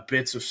the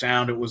bits of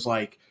sound, it was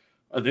like,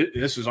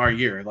 this is our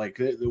year.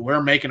 Like,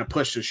 we're making a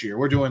push this year.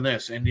 We're doing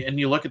this. And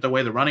you look at the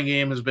way the running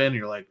game has been,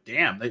 you're like,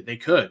 damn, they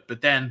could.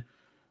 But then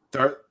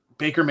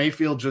Baker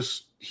Mayfield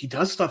he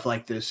does stuff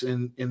like this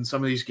in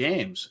some of these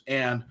games.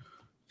 And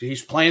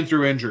he's playing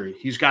through injury.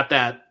 He's got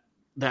that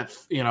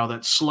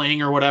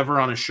sling or whatever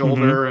on his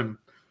shoulder. And,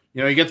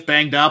 he gets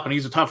banged up and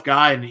he's a tough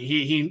guy and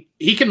he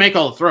can make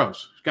all the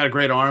throws. He's got a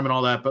great arm and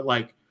all that. But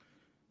like,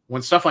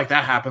 when stuff like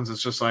that happens,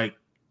 it's just like,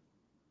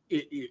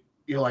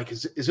 you're like,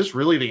 is this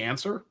really the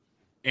answer?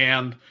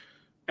 And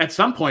at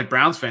some point,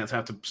 Browns fans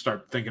have to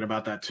start thinking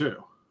about that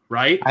too,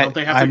 right? Don't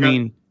they have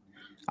to?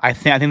 I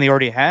think they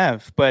already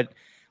have. But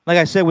like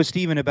I said with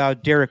Steven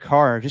about Derek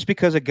Carr, just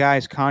because a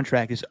guy's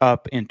contract is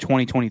up in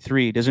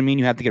 2023 doesn't mean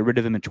you have to get rid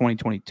of him in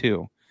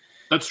 2022.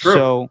 That's true.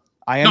 So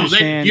I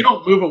understand. You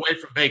don't move away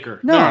from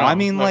Baker. No, I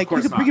mean, like,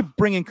 we could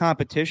bring in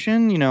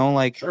competition,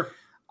 Sure.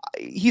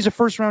 He's a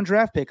first-round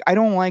draft pick. I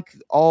don't like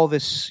all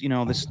this,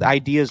 this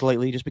ideas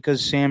lately just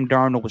because Sam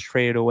Darnold was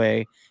traded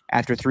away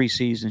after 3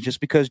 seasons, just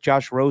because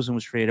Josh Rosen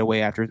was traded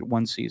away after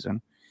 1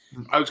 season.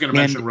 I was going to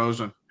mention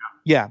Rosen.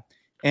 Yeah.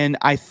 And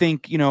I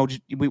think,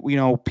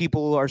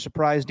 people are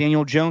surprised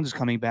Daniel Jones is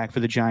coming back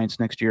for the Giants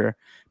next year.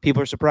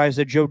 People are surprised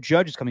that Joe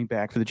Judge is coming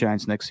back for the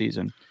Giants next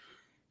season.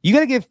 You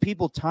got to give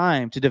people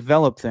time to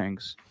develop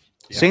things.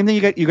 Yeah. Same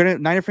thing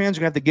Niner fans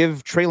are going to have to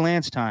give Trey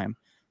Lance time.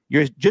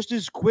 You're just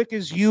as quick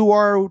as you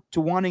are to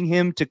wanting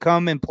him to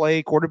come and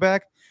play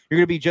quarterback. You're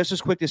going to be just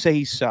as quick to say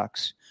he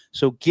sucks.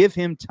 So give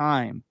him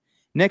time.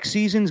 Next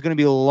season is going to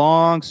be a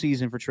long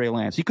season for Trey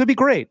Lance. He could be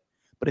great,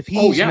 but if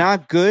he's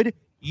not good,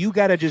 you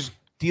got to just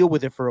deal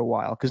with it for a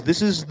while because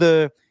this is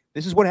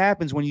what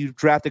happens when you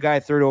draft a guy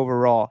 3rd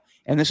overall,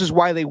 and this is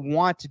why they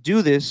want to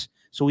do this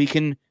so he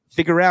can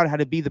figure out how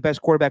to be the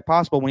best quarterback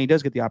possible when he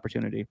does get the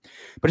opportunity.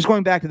 But just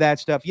going back to that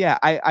stuff,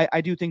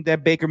 I do think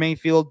that Baker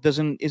Mayfield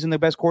isn't the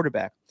best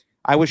quarterback.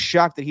 I was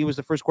shocked that he was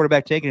the first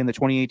quarterback taken in the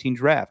 2018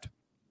 draft.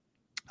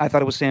 I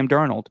thought it was Sam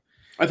Darnold.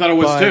 I thought it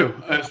was too,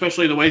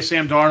 especially the way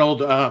Sam Darnold.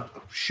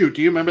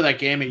 Do you remember that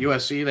game at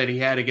USC that he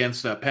had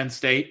against Penn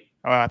State?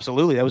 Oh,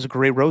 absolutely. That was a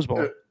great Rose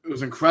Bowl. It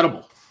was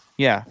incredible.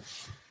 Yeah.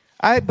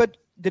 But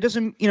that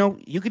doesn't,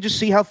 you could just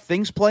see how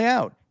things play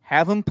out.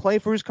 Have him play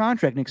for his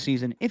contract next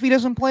season. If he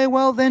doesn't play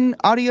well, then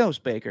adios,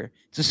 Baker.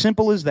 It's as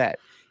simple as that.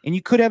 And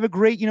you could have a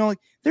great,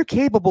 they're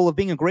capable of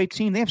being a great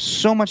team. They have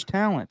so much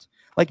talent.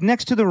 Like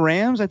next to the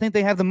Rams, I think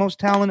they have the most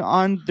talent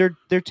on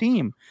their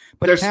team.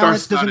 But they're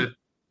star-studded.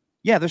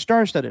 Yeah, they're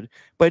star-studded.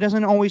 But it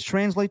doesn't always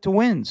translate to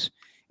wins.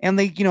 And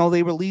they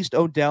released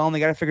Odell, and they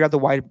got to figure out the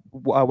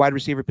wide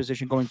receiver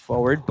position going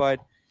forward.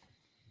 But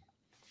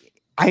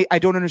I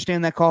don't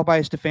understand that call by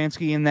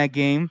Stefanski in that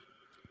game.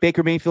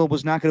 Baker Mayfield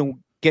was not going to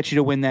get you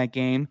to win that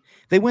game.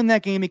 They win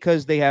that game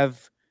because they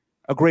have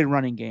a great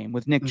running game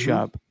with Nick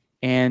Chubb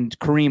and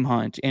Kareem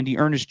Hunt. Andy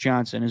Ernest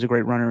Johnson is a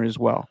great runner as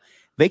well.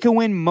 They can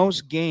win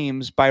most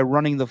games by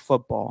running the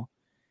football.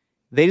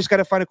 They just got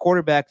to find a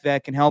quarterback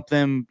that can help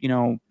them,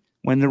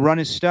 when the run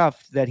is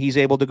stuffed, that he's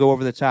able to go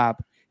over the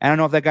top. I don't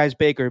know if that guy's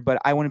Baker,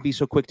 but I wouldn't be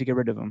so quick to get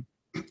rid of him.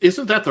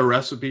 Isn't that the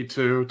recipe,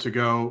 too, to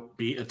go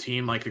beat a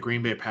team like the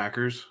Green Bay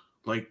Packers?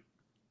 Like,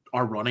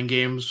 our running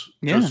game's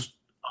just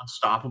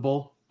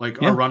unstoppable.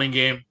 Like, our running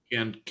game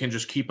can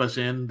just keep us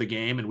in the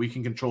game, and we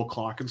can control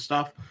clock and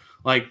stuff.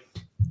 Like,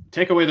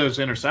 take away those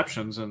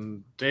interceptions,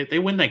 and they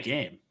win that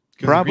game.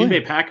 Because the Green Bay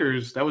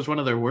Packers, that was one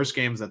of their worst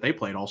games that they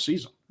played all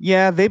season.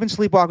 Yeah, they've been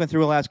sleepwalking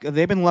through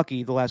they've been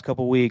lucky the last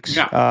couple of weeks.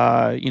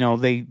 Yeah.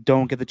 They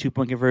don't get the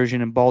 2-point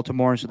conversion in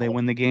Baltimore, so they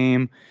win the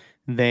game.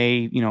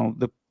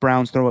 The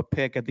Browns throw a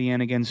pick at the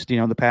end against,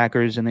 the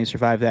Packers, and they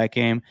survive that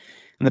game.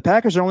 And the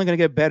Packers are only going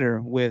to get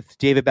better with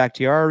David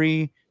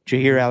Bakhtiari,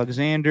 Jair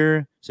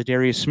Alexander,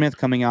 Zadarius Smith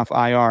coming off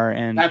IR.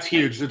 And that's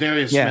huge.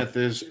 Zadarius Smith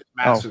is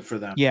massive for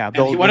them. Yeah.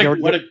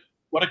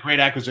 What a great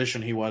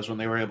acquisition he was when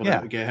they were able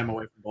to get him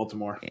away from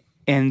Baltimore.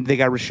 And they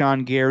got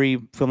Rashawn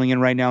Gary filling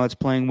in right now that's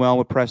playing well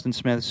with Preston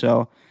Smith.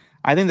 So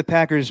I think the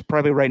Packers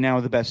probably right now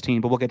are the best team,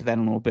 but we'll get to that in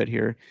a little bit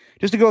here.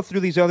 Just to go through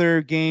these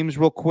other games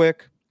real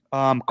quick,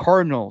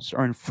 Cardinals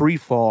are in free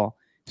fall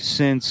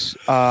since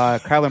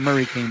Kyler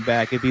Murray came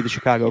back. It'd be the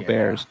Chicago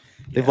Bears.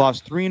 They've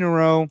lost 3 in a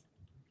row.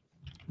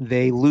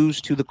 They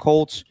lose to the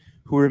Colts,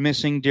 who are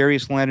missing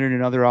Darius Leonard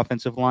and other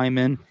offensive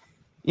linemen.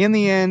 In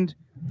the end,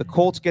 the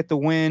Colts get the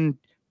win.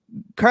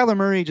 Kyler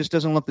Murray just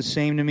doesn't look the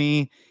same to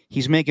me.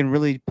 He's making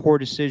really poor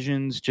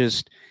decisions,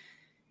 just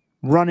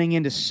running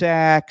into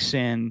sacks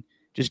and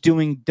just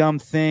doing dumb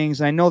things.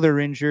 I know they're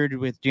injured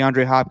with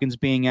DeAndre Hopkins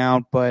being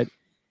out, but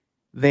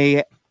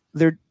they're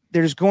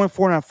they're just going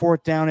for it on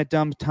fourth down at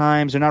dumb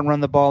times. They're not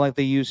running the ball like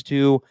they used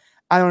to.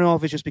 I don't know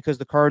if it's just because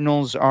the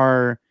Cardinals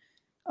are,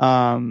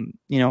 feeling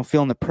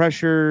the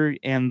pressure,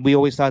 and we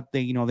always thought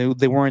they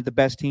weren't the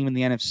best team in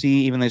the NFC,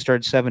 even though they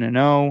started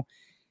 7-0,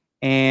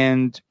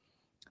 and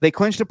they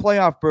clinched a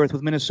playoff berth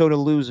with Minnesota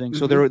losing,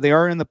 so they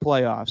are in the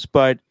playoffs.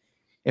 But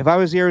if I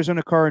was the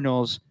Arizona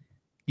Cardinals,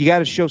 you got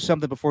to show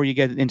something before you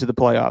get into the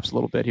playoffs a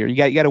little bit here. You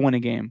got to win a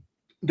game.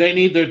 They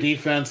need their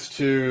defense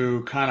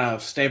to kind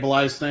of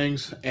stabilize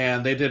things,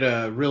 and they did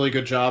a really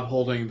good job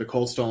holding the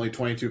Colts to only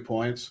 22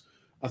 points.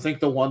 I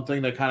think the one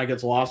thing that kind of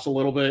gets lost a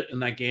little bit in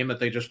that game that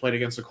they just played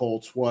against the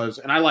Colts was,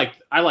 and I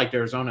liked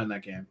Arizona in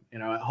that game.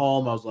 At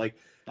home, I was like,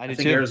 I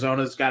think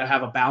Arizona's got to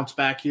have a bounce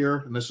back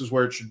here, and this is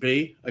where it should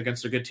be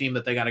against a good team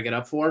that they got to get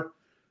up for.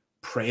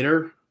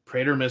 Prater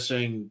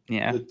missing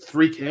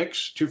 3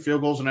 kicks, 2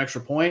 field goals, an extra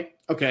point.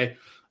 Okay,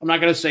 I'm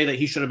not going to say that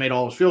he should have made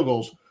all his field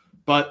goals,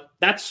 but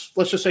that's,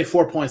 let's just say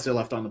 4 points they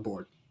left on the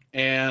board.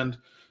 And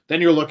then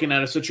you're looking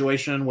at a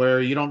situation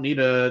where you don't need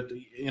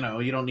you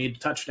don't need a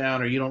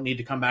touchdown, or you don't need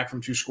to come back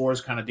from 2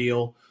 scores kind of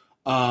deal.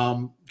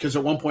 Because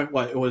at one point,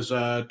 it was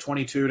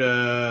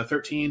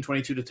 22-13,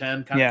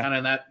 22-10, kind of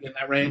in that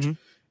range. Mm-hmm.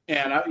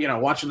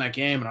 And watching that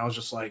game, and I was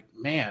just like,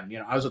 man,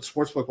 I was at the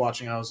sportsbook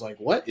watching, and I was like,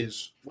 what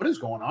is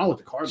going on with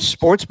the Cardinals?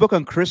 Sportsbook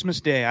on Christmas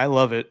Day, I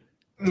love it.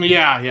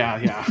 Yeah.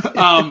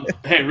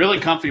 Hey, really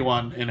comfy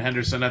one in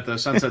Henderson at the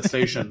Sunset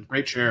Station.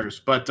 Great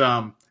chairs, but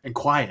and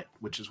quiet,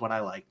 which is what I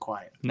like.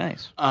 Quiet,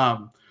 nice.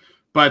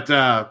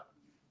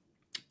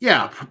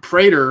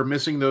 Prater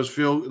missing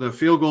the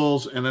field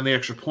goals and then the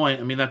extra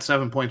point. I mean, that's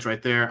 7 points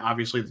right there.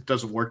 Obviously, it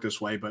doesn't work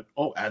this way, but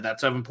add that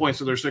 7 points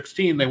to their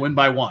 16, they win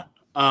by 1.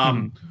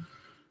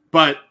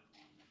 But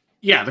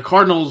yeah, the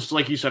Cardinals,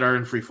 like you said, are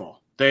in free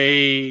fall.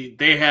 They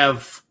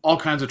have all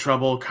kinds of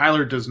trouble.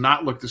 Kyler does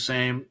not look the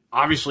same.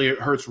 Obviously, it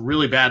hurts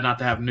really bad not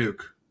to have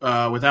Nuke.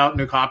 Without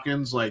Nuke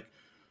Hopkins, what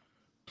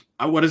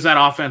does that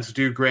offense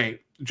do? Great.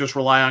 Just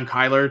rely on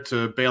Kyler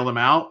to bail them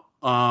out.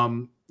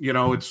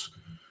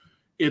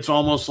 It's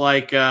almost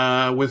like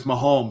with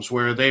Mahomes,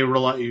 where they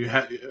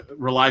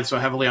relied so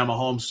heavily on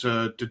Mahomes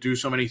to do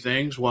so many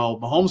things. Well,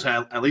 Mahomes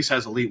at least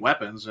has elite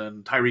weapons,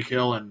 and Tyreek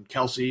Hill and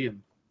Kelsey,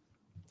 and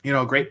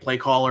great play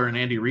caller, and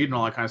Andy Reid and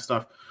all that kind of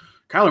stuff.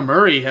 Kyler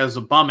Murray has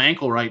a bum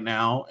ankle right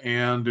now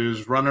and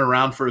is running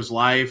around for his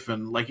life,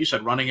 and like you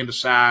said, running into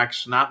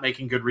sacks, not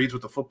making good reads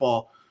with the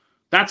football.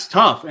 That's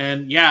tough.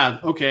 And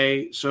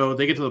so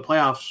they get to the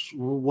playoffs.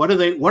 What are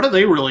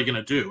they really going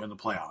to do in the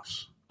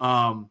playoffs?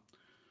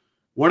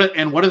 What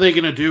are they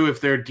going to do if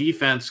their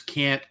defense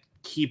can't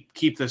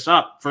keep this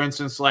up? For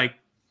instance, like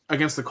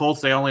against the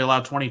Colts, they only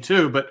allowed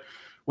 22, but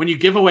when you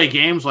give away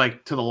games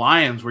like to the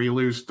Lions, where you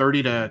lose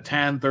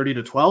 30-10,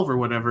 30-12, or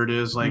whatever it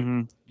is, like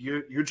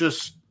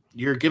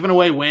you're giving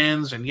away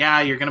wins, and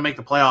you're going to make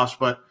the playoffs,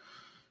 but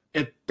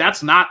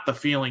that's not the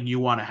feeling you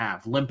want to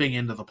have limping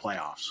into the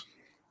playoffs.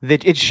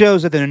 It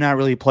shows that they're not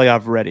really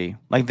playoff ready.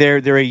 Like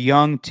they're a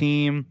young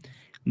team.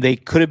 They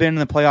could have been in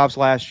the playoffs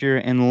last year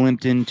and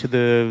limped into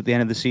the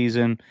end of the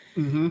season.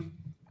 Mm-hmm.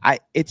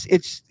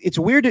 It's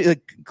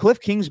weird. Cliff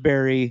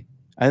Kingsbury,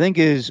 I think,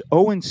 is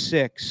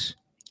 0-6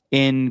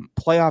 in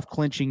playoff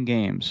clinching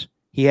games.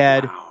 He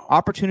had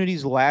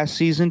opportunities last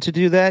season to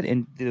do that,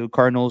 and the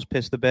Cardinals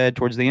pissed the bed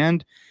towards the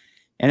end.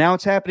 And now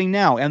it's happening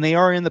now, and they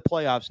are in the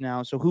playoffs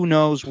now. So who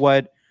knows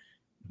what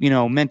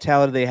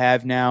mentality they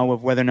have now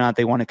of whether or not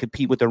they want to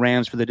compete with the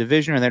Rams for the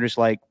division, or they're just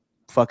like,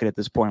 fuck it at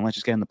this point, let's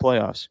just get in the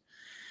playoffs.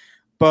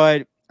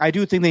 But I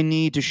do think they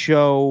need to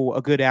show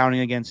a good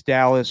outing against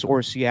Dallas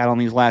or Seattle in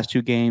these last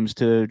 2 games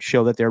to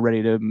show that they're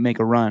ready to make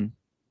a run.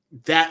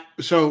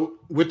 So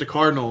with the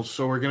Cardinals,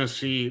 we're going to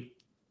see.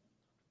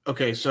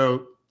 Okay,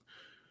 so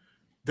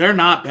they're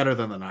not better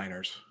than the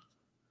Niners.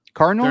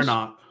 Cardinals? They're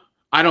not.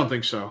 I don't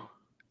think so.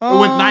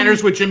 With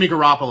Niners with Jimmy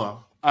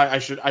Garoppolo, I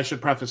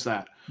should preface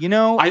that.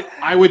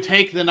 I would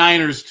take the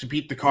Niners to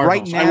beat the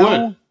Cardinals. Right now,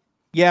 I would.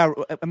 Yeah,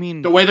 I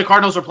mean, the way the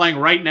Cardinals are playing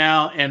right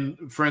now, and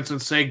for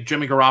instance, say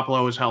Jimmy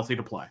Garoppolo is healthy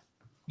to play.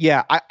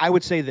 Yeah, I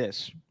would say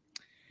this.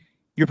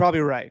 You're probably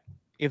right.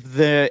 If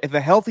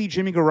the healthy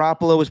Jimmy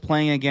Garoppolo is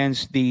playing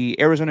against the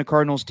Arizona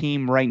Cardinals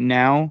team right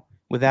now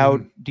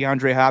without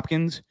DeAndre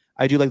Hopkins,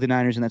 I do like the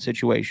Niners in that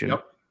situation.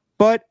 Yep.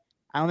 But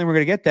I don't think we're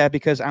going to get that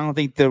because I don't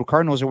think the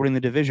Cardinals are winning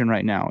the division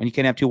right now, and you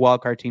can't have 2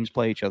 wildcard teams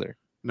play each other.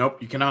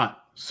 Nope, you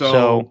cannot.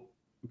 So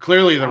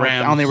clearly the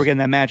Rams. I don't think we're getting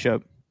that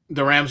matchup.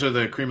 The Rams are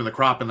the cream of the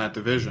crop in that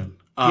division.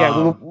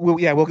 We'll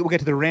get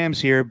to the Rams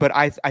here, but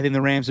I think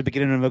the Rams are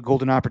beginning of a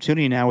golden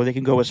opportunity now where they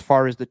can go as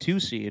far as the 2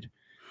 seed.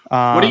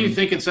 What do you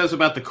think it says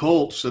about the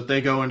Colts that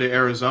they go into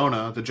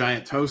Arizona, the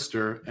giant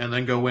toaster, and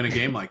then go win a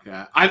game like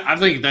that? I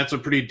think that's a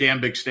pretty damn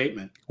big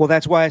statement. Well,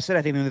 that's why I said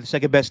I think they're the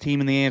second best team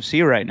in the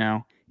AFC right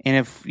now. And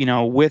if,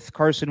 with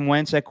Carson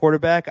Wentz at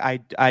quarterback,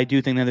 I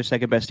do think they're the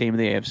second best team in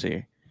the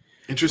AFC.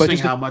 Interesting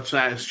how much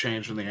that has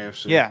changed in the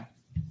AFC. Yeah.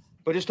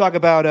 But just talk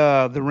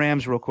about the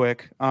Rams real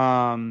quick.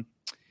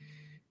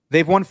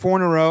 They've won 4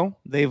 in a row.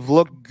 They've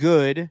looked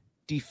good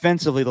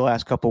defensively the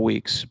last couple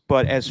weeks.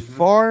 But as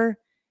far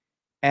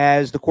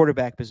as the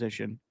quarterback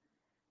position,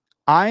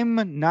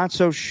 I'm not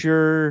so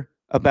sure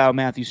about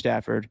Matthew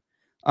Stafford.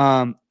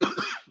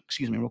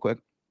 Excuse me real quick.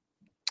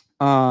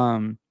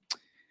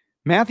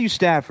 Matthew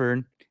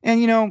Stafford,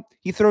 and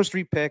he throws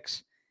 3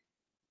 picks.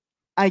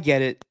 I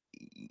get it.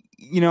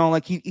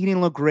 Like he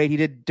didn't look great. He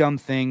did dumb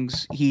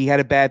things. He had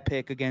a bad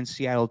pick against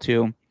Seattle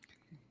too.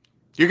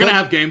 You're going to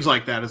have games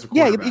like that as a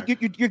quarterback.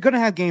 Yeah, you're going to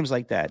have games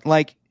like that.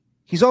 Like,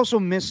 he's also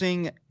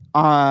missing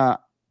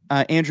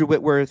Andrew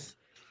Whitworth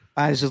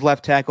as his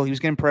left tackle. He was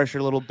getting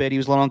pressured a little bit. He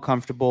was a little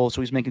uncomfortable,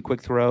 so he's making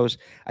quick throws.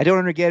 I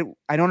don't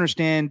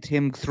understand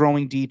him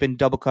throwing deep in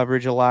double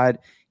coverage a lot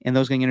and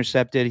those getting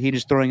intercepted. He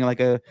just throwing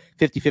like a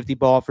 50-50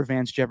 ball for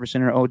Vance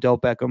Jefferson or Odell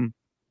Beckham.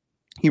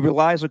 He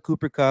relies on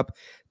Cooper Kupp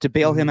to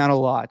bail him out a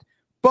lot.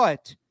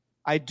 But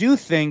I do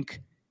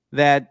think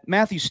that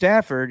Matthew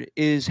Stafford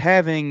is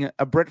having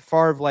a Brett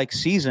Favre-like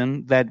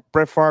season that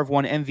Brett Favre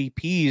won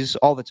MVPs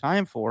all the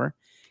time for.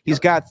 He's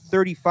got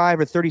 35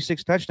 or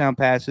 36 touchdown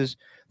passes,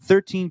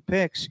 13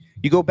 picks.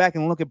 You go back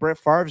and look at Brett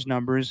Favre's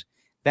numbers,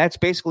 that's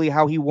basically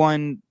how he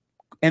won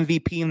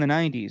MVP in the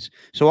 90s.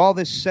 So all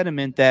this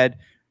sentiment that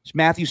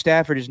Matthew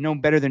Stafford is no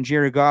better than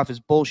Jared Goff is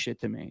bullshit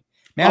to me.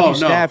 Matthew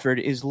Stafford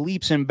is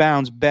leaps and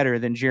bounds better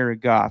than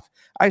Jared Goff.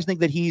 I just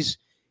think that he's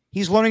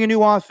learning a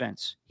new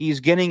offense. He's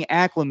getting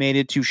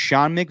acclimated to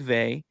Sean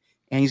McVay,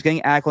 and he's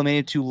getting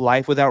acclimated to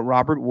life without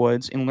Robert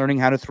Woods and learning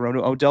how to throw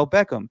to Odell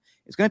Beckham.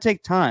 It's going to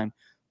take time,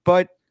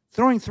 but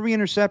throwing 3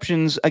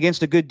 interceptions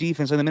against a good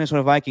defense like the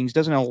Minnesota Vikings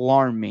doesn't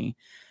alarm me.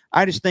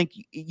 I just think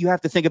you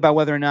have to think about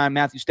whether or not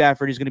Matthew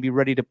Stafford is going to be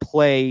ready to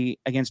play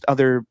against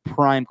other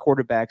prime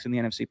quarterbacks in the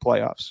NFC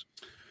playoffs.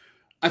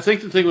 I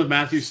think the thing with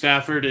Matthew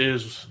Stafford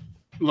is,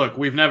 look,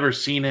 we've never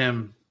seen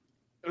him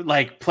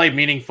play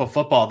meaningful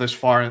football this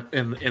far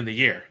in the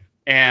year.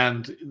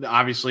 And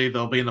obviously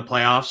they'll be in the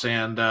playoffs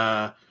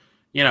and,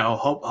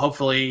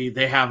 hopefully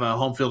they have a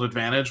home field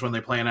advantage when they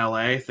play in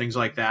LA, things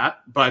like that.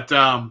 But,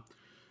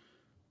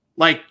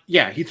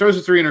 he throws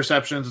the 3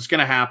 interceptions. It's going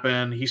to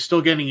happen. He's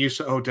still getting used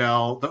to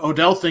Odell. The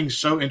Odell thing's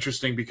so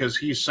interesting because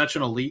he's such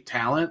an elite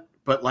talent,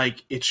 but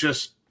it's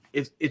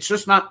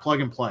just not plug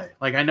and play.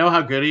 Like, I know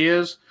how good he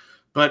is,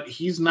 but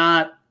he's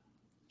not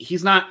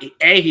in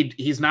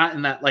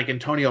that like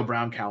Antonio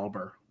Brown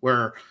caliber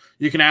where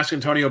you can ask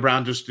Antonio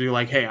Brown just to do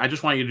like, hey, I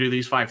just want you to do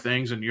these 5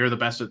 things and you're the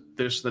best at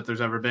this that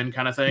there's ever been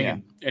kind of thing. Yeah.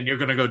 And you're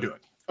going to go do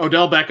it.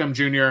 Odell Beckham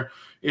Jr.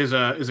 is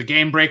a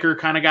game breaker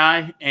kind of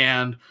guy,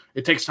 and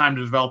it takes time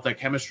to develop that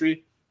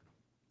chemistry.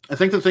 I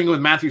think the thing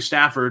with Matthew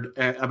Stafford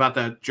about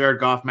that Jared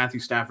Goff, Matthew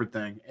Stafford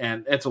thing,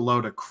 and it's a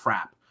load of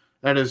crap.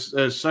 That is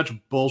such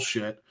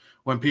bullshit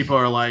when people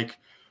are like,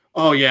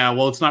 oh yeah,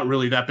 well, it's not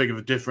really that big of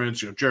a difference.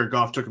 Jared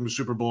Goff took him to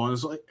Super Bowl. And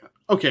it's like,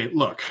 okay,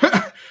 look,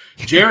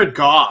 Jared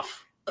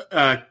Goff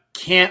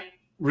can't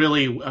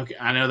really, okay,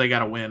 I know they got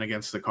to win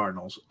against the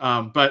Cardinals,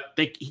 but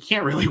he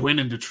can't really win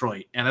in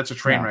Detroit, and that's a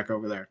train wreck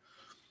over there.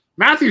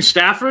 Matthew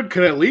Stafford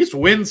could at least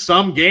win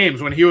some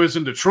games when he was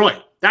in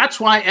Detroit. That's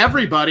why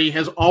everybody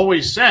has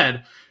always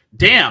said,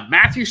 damn,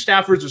 Matthew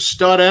Stafford's a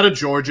stud out of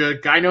Georgia.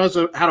 Guy knows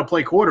how to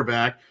play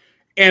quarterback.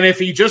 And if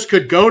he just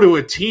could go to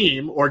a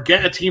team or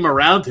get a team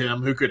around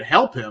him who could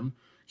help him,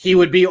 he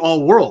would be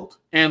all world.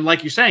 And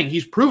like you're saying,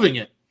 he's proving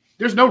it.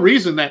 There's no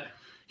reason that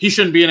he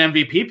shouldn't be an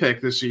MVP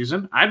pick this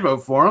season. I'd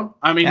vote for him.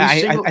 I mean,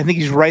 I think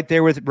he's right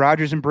there with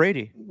Rodgers and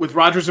Brady. With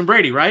Rodgers and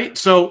Brady, right?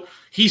 So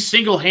he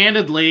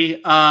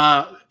single-handedly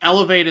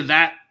elevated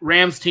that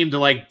Rams team to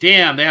like,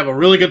 damn, they have a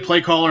really good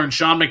play caller in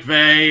Sean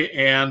McVay,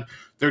 and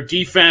their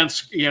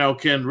defense,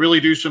 can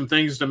really do some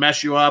things to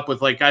mess you up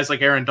with like guys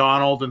like Aaron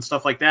Donald and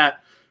stuff like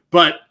that.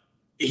 But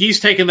he's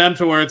taken them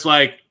to where it's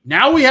like,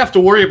 now we have to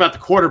worry about the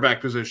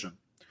quarterback position.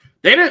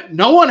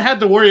 No one had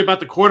to worry about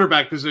the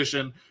quarterback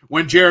position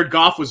when Jared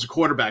Goff was the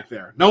quarterback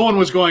there. No one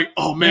was going,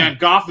 oh man,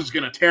 Goff is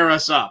going to tear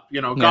us up.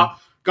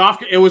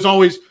 Goff, it was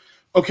always,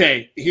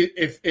 okay,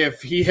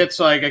 if he hits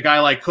like a guy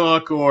like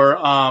Cook or,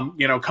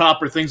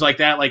 Kupp or things like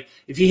that, like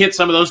if he hits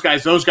some of those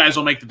guys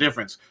will make the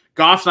difference.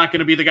 Goff's not going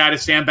to be the guy to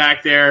stand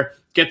back there,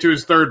 get to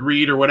his third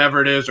read or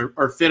whatever it is,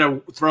 or fit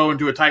a throw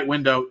into a tight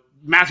window.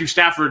 Matthew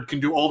Stafford can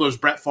do all those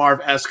Brett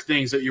Favre-esque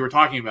things that you were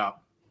talking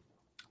about.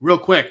 Real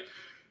quick,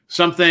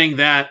 something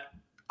that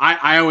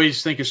I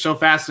always think is so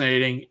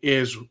fascinating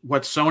is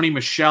what Sony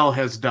Michel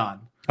has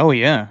done. Oh,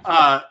 yeah.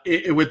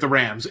 With the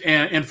Rams.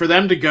 And for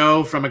them to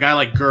go from a guy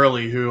like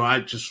Gurley, who I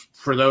just,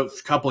 for those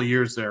couple of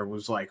years there,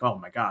 was like, oh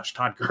my gosh,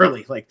 Todd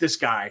Gurley, like this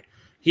guy,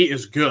 he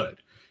is good.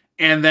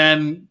 And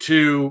then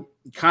to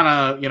kind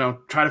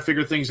of, try to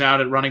figure things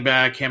out at running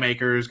back, Cam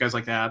Akers, guys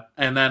like that.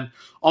 And then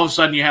all of a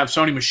sudden you have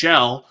Sony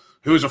Michel,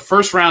 who was a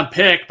first-round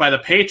pick by the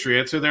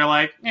Patriots, who they're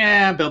like,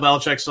 Bill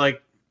Belichick's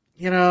like,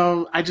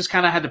 I just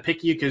kind of had to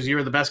pick you because you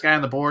were the best guy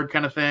on the board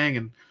kind of thing,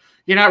 and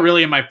you're not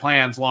really in my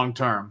plans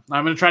long-term.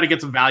 I'm going to try to get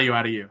some value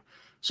out of you.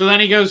 So then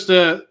he goes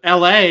to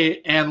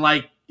L.A., and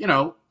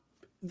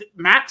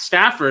Matt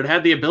Stafford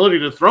had the ability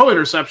to throw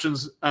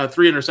interceptions,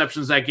 3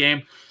 interceptions that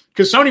game,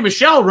 because Sony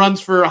Michel runs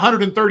for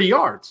 130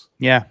 yards.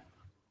 Yeah.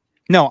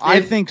 No,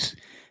 I think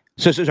 –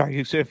 so sorry,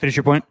 you finish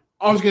your point?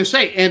 I was going to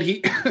say, and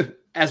he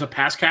 – as a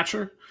pass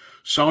catcher,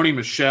 Sony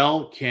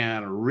Michel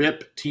can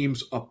rip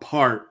teams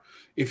apart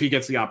if he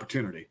gets the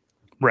opportunity.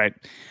 Right.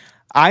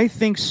 I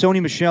think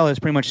Sony Michel has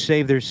pretty much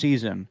saved their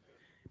season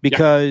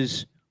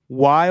because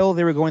while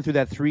they were going through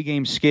that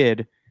 3-game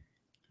skid,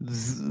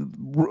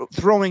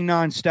 throwing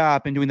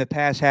nonstop and doing the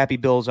pass-happy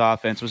Bills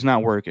offense was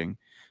not working.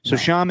 So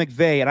Sean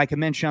McVay, and I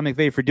commend Sean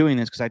McVay for doing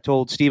this because I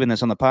told Steven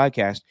this on the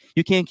podcast,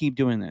 you can't keep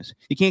doing this.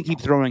 You can't keep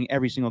throwing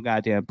every single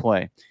goddamn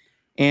play.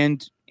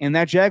 And in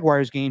that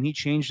Jaguars game, he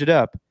changed it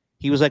up.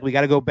 He was like, we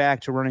got to go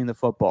back to running the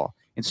football.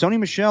 And Sony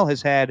Michel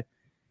has had,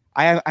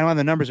 I don't have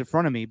the numbers in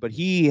front of me, but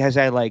he has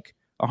had like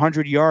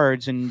 100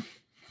 yards in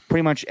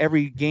pretty much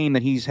every game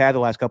that he's had the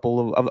last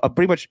couple of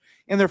pretty much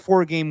in their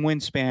 4-game win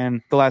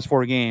span, the last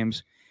 4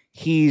 games.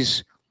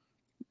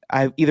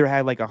 I've either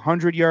had like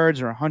 100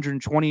 yards or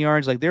 120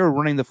 yards. Like they were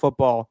running the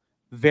football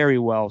very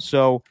well.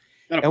 So,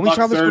 and we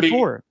saw this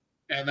before.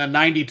 And then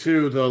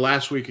 92 the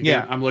last week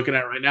again. I'm looking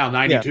at it right now,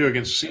 92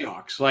 against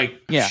Seahawks.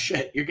 Like,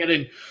 shit, you're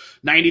getting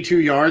 92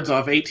 yards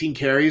off 18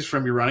 carries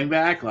from your running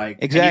back. Like,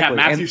 exactly. And you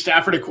got Matthew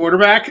Stafford at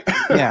quarterback.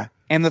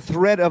 And the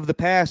threat of the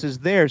pass is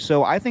there.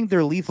 So I think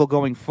they're lethal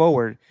going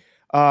forward.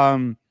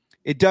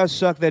 It does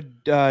suck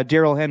that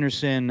Darrell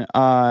Henderson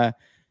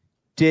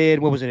did,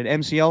 what was it,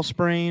 an MCL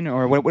sprain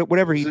or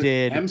whatever he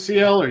did.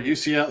 MCL or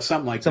UCL,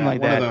 something like that.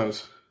 One of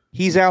those.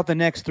 He's out the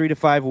next 3 to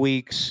 5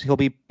 weeks. He'll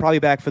be probably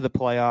back for the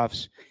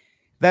playoffs.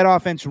 That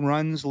offense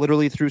runs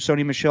literally through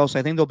Sony Michel, so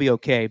I think they'll be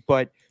okay.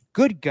 But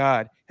good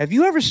God, have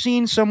you ever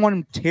seen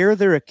someone tear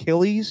their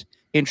Achilles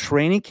in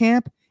training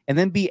camp and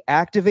then be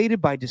activated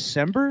by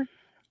December?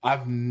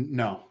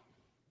 No.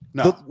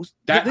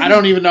 I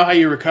don't even know how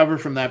you recover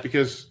from that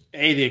because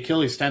the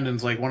Achilles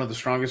tendon's like one of the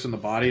strongest in the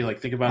body.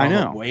 Like think about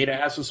all the weight it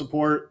has to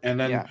support, and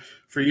then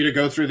for you to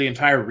go through the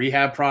entire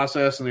rehab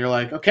process, and you're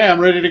like, okay, I'm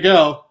ready to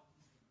go.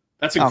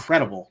 That's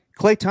incredible.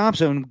 Klay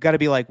Thompson got to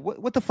be like,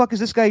 what the fuck is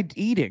this guy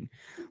eating?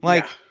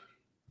 Like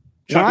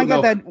when I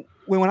got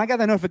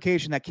that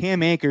notification that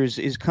Cam Akers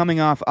is coming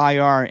off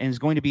IR and is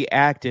going to be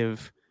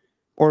active,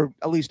 or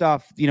at least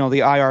off the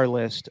IR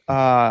list,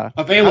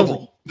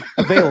 available.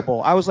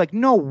 I was like,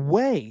 no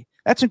way.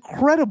 That's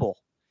incredible.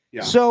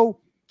 Yeah. So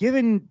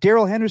given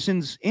Darrell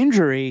Henderson's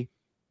injury,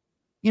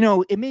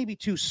 it may be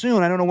too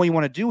soon. I don't know what you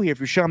want to do here if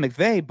you're Sean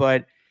McVay,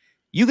 but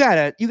you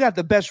got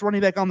the best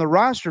running back on the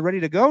roster ready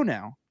to go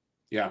now.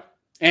 Yeah.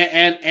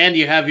 And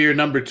you have your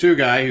number 2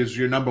 guy who's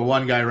your number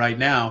 1 guy right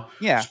now.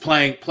 Yeah. Who's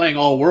playing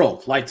all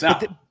world, lights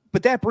out.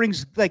 But that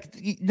brings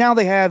now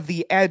they have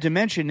the added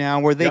dimension now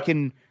where they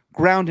can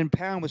ground and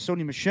pound with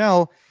Sony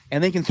Michel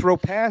and they can throw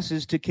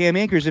passes to Cam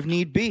Akers if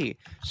need be.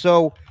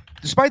 So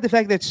despite the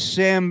fact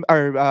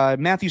that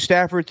Matthew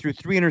Stafford threw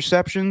 3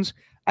 interceptions,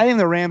 I think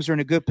the Rams are in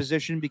a good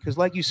position because,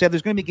 like you said,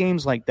 there's going to be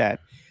games like that.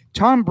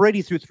 Tom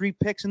Brady threw 3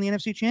 picks in the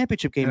NFC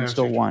Championship game and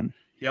still won.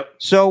 Yep.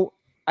 So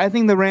I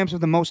think the Rams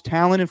have the most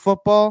talent in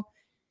football,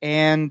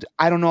 and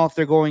I don't know if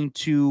they're going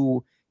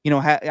to,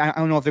 I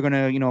don't know if they're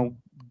going to,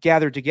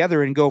 gather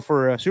together and go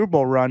for a Super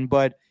Bowl run,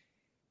 but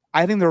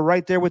I think they're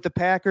right there with the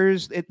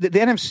Packers. The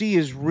NFC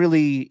is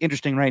really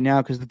interesting right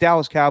now because the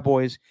Dallas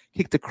Cowboys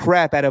kicked the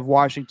crap out of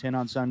Washington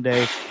on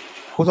Sunday.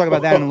 We'll talk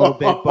about that in a little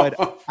bit,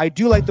 but I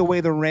do like the way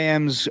the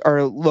Rams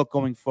look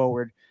going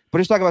forward. But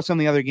let's talk about some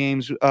of the other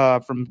games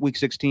from Week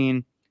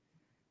 16.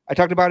 I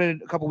talked about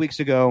it a couple weeks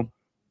ago.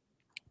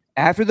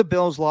 After the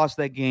Bills lost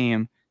that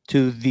game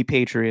to the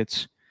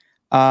Patriots,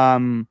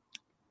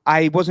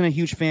 I wasn't a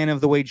huge fan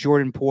of the way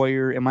Jordan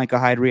Poyer and Micah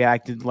Hyde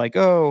reacted, like,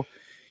 oh,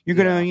 you're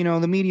going to,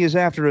 the media's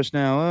after us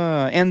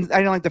now. And I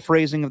didn't like the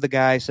phrasing of the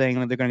guy saying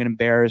that they're going to get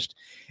embarrassed.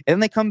 And then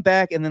they come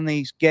back and then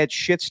they get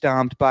shit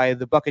stomped by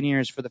the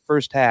Buccaneers for the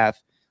first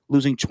half,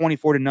 losing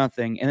 24-0.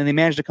 And then they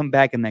managed to come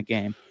back in that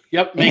game.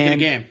 Yep, making a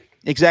game.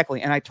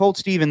 Exactly. And I told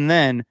Steven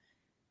then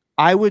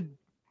I would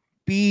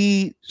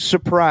be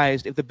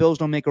surprised if the Bills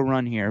don't make a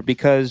run here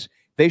because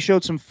they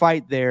showed some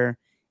fight there.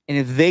 And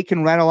if they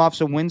can rattle off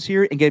some wins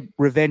here and get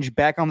revenge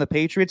back on the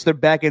Patriots, they're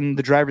back in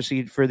the driver's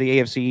seat for the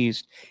AFC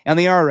East. And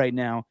they are right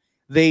now.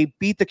 They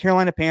beat the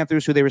Carolina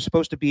Panthers, who they were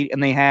supposed to beat,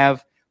 and they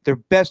have their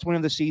best win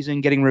of the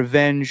season, getting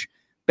revenge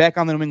back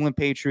on the New England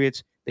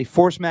Patriots. They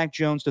forced Mac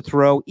Jones to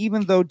throw,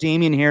 even though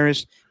Damian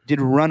Harris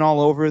did run all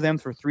over them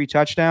for 3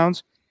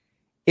 touchdowns.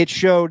 It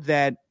showed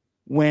that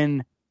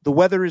when the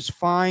weather is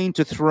fine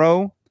to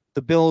throw,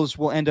 the Bills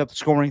will end up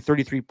scoring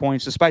 33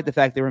 points, despite the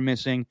fact they were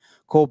missing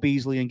Cole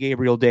Beasley and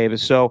Gabriel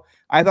Davis. So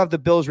I thought the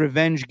Bills'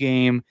 revenge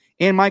game,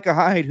 and Micah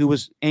Hyde, who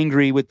was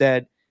angry with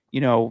that,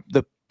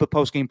 the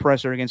post-game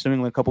presser against New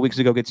England a couple weeks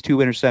ago, gets 2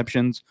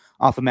 interceptions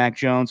off of Mac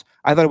Jones.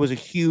 I thought it was a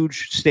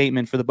huge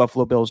statement for the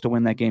Buffalo Bills to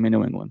win that game in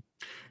New England.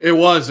 It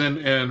was,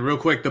 and real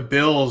quick, the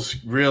Bills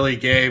really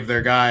gave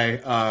their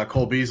guy,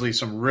 Cole Beasley,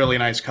 some really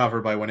nice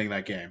cover by winning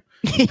that game.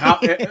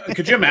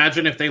 Could you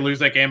imagine if they lose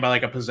that game by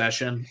like a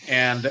possession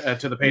and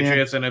to the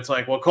Patriots, and it's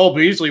like, well, Cole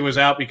Beasley was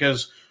out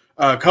because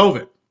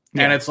COVID,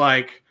 and it's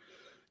like,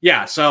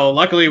 Yeah, so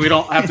luckily we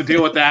don't have to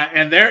deal with that.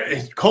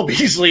 And Cole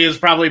Beasley is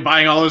probably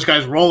buying all those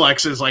guys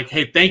Rolexes. Like,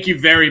 hey, thank you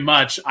very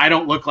much. I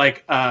don't look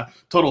like a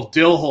total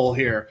dill hole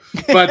here,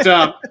 but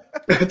to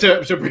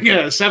bring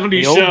a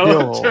 '70s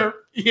show,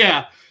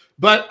 yeah.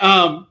 But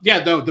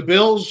the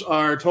Bills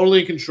are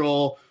totally in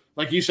control.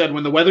 Like you said,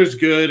 when the weather's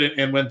good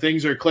and when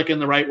things are clicking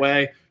the right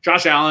way,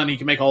 Josh Allen, he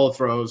can make all the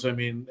throws. I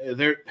mean,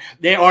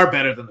 they are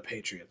better than the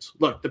Patriots.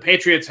 Look, the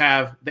Patriots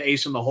have the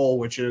ace in the hole,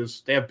 which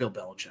is they have Bill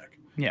Belichick.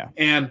 Yeah,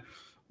 and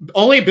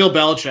only Bill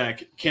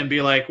Belichick can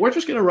be like, we're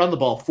just going to run the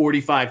ball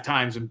 45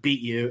 times and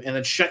beat you and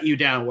then shut you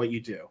down what you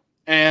do.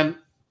 And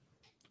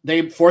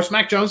they force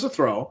Mac Jones to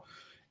throw.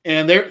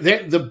 And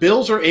the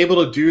Bills are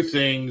able to do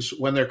things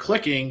when they're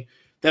clicking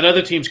that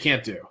other teams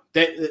can't do.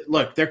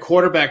 Look, their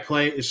quarterback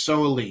play is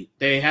so elite.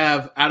 They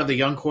have, out of the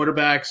young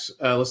quarterbacks,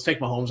 let's take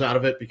Mahomes out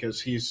of it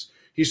because he's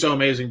so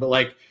amazing. But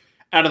like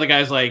out of the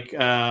guys like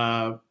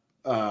Allen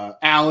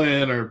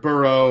or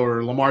Burrow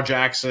or Lamar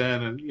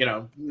Jackson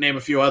and, name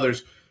a few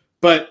others,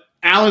 but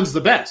Allen's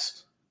the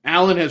best.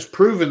 Allen has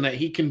proven that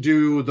he can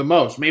do the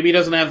most. Maybe he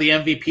doesn't have the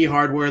MVP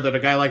hardware that a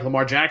guy like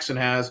Lamar Jackson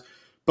has,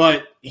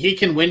 but he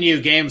can win you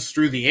games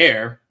through the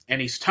air, and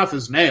he's tough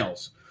as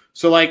nails.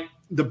 So, like,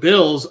 the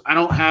Bills, I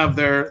don't have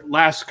their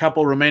last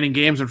couple remaining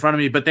games in front of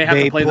me, but they have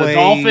to play the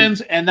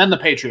Dolphins and then the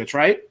Patriots,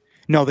 right?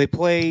 No, they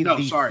play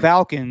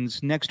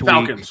Falcons next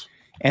week.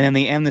 And then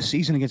they end the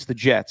season against the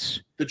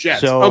Jets. The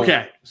Jets. So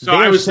okay. So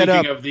I was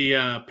thinking of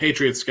the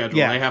Patriots schedule.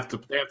 Yeah. They have to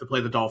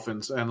play the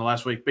Dolphins in the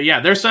last week. But yeah,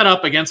 they're set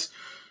up against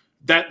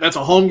that. That's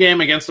a home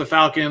game against the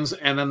Falcons,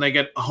 and then they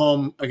get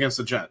home against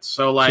the Jets.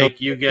 So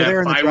you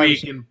get bye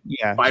week and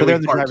so they're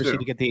in the driver's seat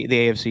to get the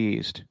AFC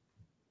East.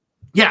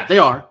 Yeah, they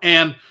are,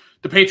 and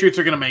the Patriots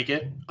are going to make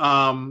it.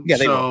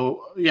 They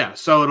will. Yeah,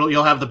 so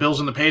you'll have the Bills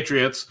and the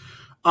Patriots.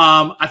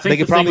 I think they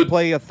could probably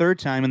play a third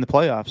time in the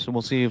playoffs, so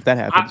we'll see if that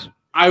happens.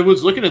 I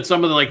was looking at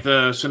some of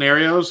the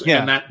scenarios,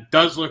 and that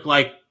does look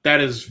like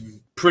that is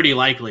pretty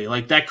likely.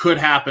 Like that could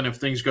happen if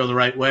things go the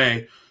right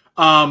way.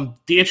 The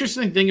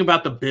interesting thing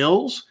about the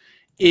Bills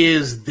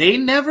is they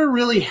never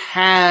really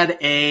had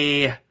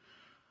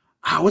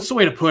what's the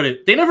way to put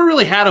it? They never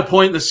really had a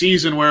point in the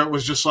season where it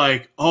was just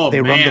like, oh,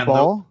 they man. run the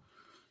ball?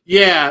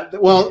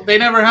 They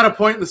never had a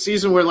point in the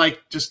season where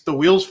just the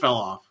wheels fell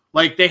off.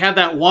 Like they had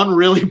that one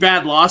really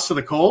bad loss to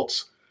the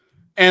Colts.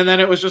 And then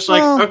it was just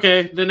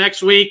okay, the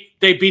next week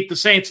they beat the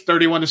Saints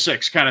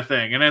 31-6 kind of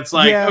thing. And it's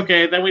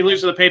okay, then we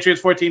lose to the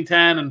Patriots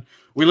 14-10 and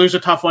we lose a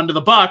tough one to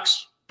the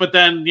Bucks, but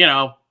then,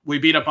 we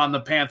beat up on the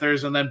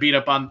Panthers and then beat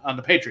up on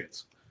the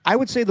Patriots. I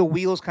would say the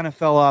wheels kind of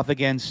fell off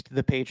against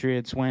the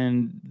Patriots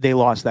when they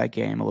lost that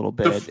game a little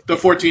bit. The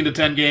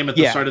 14-10 game at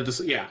the start of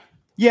this,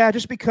 Yeah,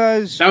 just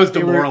because that was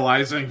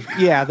demoralizing.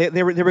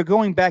 They were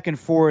going back and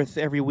forth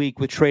every week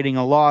with trading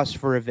a loss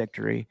for a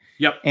victory.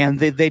 Yep. And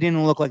they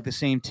didn't look like the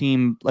same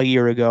team a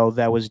year ago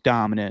that was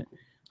dominant.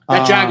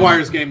 That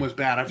Jaguars game was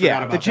bad. I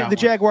forgot about that. The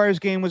Jaguars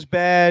game was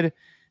bad.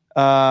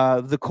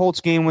 The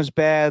Colts game was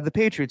bad. The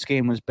Patriots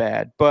game was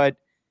bad. But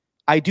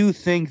I do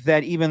think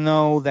that even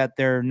though that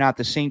they're not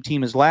the same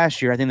team as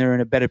last year, I think they're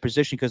in a better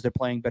position because they're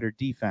playing better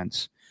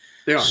defense.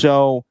 They are.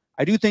 So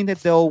I do think that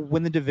they'll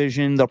win the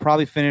division. They'll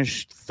probably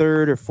finish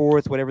third or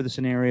fourth, whatever the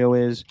scenario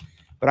is.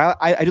 But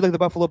I do like the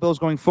Buffalo Bills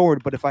going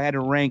forward. But if I had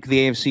to rank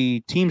the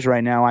AFC teams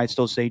right now, I'd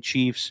still say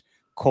Chiefs,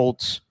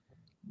 Colts,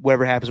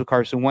 whatever happens with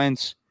Carson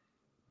Wentz,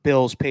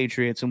 Bills,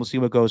 Patriots, and we'll see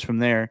what goes from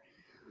there.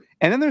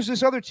 And then there's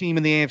this other team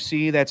in the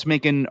AFC that's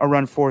making a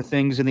run for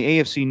things in the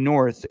AFC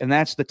North, and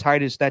that's the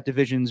tightest that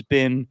division's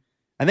been.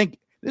 I think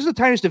this is the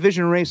tightest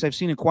division race I've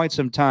seen in quite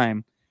some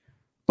time.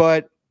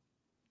 But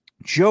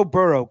Joe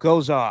Burrow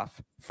goes off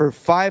for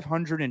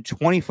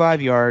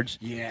 525 yards,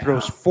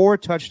 throws 4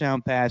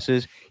 touchdown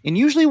passes, and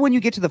usually when you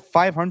get to the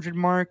 500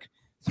 mark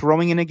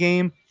throwing in a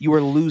game, you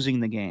are losing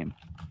the game.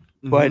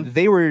 Mm-hmm. But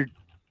they were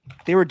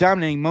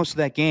dominating most of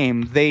that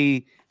game.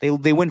 They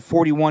win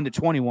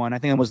 41-21. I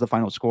think that was the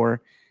final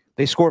score.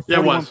 They scored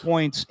 41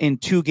 points in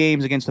 2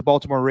 games against the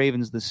Baltimore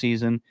Ravens this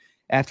season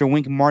after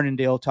Wink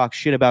Martindale talked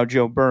shit about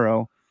Joe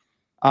Burrow.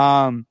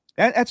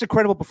 That's a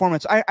credible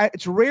performance.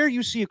 It's rare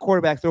you see a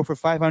quarterback throw for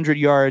 500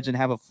 yards and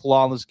have a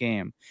flawless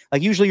game.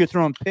 Like usually you're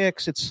throwing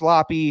picks, it's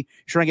sloppy,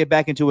 trying to get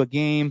back into a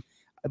game.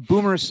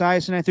 Boomer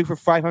Esiason, I think, for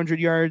 500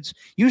 yards.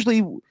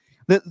 Usually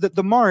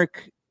the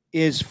mark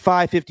is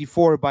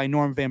 554 by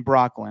Norm Van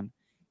Brocklin.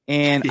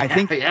 And I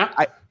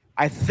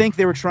think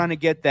they were trying to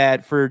get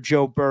that for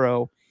Joe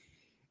Burrow.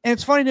 And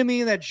it's funny to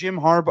me that John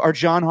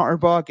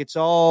Harbaugh gets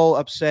all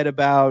upset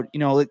about,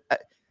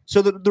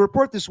 so the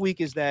report this week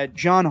is that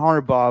John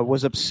Harbaugh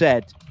was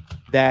upset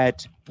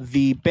that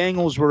the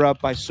Bengals were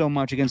up by so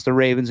much against the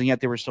Ravens, and yet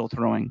they were still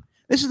throwing.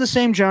 This is the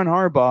same John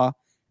Harbaugh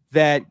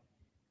that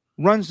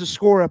runs the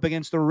score up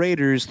against the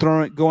Raiders,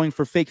 going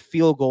for fake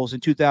field goals in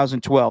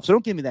 2012. So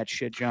don't give me that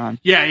shit, John.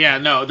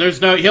 No.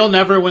 He'll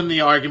never win the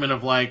argument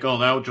of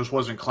that just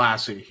wasn't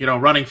classy.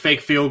 Running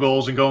fake field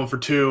goals and going for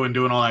 2 and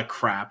doing all that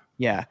crap.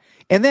 Yeah.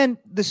 And then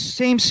the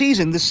same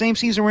season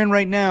we're in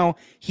right now,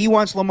 he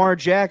wants Lamar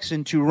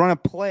Jackson to run a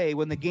play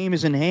when the game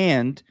is in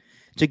hand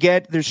to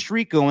get their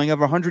streak going of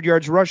 100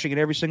 yards rushing in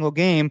every single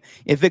game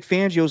if Vic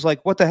Fangio's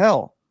like, what the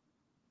hell?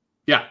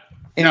 Yeah.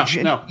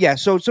 And no. Yeah,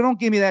 so don't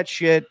give me that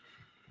shit.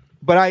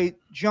 But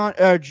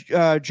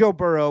Joe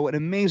Burrow, an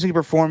amazing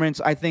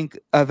performance. I think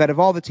that of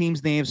all the teams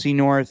in the AFC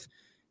North,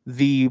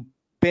 the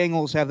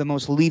Bengals have the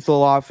most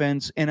lethal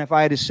offense. And if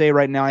I had to say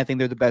right now, I think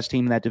they're the best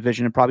team in that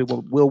division and probably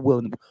will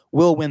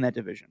win that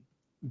division.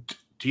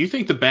 Do you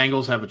think the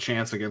Bengals have a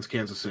chance against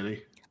Kansas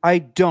City? I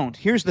don't.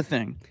 Here's the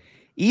thing.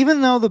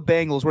 Even though the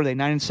Bengals, were they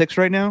 9-6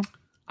 right now?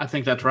 I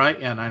think that's right.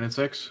 Yeah,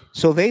 9-6.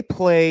 So they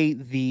play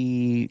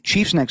the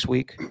Chiefs next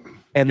week.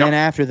 And then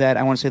after that,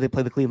 I want to say they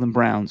play the Cleveland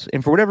Browns.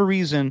 And for whatever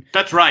reason...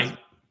 That's right.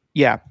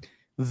 Yeah.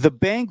 The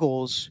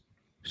Bengals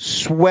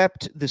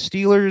swept the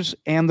Steelers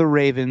and the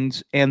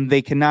Ravens, and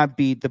they cannot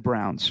beat the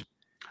Browns.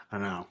 I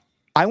know.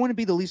 I wouldn't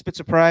be the least bit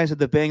surprised if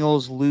the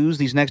Bengals lose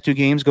these next two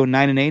games, go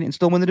 9-8, and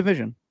still win the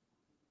division.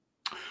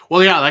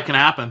 Well, yeah, that can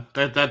happen.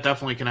 That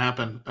definitely can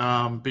happen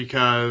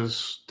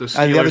because the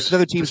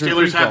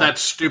Steelers have that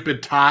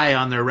stupid tie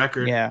on their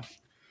record. Yeah.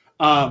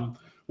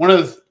 One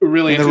of the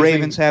really the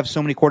Ravens have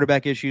so many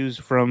quarterback issues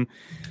from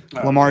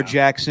Lamar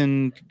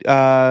Jackson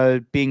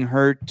being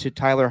hurt to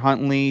Tyler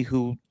Huntley,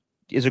 who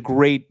is a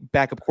great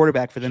backup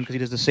quarterback for them because he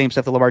does the same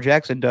stuff that Lamar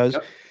Jackson does.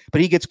 Yep.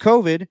 But he gets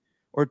COVID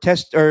or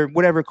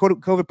whatever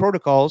COVID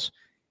protocols,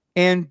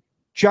 and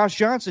Josh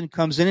Johnson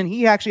comes in, and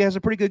he actually has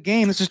a pretty good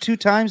game. This is 2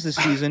 times this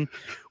season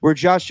where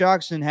Josh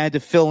Johnson had to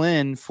fill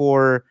in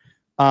for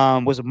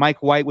was it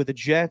Mike White with the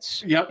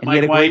Jets? Yep, and he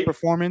had a great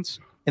performance.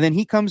 And then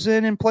he comes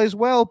in and plays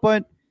well,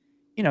 but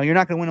you're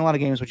not going to win a lot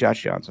of games with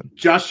Josh Johnson.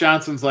 Josh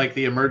Johnson's like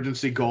the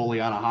emergency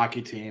goalie on a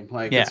hockey team.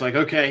 It's like,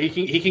 okay,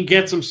 he can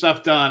get some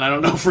stuff done. I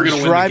don't know if we're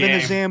going to win the game.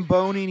 He's driving the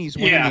Zamboni, and he's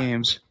winning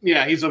games.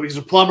 Yeah, he's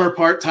a plumber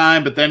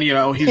part-time, but then,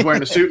 he's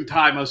wearing a suit and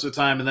tie most of the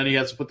time, and then he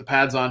has to put the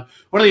pads on.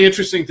 One of the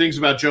interesting things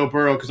about Joe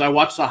Burrow, because I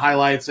watched the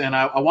highlights, and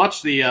I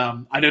watched the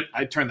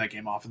I turned that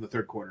game off in the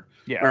third quarter.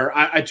 Yeah. Or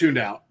I tuned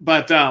out.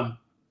 But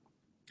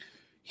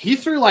he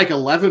threw like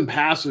 11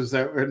 passes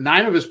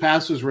 9 of his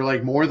passes were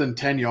like more than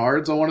 10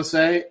 yards, I want to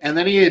say. And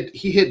then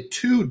he hit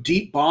 2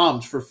 deep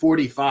bombs for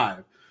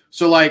 45.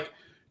 So I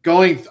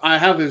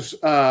have his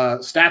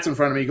stats in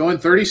front of me, going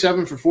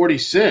 37 for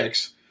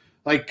 46,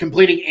 like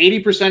completing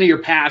 80% of your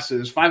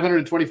passes,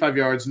 525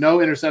 yards, no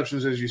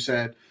interceptions, as you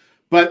said.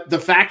 But the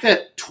fact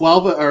that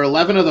 12 or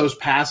 11 of those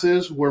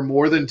passes were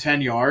more than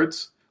 10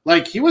 yards,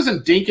 like he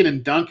wasn't dinking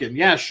and dunking.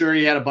 Yeah, sure,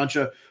 he had a bunch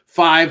of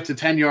 5 to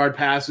 10 yard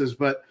passes,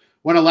 but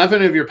when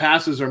 11 of your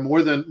passes are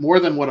more than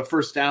what a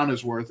first down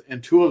is worth,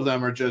 and 2 of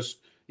them are just,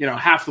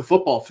 half the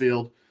football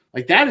field,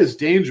 like that is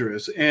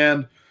dangerous.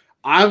 And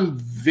I'm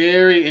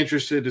very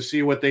interested to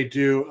see what they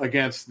do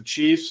against the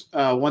Chiefs.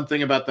 One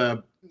thing about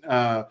the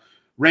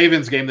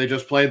Ravens game they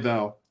just played,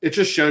 though, it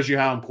just shows you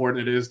how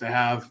important it is to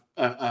have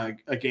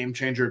a game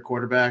changer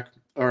quarterback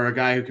or a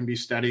guy who can be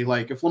steady.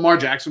 Like if Lamar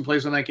Jackson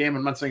plays in that game,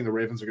 I'm not saying the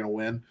Ravens are going to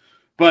win,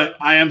 but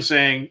I am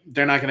saying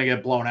they're not going to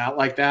get blown out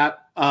like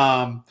that.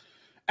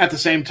 At the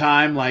same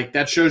time, like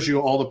that shows you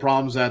all the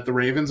problems that the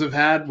Ravens have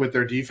had with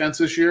their defense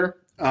this year.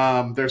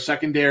 Their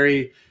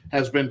secondary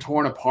has been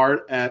torn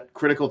apart at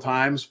critical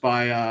times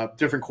by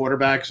different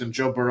quarterbacks, and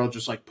Joe Burrow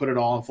just put it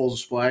all on full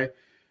display.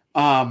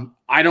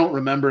 I don't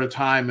remember a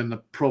time in the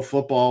pro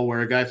football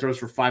where a guy throws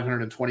for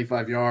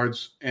 525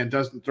 yards and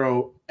doesn't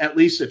throw at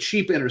least a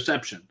cheap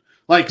interception,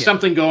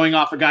 something going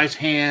off a guy's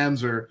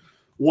hands or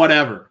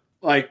whatever.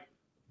 Like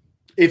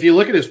if you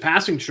look at his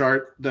passing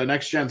chart, the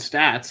next gen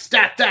stats,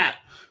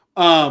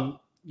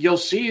 you'll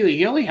see that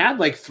he only had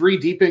 3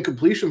 deep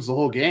incompletions the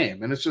whole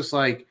game. And it's just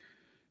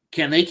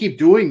can they keep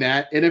doing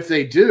that? And if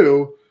they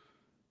do,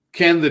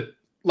 can the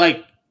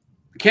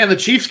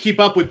Chiefs keep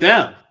up with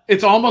them?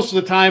 It's almost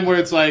the time where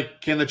it's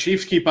can the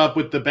Chiefs keep up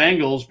with the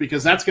Bengals?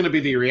 Because that's going to be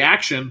the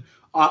reaction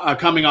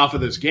coming off of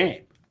this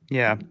game.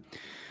 Yeah.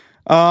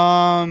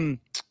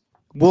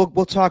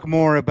 We'll talk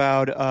more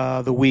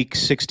about the Week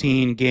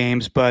 16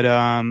 games, but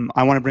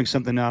I want to bring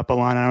something up.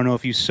 Alana, I don't know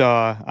if you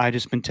saw. I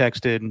just been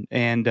texted,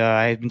 and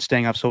I had been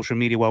staying off social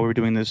media while we were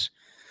doing this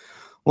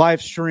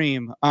live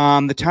stream.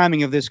 The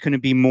timing of this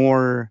couldn't be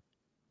more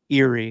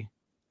eerie.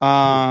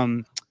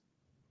 John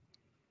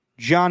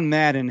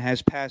Madden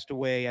has passed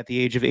away at the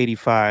age of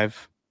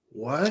 85.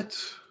 What?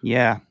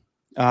 Yeah.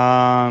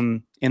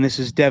 And this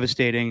is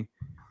devastating.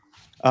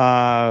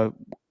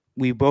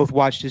 We both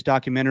watched his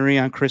documentary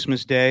on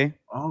Christmas Day.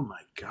 Oh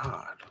my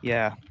God.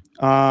 Yeah.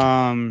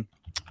 And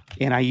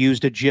I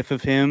used a GIF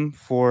of him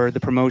for the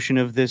promotion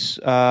of this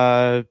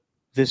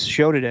this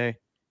show today.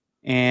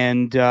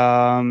 And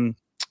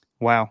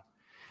wow.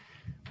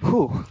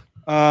 Whew.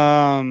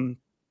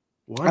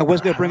 I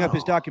was going to bring up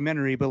his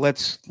documentary, but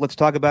let's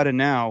talk about it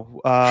now.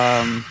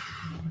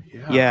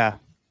 Yeah.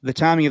 The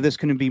timing of this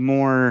couldn't be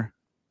more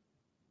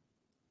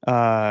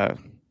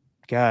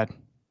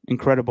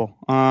incredible.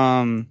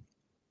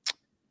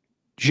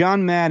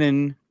 John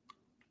Madden,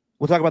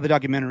 we'll talk about the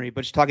documentary,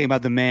 but just talking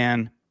about the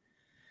man.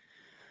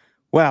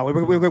 Wow,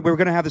 we're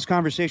going to have this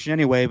conversation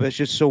anyway, but it's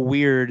just so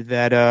weird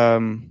that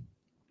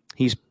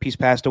he's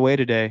passed away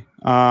today.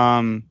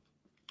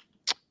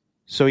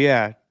 So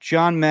yeah,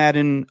 John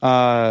Madden,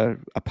 a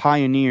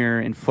pioneer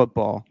in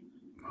football,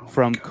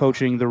 from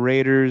coaching the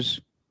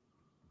Raiders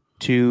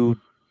to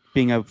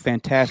being a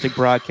fantastic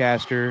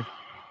broadcaster,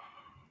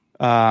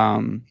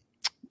 um,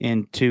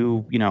 and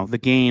to the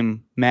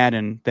game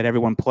Madden that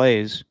everyone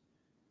plays.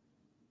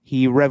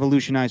 He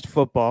revolutionized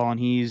football, and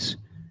he's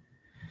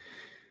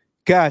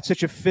God,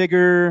 such a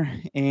figure.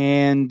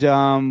 And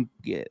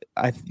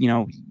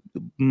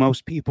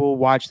most people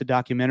watch the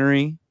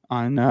documentary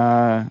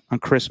on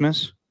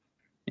Christmas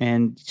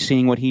and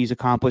seeing what he's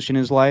accomplished in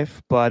his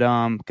life. But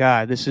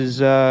God, this is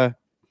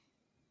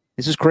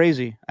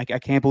crazy. I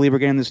can't believe we're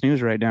getting this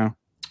news right now.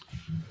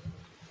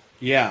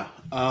 Yeah,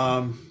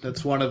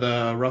 that's one of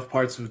the rough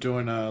parts of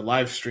doing a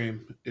live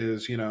stream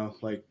is,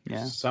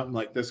 something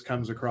like this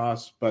comes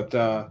across. But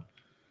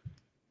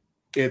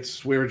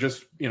we were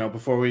just,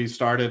 before we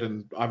started,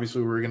 and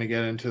obviously we were going to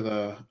get into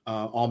the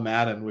All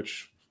Madden,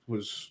 which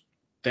was,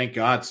 thank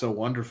God, so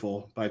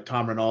wonderful by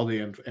Tom Rinaldi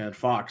and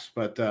Fox.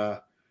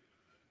 But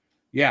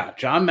yeah,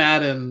 John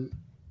Madden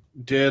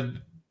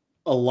did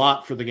a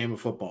lot for the game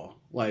of football.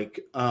 Like,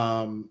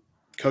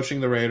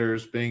 coaching the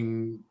Raiders,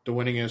 being the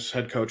winningest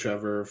head coach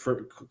ever,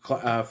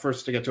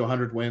 first to get to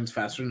 100 wins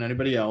faster than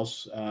anybody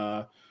else,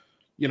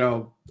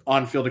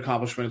 on-field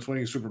accomplishments,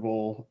 winning a Super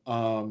Bowl.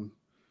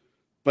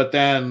 But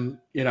then,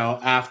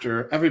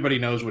 after everybody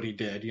knows what he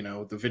did,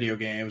 the video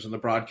games and the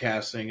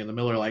broadcasting and the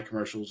Miller Lite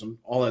commercials and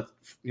all that,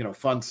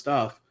 fun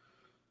stuff.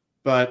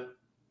 But,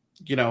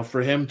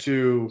 for him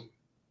to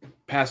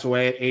pass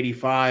away at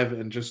 85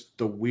 and just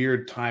the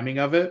weird timing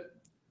of it,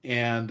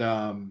 and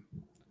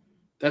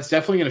that's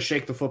definitely going to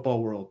shake the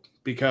football world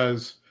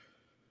because,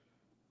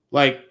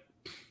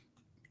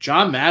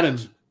 John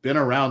Madden's been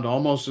around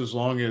almost as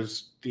long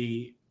as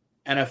the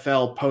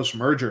NFL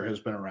post-merger has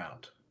been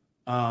around,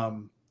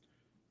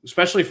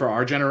 especially for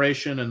our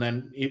generation, and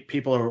then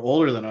people who are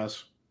older than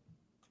us.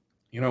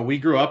 We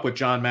grew up with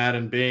John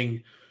Madden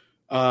being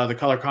the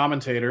color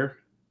commentator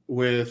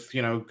with,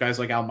 guys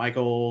like Al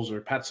Michaels or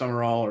Pat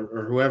Summerall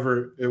or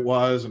whoever it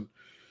was, and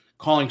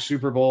calling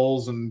Super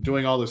Bowls and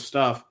doing all this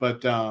stuff.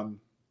 But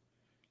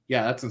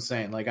yeah, that's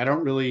insane.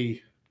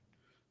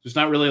 There's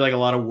not really a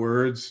lot of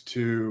words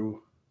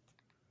to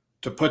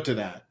put to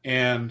that.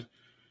 And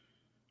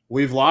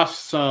we've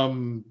lost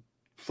some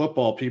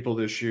football people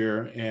this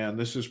year, and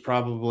this is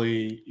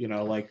probably,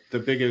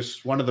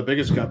 one of the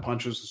biggest gut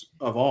punches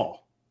of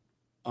all.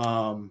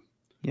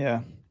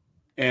 Yeah.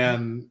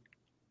 And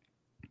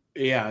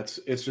yeah,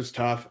 it's just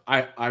tough.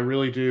 I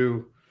really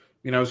do.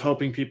 I was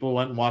hoping people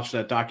went and watched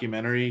that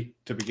documentary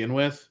to begin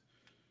with,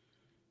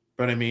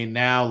 but I mean,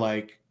 now,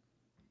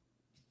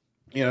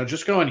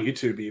 just go on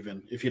YouTube,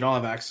 even if you don't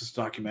have access to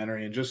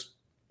documentary, and just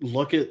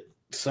look at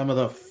some of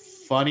the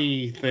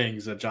funny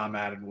things that John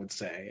Madden would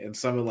say. And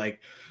some of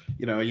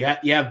you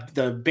have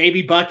the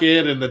baby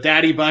bucket and the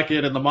daddy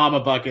bucket and the mama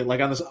bucket,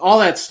 on this, all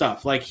that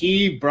stuff.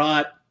 It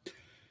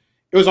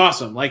was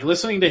awesome.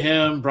 Listening to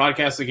him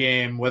broadcast the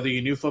game, whether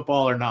you knew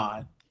football or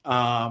not,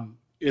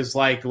 is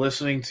like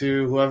listening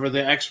to whoever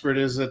the expert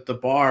is at the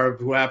bar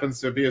who happens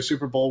to be a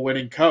Super Bowl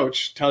winning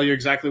coach tell you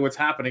exactly what's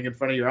happening in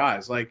front of your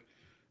eyes. I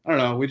don't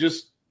know.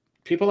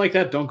 People like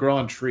that don't grow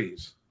on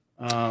trees.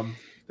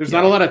 There's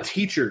not a lot of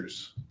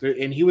teachers,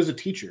 and he was a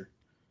teacher.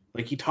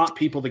 He taught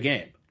people the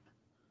game.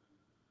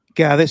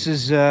 Yeah, this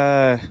is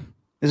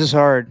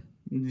hard.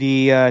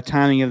 The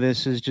timing of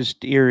this is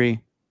just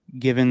eerie,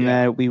 given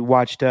that we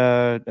watched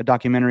a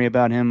documentary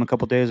about him a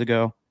couple days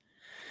ago.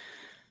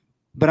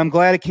 But I'm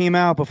glad it came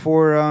out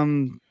before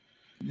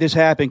this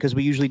happened, because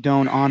we usually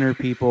don't honor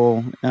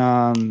people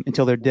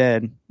until they're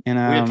dead. And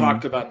we had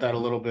talked about that a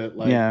little bit.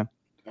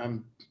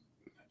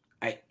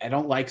 I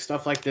don't like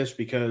stuff like this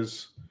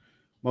because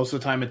most of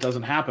the time it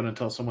doesn't happen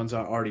until someone's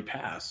already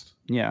passed.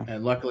 Yeah.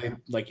 And luckily,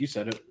 like you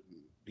said,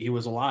 he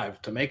was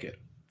alive to make it.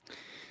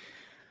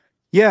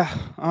 Yeah.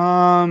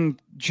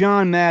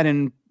 John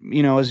Madden,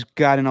 has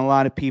gotten a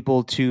lot of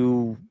people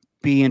to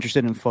be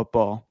interested in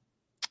football.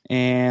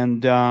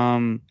 And,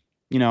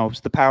 it's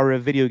the power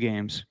of video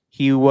games.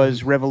 He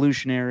was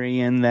revolutionary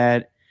in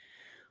that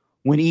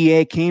when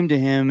EA came to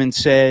him and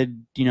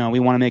said, we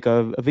want to make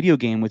a video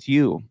game with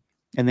you.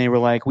 And they were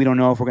like, we don't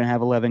know if we're going to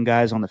have 11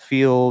 guys on the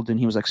field. And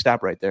he was like,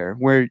 stop right there.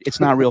 It's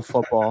not real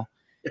football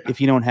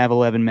if you don't have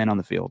 11 men on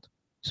the field.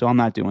 So I'm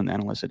not doing that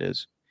unless it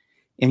is.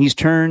 And he's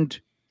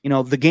turned,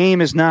 the game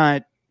is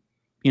not,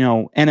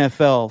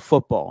 NFL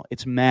football.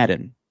 It's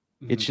Madden.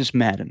 Mm-hmm. It's just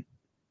Madden.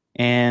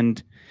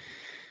 And,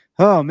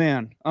 oh,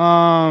 man.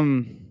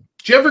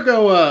 Did you ever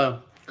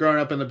go, growing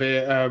up in the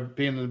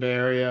being in the Bay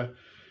Area,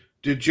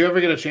 did you ever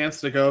get a chance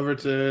to go over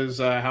to his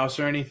house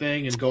or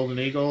anything in Golden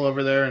Eagle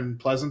over there in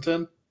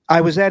Pleasanton? I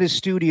was at his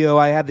studio.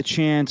 I had the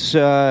chance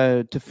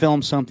to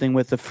film something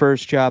with the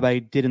first job I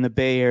did in the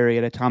Bay Area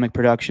at Atomic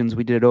Productions.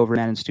 We did it over at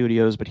Madden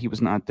Studios, but he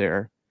was not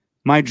there.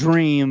 My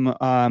dream,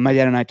 my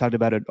dad and I talked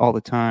about it all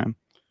the time.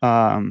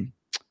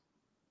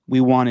 We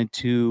wanted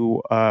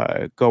to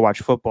go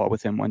watch football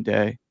with him one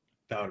day.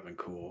 That would have been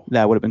cool.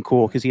 That would have been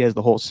cool because he has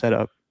the whole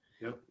setup.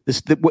 Yep.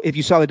 If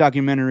you saw the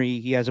documentary,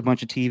 he has a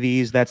bunch of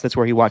TVs. That's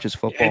where he watches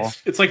football.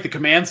 It's like the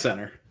command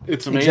center.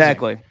 It's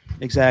amazing.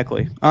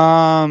 Exactly.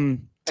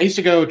 I used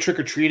to go trick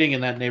or treating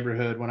in that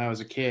neighborhood when I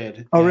was a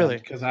kid. Oh, really?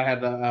 Because I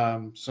had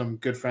some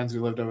good friends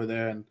who lived over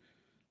there, and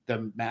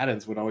the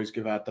Maddens would always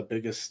give out the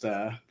biggest,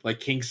 like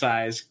king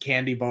size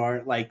candy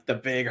bar, like the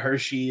big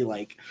Hershey,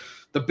 like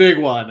the big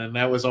one, and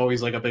that was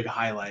always like a big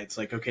highlight. It's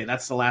like, okay,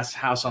 that's the last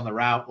house on the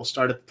route. We'll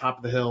start at the top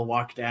of the hill,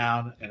 walk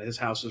down, and his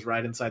house is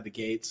right inside the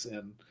gates,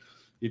 and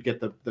you'd get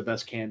the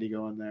best candy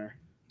going there.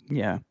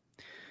 Yeah.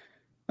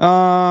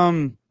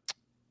 God,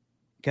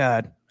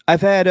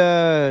 I've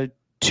had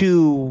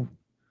 2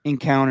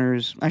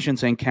 encounters. I shouldn't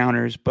say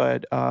encounters,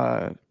 but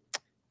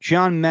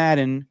John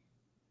Madden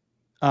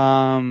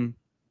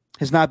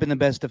has not been the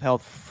best of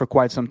health for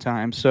quite some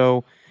time.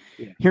 So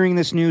hearing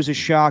this news is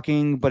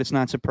shocking, but it's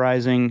not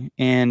surprising.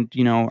 And,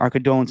 our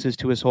condolences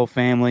to his whole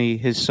family.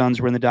 His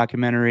sons were in the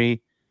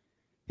documentary.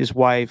 His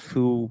wife,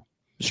 who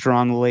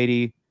strong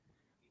lady.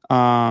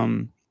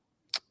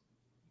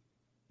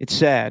 It's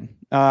sad.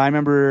 I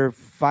remember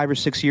 5 or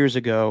 6 years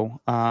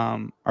ago,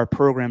 our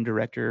program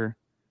director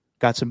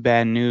got some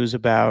bad news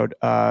about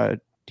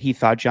he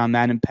thought John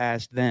Madden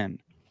passed then,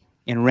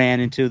 and ran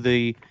into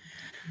the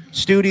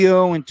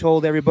studio and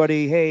told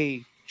everybody,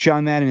 hey,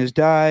 John Madden has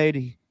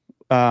died.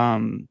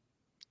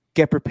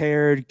 Get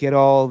prepared, get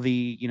all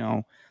the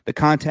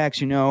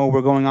contacts,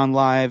 we're going on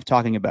live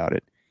talking about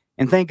it.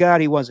 And thank God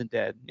he wasn't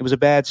dead. It was a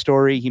bad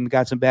story. He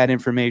got some bad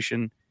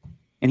information,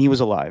 and he was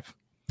alive.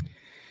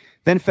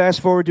 Then fast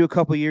forward to a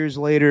couple years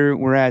later,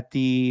 we're at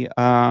the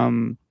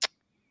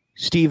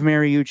Steve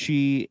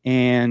Mariucci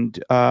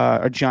and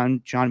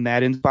John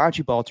Madden's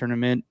bocce ball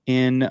tournament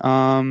in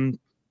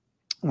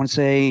I want to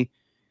say,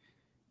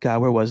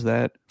 God, where was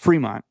that?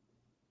 Fremont.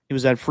 It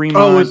was at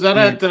Fremont. Oh, was that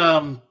at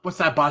what's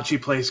that bocce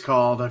place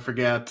called? I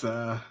forget.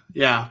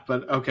 Yeah,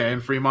 but okay, in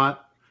Fremont.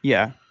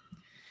 Yeah.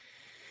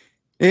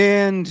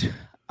 And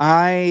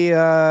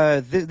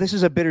I this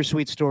is a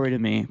bittersweet story to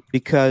me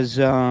because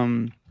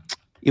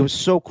it was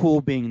so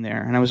cool being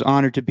there, and I was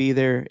honored to be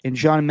there. And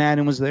John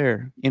Madden was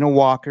there in a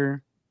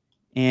walker,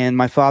 and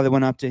my father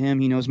went up to him.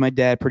 He knows my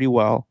dad pretty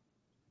well,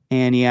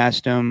 and he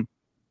asked him,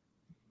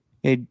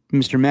 hey,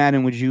 Mr.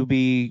 Madden, would you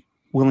be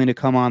willing to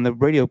come on the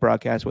radio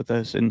broadcast with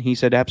us? And he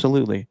said,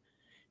 absolutely.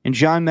 And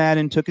John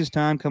Madden took his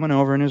time coming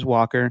over in his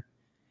walker.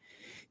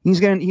 He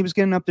was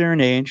getting up there in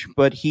age,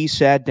 but he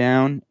sat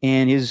down,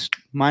 and his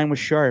mind was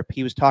sharp.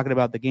 He was talking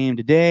about the game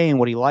today and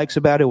what he likes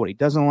about it, what he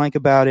doesn't like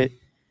about it.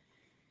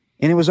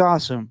 And it was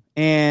awesome.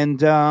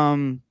 And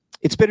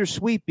it's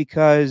bittersweet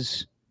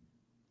because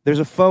there's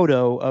a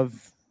photo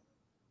of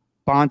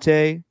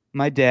Bonte,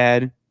 my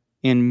dad,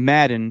 and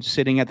Madden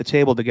sitting at the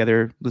table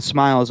together with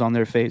smiles on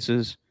their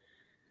faces.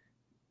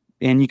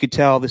 And you could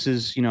tell this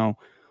is, one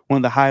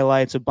of the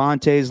highlights of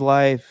Bonte's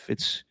life.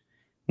 It's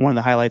one of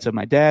the highlights of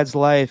my dad's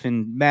life,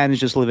 and Madden's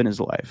just living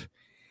his life.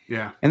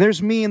 Yeah. And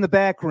there's me in the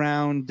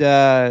background,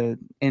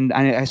 and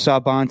I saw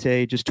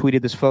Bonte just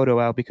tweeted this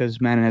photo out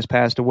because Madden has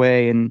passed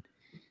away, and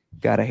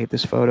God, I hate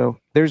this photo.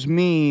 There's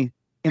me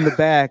in the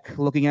back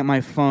looking at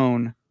my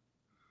phone,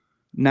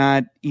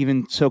 not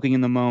even soaking in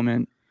the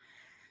moment.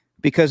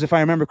 Because if I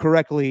remember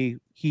correctly,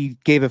 he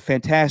gave a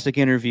fantastic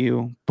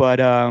interview, but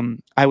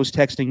I was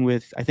texting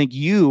with, I think,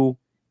 you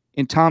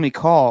and Tommy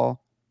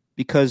Call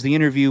because the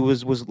interview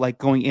was like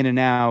going in and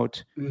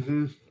out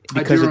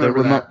because of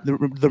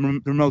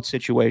the remote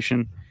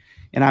situation.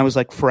 And I was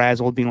like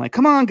frazzled, being like,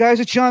 come on, guys,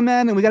 it's John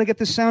Madden. We got to get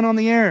this sound on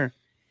the air.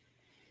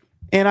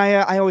 And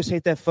I always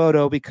hate that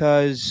photo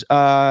because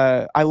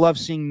I love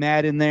seeing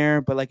Madden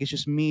there, but like it's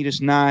just me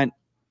just not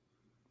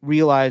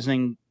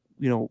realizing,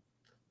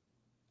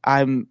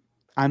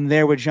 I'm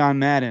there with John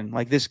Madden.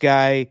 Like this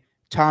guy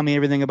taught me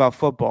everything about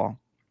football.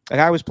 Like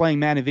I was playing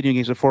Madden video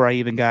games before I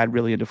even got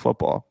really into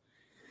football.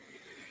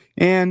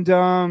 And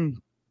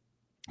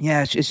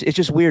yeah, it's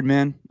just weird,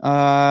 man.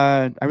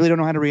 I really don't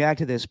know how to react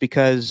to this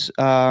because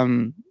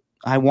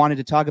I wanted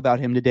to talk about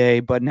him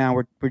today, but now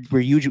we're I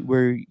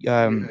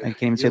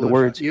can't even say the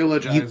words.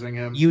 Eulogizing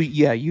him.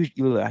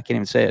 I can't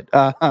even say it.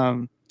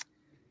 But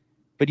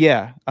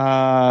yeah,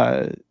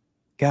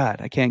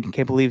 God, I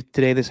can't believe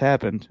today this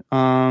happened.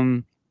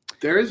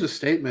 There is a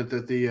statement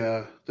that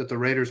the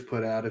Raiders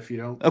put out. If you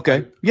don't,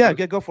 okay,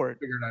 go for it.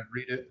 Figured I'd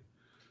read it.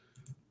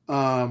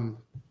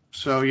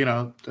 So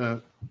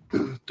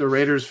the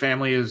Raiders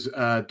family is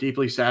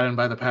deeply saddened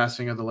by the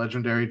passing of the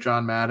legendary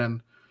John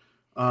Madden.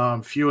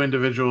 Few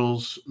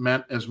individuals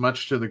meant as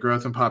much to the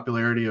growth and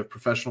popularity of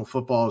professional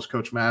football as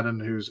Coach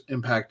Madden, whose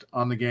impact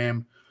on the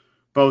game,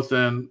 both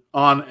on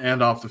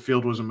and off the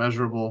field, was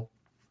immeasurable.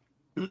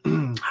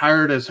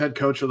 Hired as head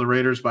coach of the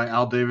Raiders by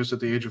Al Davis at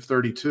the age of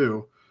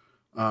 32,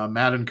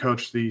 Madden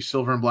coached the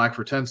Silver and Black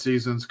for 10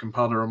 seasons,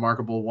 compiled a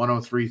remarkable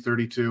 103,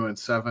 32, and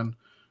 7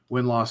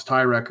 win-loss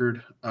tie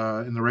record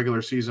in the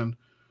regular season.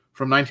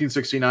 From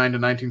 1969 to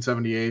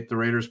 1978, the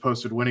Raiders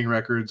posted winning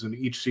records in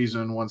each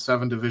season, won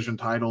 7 division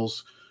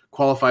titles,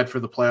 qualified for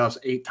the playoffs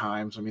 8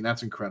 times. I mean,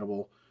 that's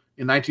incredible.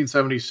 In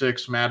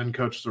 1976, Madden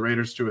coached the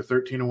Raiders to a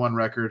 13-1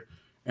 record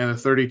and a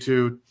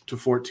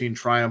 32-14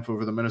 triumph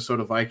over the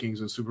Minnesota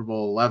Vikings in Super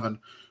Bowl 11,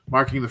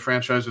 marking the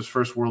franchise's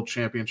first world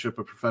championship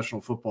of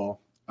professional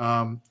football.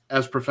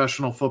 As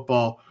professional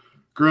football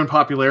grew in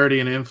popularity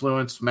and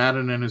influence,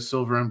 Madden and his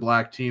silver and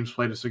black teams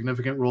played a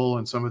significant role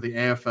in some of the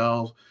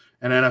AFL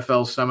and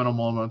NFL's seminal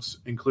moments,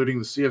 including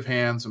the Sea of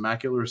Hands,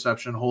 Immaculate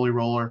Reception, Holy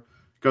Roller,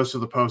 Ghost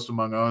of the Post,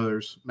 among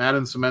others.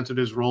 Madden cemented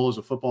his role as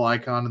a football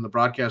icon in the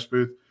broadcast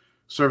booth,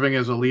 serving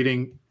as a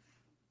leading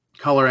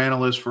color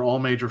analyst for all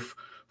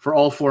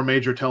four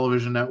major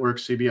television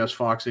networks, CBS,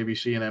 Fox,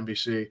 ABC, and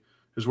NBC.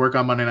 His work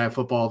on Monday Night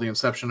Football, the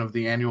inception of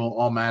the annual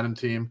All Madden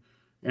team,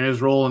 and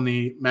his role in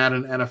the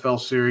Madden NFL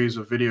series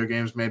of video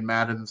games made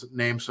Madden's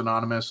name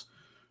synonymous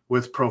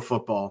with pro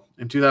football.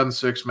 In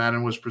 2006,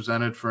 Madden was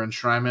presented for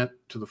enshrinement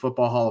to the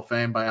Football Hall of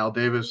Fame by Al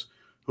Davis,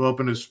 who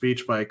opened his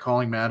speech by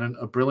calling Madden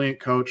a brilliant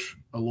coach,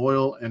 a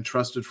loyal and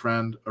trusted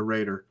friend, a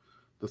Raider.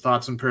 The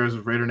thoughts and prayers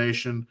of Raider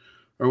Nation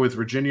are with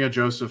Virginia,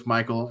 Joseph,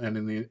 Michael, and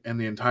the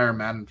entire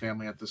Madden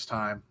family at this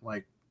time.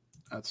 Like,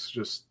 that's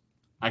just,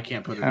 I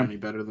can't put it any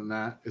better than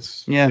that.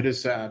 It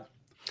is sad,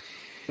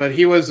 but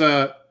he was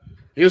a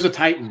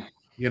Titan,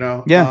 you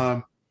know.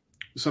 Yeah.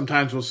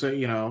 Sometimes we'll say,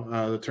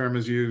 the term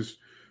is used,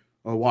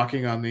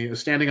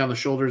 standing on the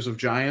shoulders of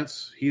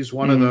giants. He's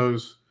one of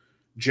those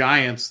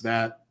giants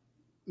that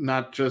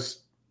not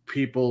just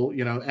people,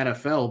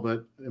 NFL,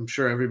 but I'm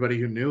sure everybody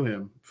who knew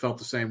him felt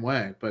the same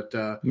way. But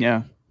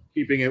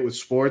keeping it with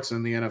sports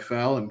and the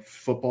NFL and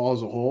football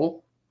as a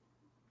whole,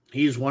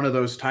 he's one of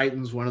those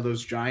titans, one of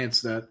those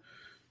giants that,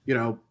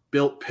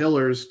 built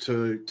pillars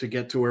to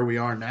get to where we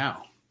are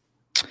now.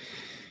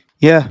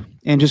 Yeah,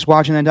 and just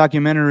watching that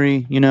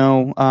documentary,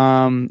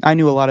 I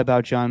knew a lot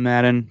about John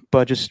Madden,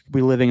 but just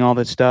reliving all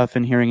that stuff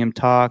and hearing him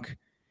talk,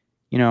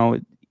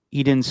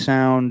 he didn't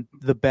sound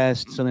the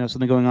best.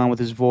 Something going on with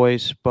his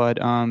voice, but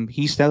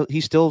he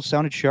still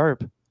sounded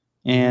sharp.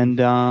 And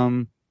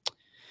the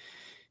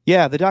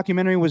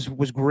documentary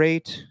was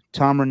great.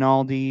 Tom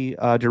Rinaldi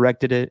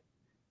directed it,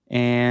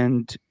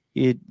 and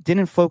it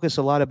didn't focus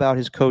a lot about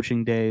his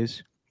coaching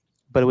days,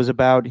 but it was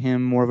about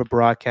him more of a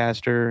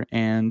broadcaster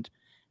and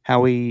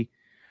how he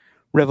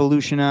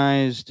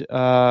revolutionized,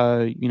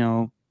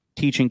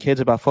 teaching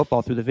kids about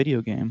football through the video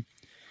game.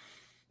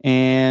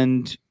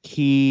 And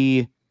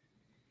it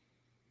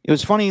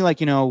was funny,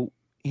 the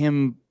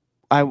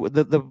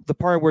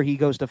part where he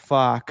goes to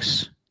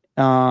Fox.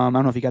 I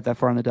don't know if you got that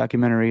far in the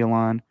documentary,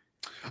 Alain.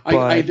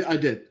 I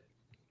did.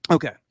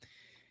 Okay.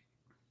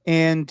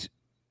 And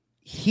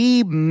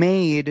they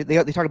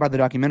talk about the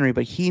documentary,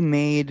 but he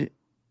made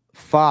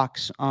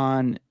Fox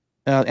on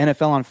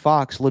NFL on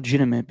Fox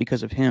legitimate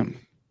because of him.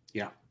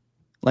 Yeah.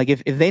 Like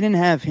if they didn't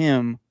have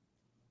him,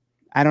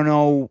 I don't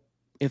know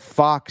if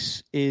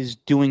Fox is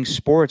doing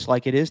sports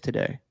like it is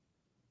today.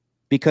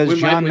 Because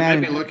we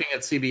might be looking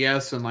at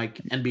CBS and like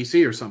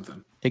NBC or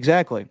something.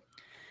 Exactly.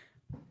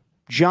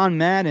 John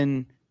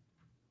Madden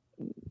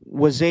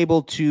was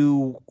able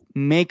to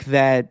make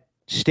that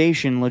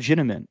station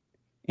legitimate.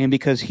 And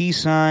because he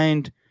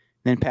signed,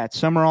 then Pat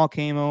Summerall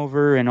came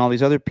over and all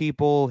these other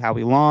people,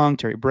 Howie Long,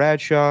 Terry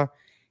Bradshaw,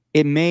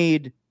 it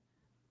made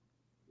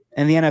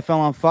and the NFL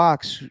on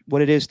Fox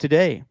what it is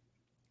today.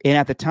 And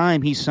at the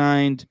time, he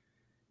signed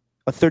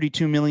a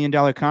 $32 million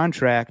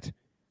contract,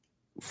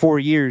 4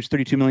 years,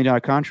 $32 million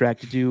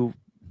contract to do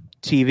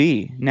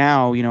TV.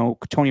 Now,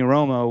 Tony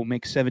Romo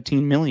makes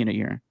 $17 million a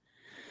year.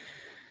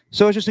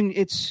 So God,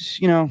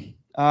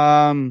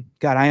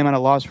 I am at a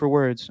loss for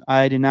words.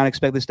 I did not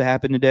expect this to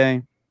happen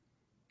today.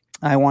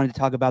 I wanted to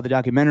talk about the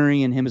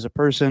documentary and him as a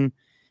person,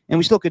 and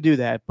we still could do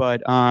that.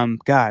 But,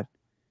 God,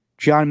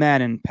 John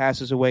Madden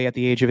passes away at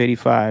the age of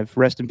 85.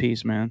 Rest in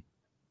peace, man.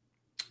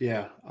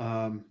 Yeah.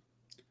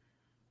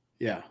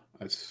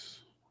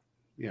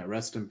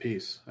 Rest in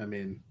peace. I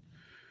mean,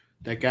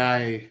 that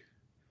guy,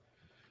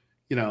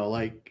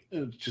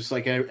 just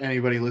like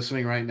anybody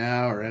listening right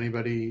now or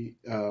anybody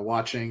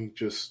watching,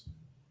 just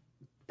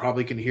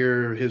probably can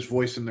hear his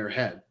voice in their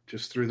head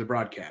just through the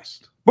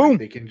broadcast. Boom. Like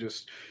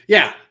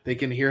they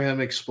can hear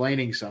him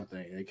explaining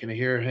something. They can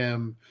hear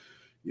him,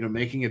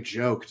 making a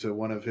joke to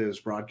one of his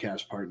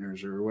broadcast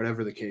partners or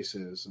whatever the case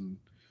is. And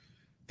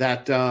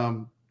that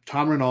Tom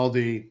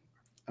Rinaldi,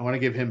 I want to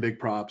give him big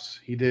props.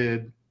 He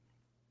did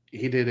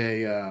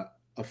a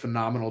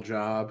phenomenal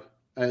job.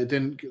 It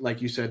didn't,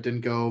 like you said,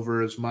 didn't go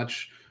over as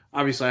much.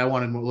 Obviously, I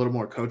wanted a little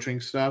more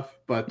coaching stuff,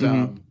 but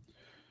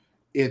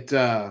it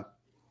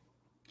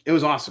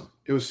was awesome.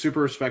 It was super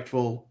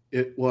respectful.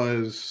 It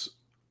was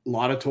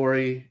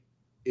laudatory.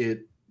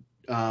 It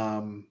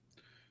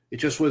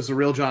just was the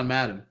real John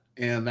Madden,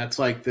 and that's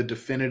like the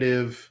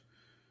definitive.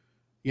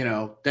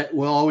 That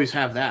we'll always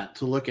have that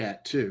to look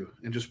at too,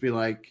 and just be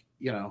like,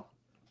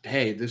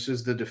 hey, this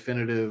is the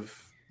definitive,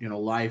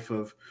 life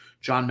of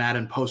John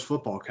Madden post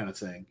football kind of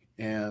thing.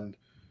 And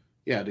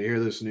to hear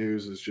this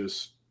news is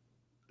just,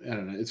 I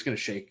don't know, it's going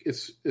to shake.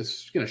 It's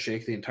going to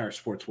shake the entire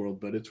sports world,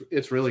 but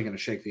it's really going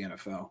to shake the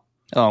NFL.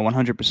 Oh,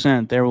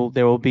 100%. There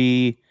will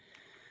be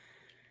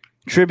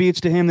tributes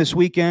to him this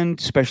weekend,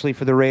 especially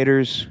for the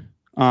Raiders.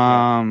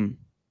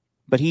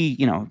 But he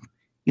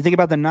You think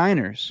about the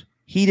Niners.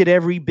 He did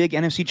every big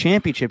NFC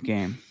Championship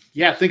game.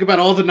 Yeah, think about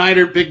all the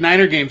big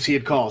Niner games he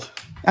had called.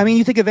 I mean,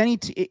 you think of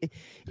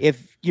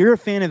if you're a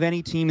fan of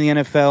any team in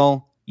the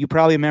NFL, you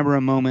probably remember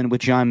a moment with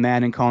John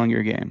Madden calling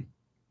your game.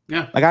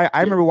 Yeah. Like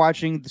I remember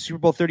watching the Super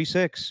Bowl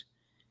 36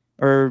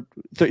 or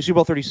Super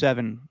Bowl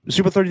 37.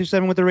 Super Bowl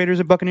 37 with the Raiders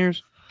and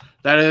Buccaneers?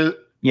 Yeah,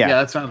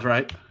 that sounds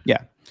right. Yeah.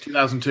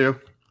 2002.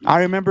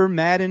 I remember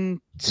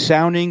Madden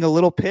sounding a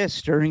little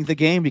pissed during the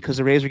game because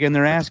the Raiders were getting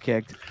their ass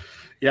kicked.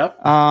 Yep.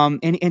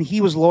 And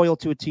he was loyal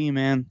to a team,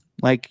 man.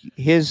 Like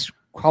his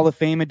Hall of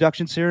Fame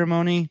induction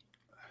ceremony,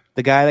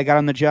 the guy that got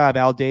on the job,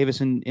 Al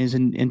Davis, is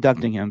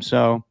inducting him.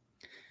 So,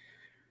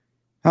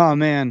 oh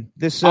man,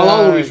 I'll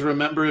always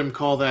remember him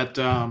call that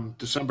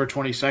December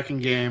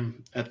 22nd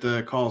game at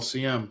the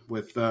Coliseum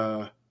with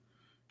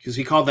because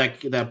he called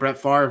that Brett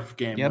Favre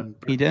game.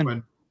 Yep, he did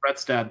when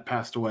Brett's dad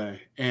passed away.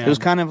 And it was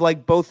kind of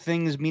like both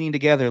things meeting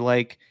together.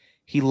 Like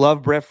he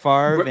loved Brett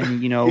Favre,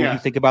 and you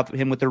think about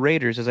him with the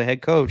Raiders as a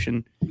head coach,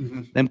 and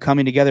them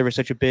coming together for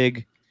such a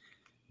big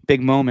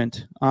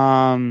moment.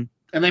 And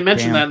they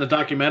mentioned that in the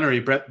documentary.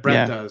 Brett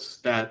does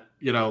that,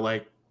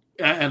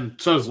 and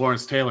so does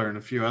Lawrence Taylor and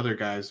a few other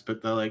guys.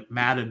 But the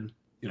Madden,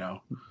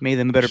 made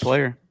them a better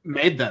player.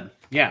 Made them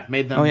a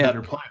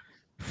better player.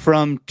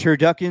 From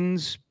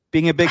turduckens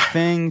being a big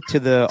thing to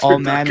the All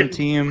Madden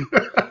team,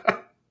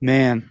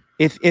 man.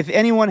 If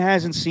anyone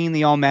hasn't seen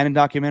the All Madden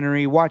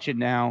documentary, watch it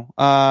now.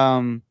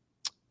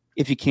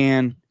 If you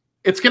can,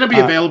 it's going to be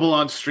available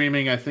on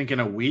streaming. I think in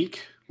a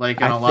week. On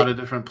a lot of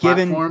different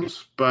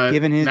platforms, but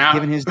given his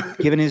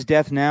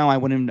death now, I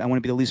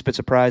wouldn't be the least bit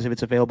surprised if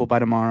it's available by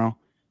tomorrow.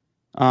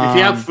 If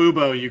you have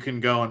Fubo, you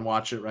can go and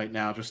watch it right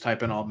now. Just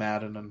type in All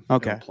Madden and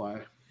it'll play.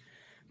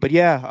 But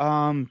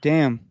yeah,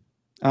 damn.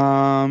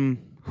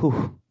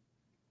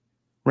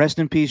 Rest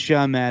in peace,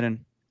 John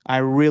Madden. I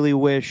really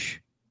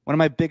wish. One of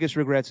my biggest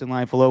regrets in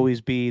life will always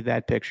be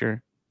that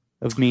picture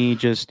of me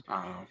just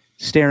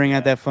staring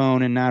at that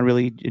phone and not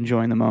really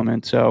enjoying the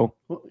moment. So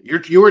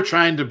you were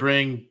trying to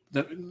bring.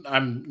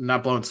 I'm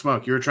not blowing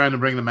smoke. You were trying to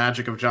bring the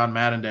magic of John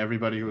Madden to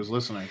everybody who was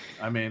listening.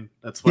 I mean,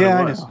 that's what it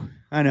was.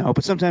 I know.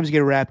 But sometimes you get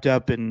wrapped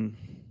up in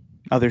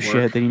other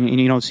shit and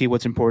you don't see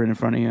what's important in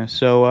front of you.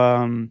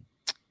 So,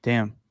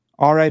 damn.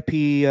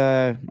 R.I.P.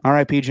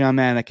 John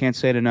Madden. I can't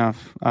say it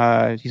enough.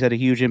 He's had a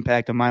huge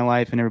impact on my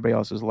life and everybody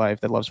else's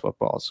life that loves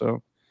football.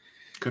 So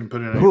couldn't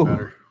put it any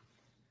better.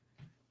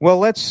 Well,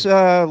 let's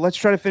try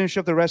to finish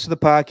up the rest of the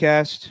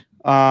podcast.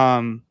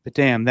 But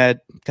damn,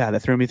 that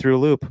threw me through a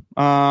loop.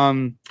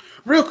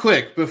 Real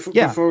quick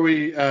before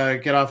we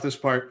get off this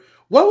part,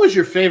 what was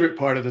your favorite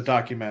part of the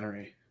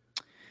documentary?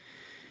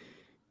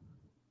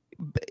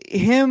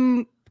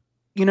 Him,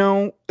 you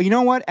know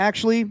what?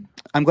 Actually,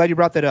 I'm glad you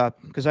brought that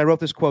up because I wrote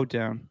this quote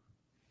down,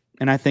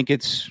 and I think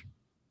it's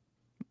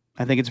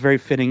very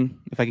fitting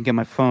if I can get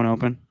my phone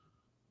open.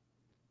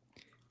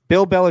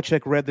 Bill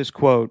Belichick read this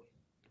quote.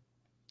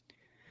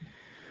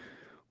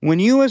 When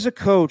you as a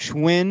coach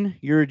win,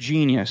 you're a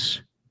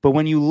genius. But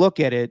when you look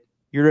at it,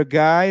 you're a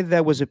guy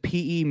that was a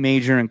PE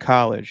major in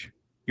college.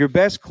 Your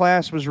best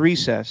class was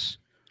recess,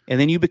 and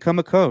then you become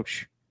a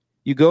coach.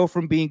 You go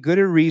from being good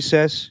at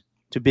recess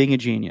to being a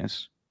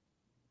genius.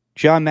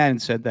 John Madden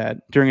said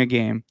that during a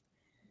game,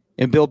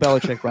 and Bill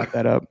Belichick brought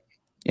that up.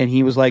 And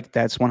he was like,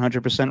 that's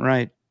 100%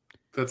 right.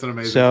 That's an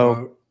amazing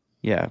quote.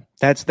 Yeah,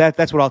 that's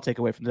what I'll take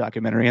away from the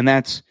documentary. And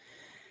that's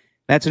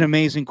an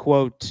amazing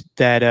quote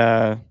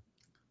that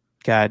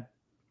God,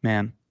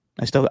 man,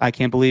 I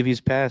can't believe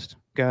he's passed.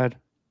 God.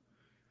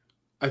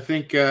 I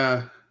think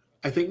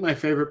my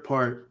favorite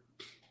part,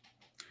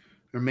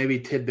 or maybe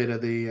tidbit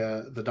of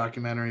the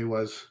documentary,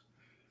 was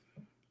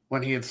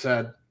when he had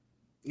said,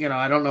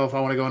 I don't know if I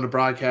want to go into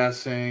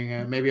broadcasting,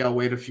 and maybe I'll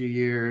wait a few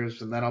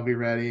years and then I'll be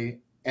ready.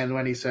 And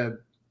when he said,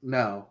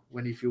 no,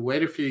 if you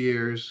wait a few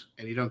years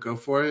and you don't go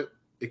for it,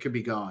 it could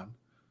be gone.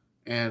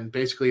 And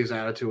basically his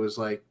attitude was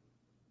like,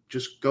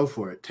 just go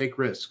for it, take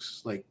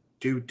risks, like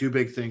do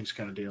big things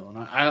kind of deal. And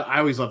I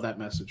always love that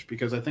message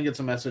because I think it's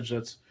a message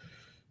that's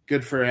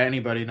good for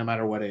anybody, no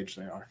matter what age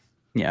they are.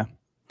 Yeah.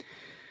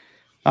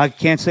 I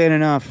can't say it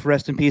enough.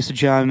 Rest in peace to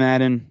John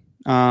Madden.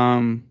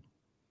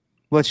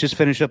 Let's just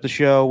finish up the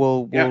show.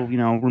 We'll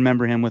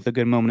remember him with a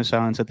good moment of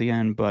silence at the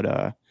end.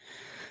 But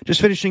just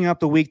finishing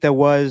up the week that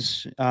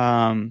was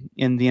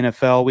in the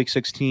NFL, Week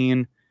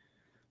 16.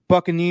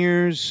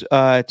 Buccaneers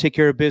take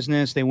care of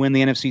business. They win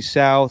the NFC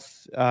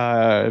South,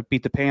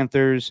 beat the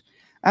Panthers.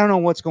 I don't know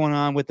what's going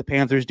on with the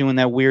Panthers doing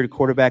that weird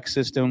quarterback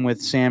system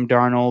with Sam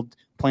Darnold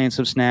playing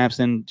some snaps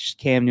and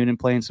Cam Newton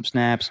playing some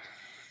snaps.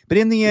 But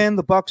in the end,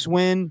 the Bucs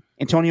win.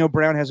 Antonio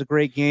Brown has a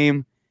great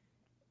game.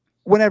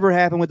 Whatever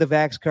happened with the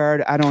Vax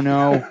card, I don't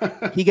know.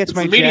 He gets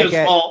my media's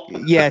fault.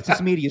 Yeah,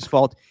 it's media's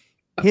fault.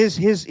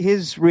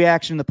 His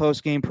reaction in the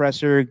post-game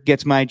presser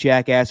gets my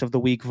jackass of the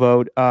week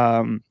vote.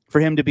 For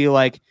him to be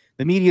like,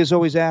 the media is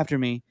always after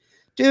me.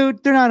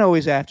 Dude, they're not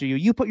always after you.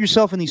 You put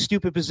yourself in these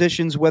stupid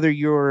positions, whether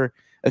you're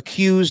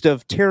accused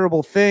of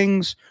terrible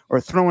things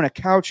or throwing a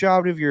couch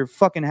out of your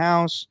fucking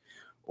house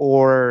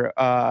or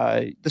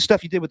the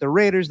stuff you did with the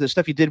Raiders, the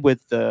stuff you did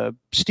with the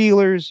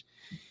Steelers.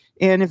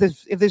 And if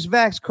this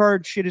Vax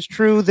card shit is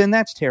true, then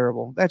that's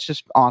terrible. That's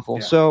just awful.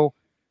 Yeah. So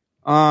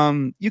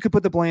you could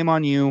put the blame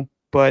on you,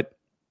 but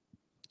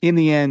in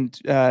the end,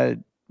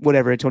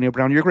 whatever, Antonio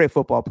Brown, you're a great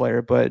football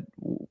player, but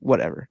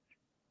whatever.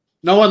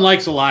 No one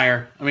likes a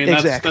liar. I mean,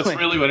 exactly. That's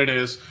really what it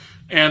is.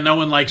 And no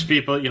one likes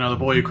people, the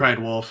boy who cried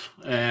wolf.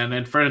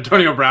 And for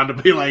Antonio Brown to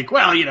be like,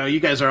 well,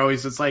 you guys are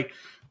always, it's like,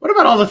 what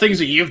about all the things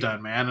that you've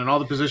done, man? And all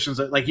the positions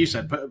that, like you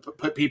said,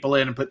 put people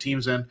in and put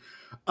teams in.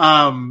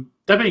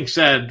 That being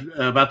said,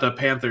 about the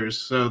Panthers,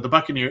 so the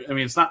Buccaneers, I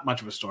mean, it's not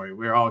much of a story.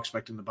 We were all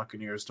expecting the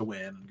Buccaneers to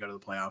win and go to the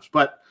playoffs.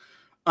 But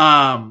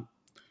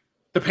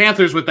the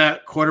Panthers with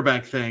that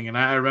quarterback thing, and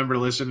I remember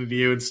listening to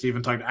you and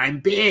Steven talking, I'm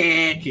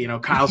big,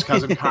 Kyle's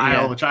cousin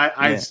Kyle, which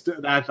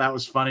that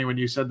was funny when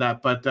you said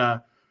that. But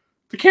the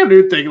Cam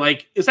Newton thing,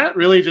 like, is that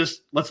really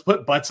just let's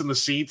put butts in the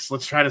seats,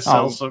 let's try to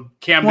sell some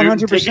Cam Newton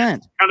tickets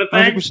kind of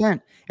thing?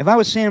 100%. If I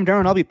was Sam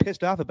Darnold, I'll be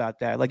pissed off about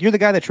that. Like, you're the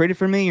guy that traded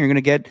for me. You're going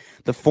to get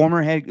the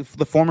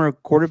former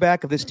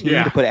quarterback of this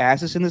team to put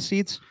asses in the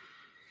seats.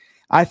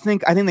 I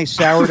think they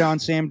soured on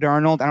Sam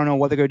Darnold. I don't know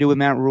what they're going to do with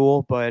Matt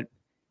Rule, but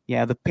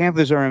yeah, the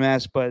Panthers are a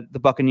mess. But the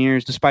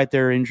Buccaneers, despite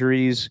their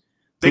injuries,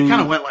 they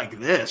kind of went like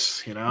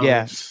this,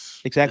 Yeah,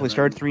 exactly.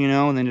 Started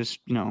 3-0 and then just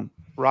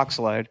rock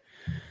slide.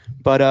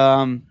 But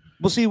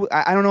we'll see.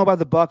 I don't know about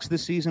the Bucs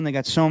this season. They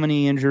got so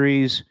many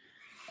injuries.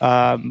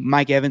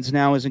 Mike Evans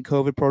now is in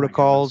COVID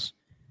protocols.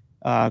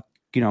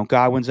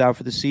 Godwin's out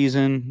for the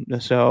season.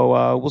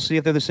 So we'll see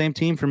if they're the same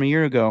team from a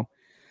year ago.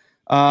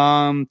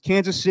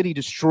 Kansas City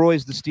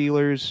destroys the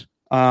Steelers.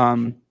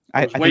 I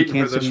was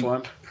waiting for this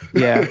one.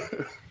 Yeah.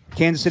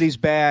 Kansas City's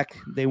back.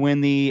 They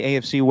win the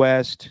AFC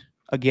West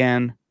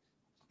again.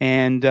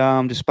 And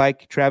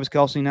despite Travis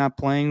Kelce not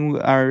playing,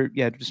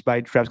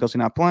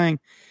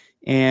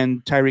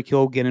 and Tyreek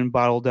Hill getting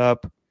bottled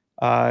up,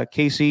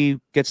 KC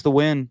gets the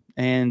win.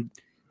 And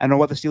I don't know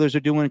what the Steelers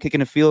are doing,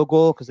 kicking a field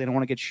goal because they don't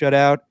want to get shut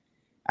out.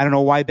 I don't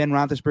know why Ben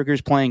Roethlisberger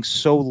is playing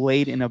so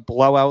late in a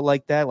blowout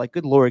like that. Like,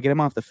 good Lord, get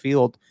him off the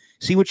field.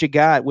 See what you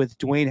got with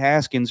Dwayne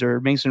Haskins or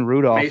Mason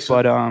Rudolph.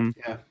 But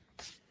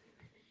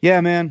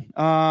yeah, man.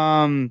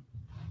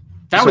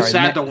 That was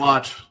sad to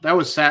watch. That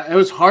was sad. It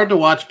was hard to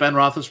watch Ben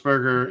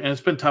Roethlisberger, and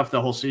it's been tough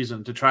the whole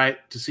season to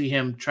see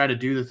him try to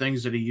do the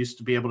things that he used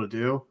to be able to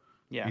do.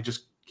 Yeah, he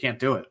just can't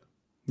do it.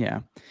 Yeah.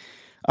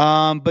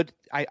 But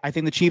I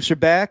think the Chiefs are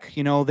back.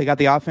 They got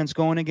the offense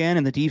going again,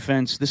 and the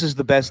defense. This is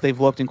the best they've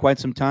looked in quite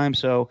some time.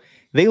 So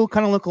they will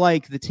kind of look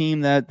like the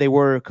team that they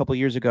were a couple of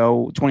years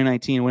ago,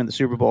 2019, winning the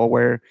Super Bowl,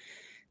 where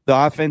the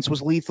offense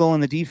was lethal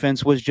and the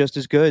defense was just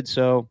as good.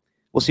 So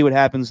we'll see what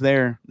happens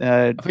there.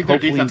 I think their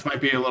defense might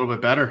be a little bit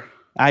better.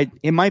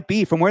 It might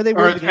be from where they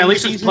were. Or at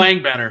least it's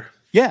playing better.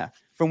 Yeah.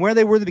 From where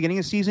they were at the beginning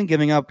of the season,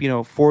 giving up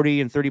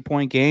 40 and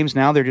 30-point games.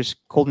 Now they're just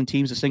holding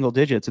teams to single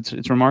digits.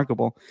 It's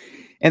remarkable.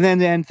 And then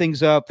to end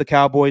things up, the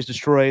Cowboys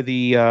destroy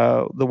the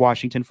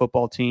Washington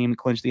football team,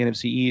 clinch the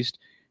NFC East,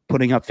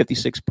 putting up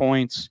 56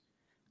 points.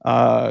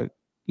 Cowboys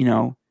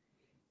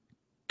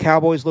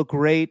look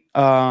great.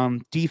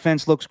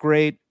 Defense looks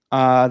great.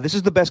 This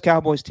is the best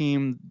Cowboys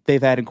team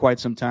they've had in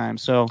quite some time.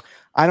 So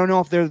I don't know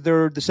if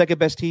they're the second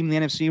best team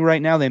in the NFC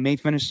right now. They may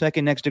finish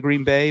second next to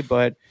Green Bay,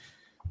 but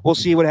we'll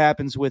see what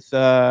happens with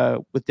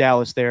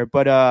Dallas there.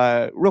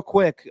 But real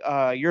quick,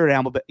 you're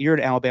an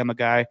Alabama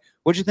guy.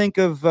 What'd you think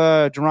of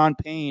Deron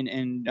Payne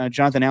and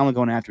Jonathan Allen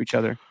going after each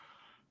other?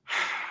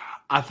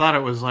 I thought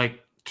it was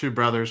like two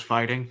brothers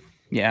fighting.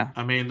 Yeah.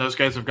 I mean, those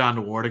guys have gone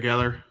to war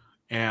together,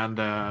 and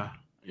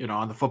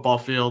on the football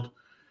field,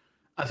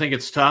 I think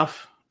it's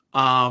tough.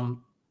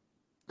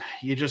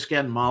 You just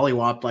get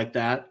mollywopped like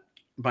that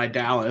by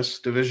Dallas,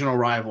 divisional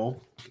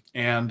rival,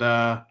 and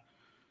I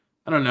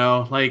don't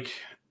know, like.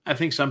 I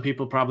think some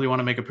people probably want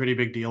to make a pretty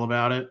big deal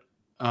about it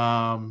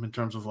in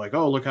terms of like,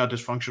 oh, look how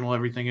dysfunctional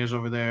everything is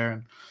over there.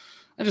 And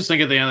I just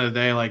think at the end of the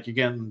day, like, you're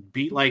getting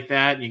beat like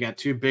that, and you got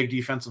two big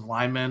defensive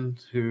linemen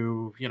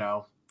who,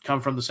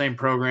 come from the same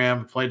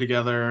program, play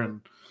together.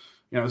 And,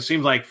 it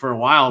seems like for a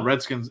while,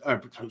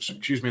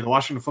 the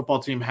Washington football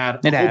team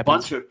had a whole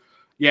bunch of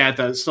 – yeah,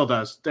 it still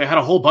does. They had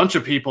a whole bunch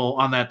of people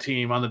on that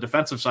team on the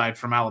defensive side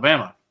from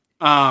Alabama.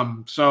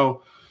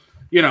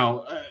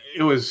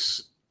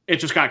 It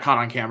just got caught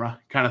on camera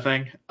kind of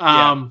thing.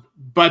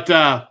 But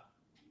I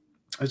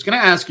was going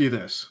to ask you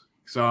this.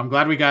 So I'm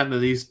glad we got into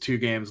these two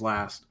games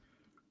last.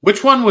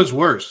 Which one was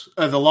worse,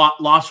 the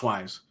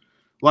loss-wise?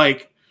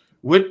 Like,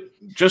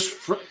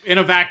 in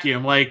a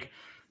vacuum, like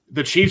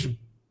the Chiefs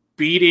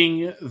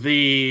beating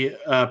the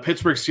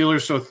Pittsburgh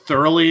Steelers so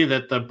thoroughly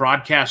that the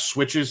broadcast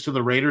switches to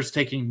the Raiders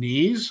taking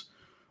knees?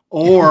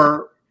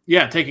 Or...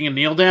 Yeah, taking a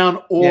kneel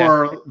down,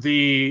 or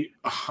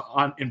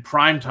in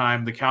prime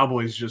time, the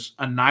Cowboys just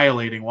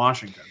annihilating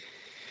Washington.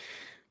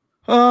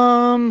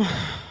 They're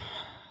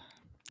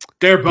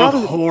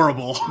both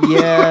horrible.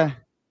 Yeah,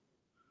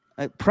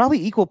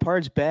 probably equal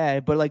parts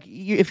bad. But like,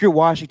 if you're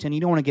Washington, you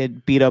don't want to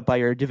get beat up by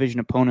your division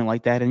opponent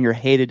like that, and your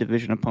hated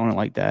division opponent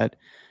like that.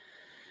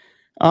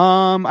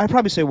 I'd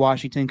probably say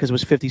Washington because it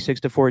was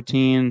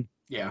 56-14.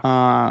 Yeah.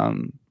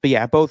 But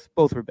yeah, both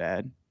were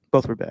bad.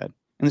 Both were bad.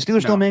 And the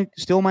Steelers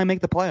still might make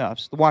the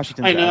playoffs. The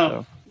Washington's I know. out,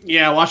 though.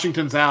 Yeah,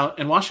 Washington's out,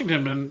 and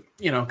Washington been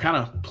kind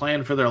of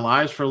playing for their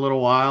lives for a little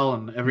while,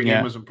 and every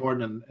game was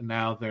important, and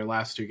now their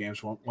last 2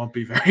 games won't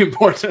be very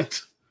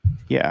important.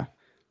 Yeah.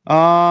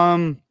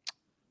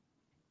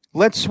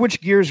 Let's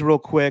switch gears real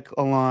quick,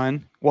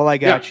 Alain. While I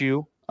got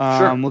you,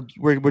 sure.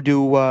 we'll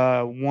do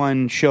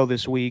one show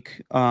this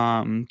week.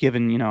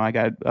 Given I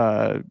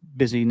got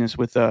busyness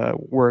with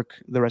work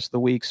the rest of the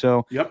week,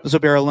 so this will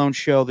be our lone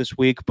show this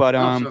week. But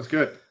sounds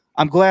good.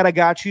 I'm glad I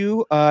got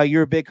you.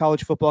 You're a big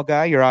college football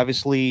guy. You're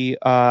obviously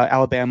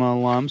Alabama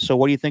alum. So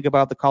what do you think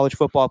about the college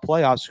football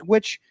playoffs?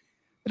 Which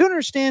I don't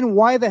understand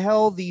why the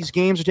hell these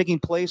games are taking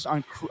place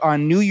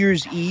on New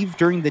Year's Eve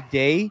during the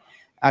day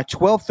at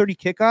 12:30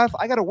 kickoff.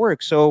 I got to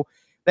work, so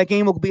that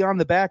game will be on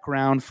the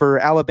background for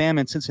Alabama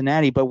and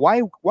Cincinnati. But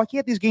why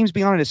can't these games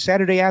be on a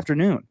Saturday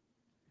afternoon?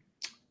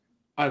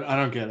 I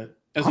don't get it.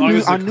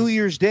 On New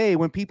Year's Day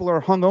when people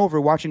are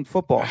hungover watching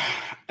football.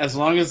 As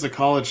long as the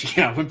college,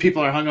 when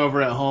people are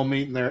hungover at home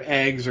eating their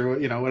eggs or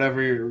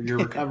whatever your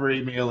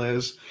recovery meal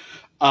is.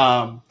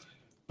 No,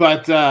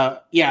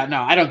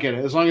 I don't get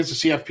it. As long as the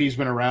CFP's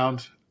been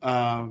around,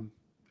 I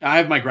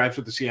have my gripes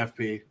with the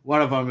CFP.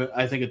 One of them,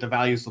 I think it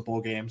devalues the bowl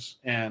games,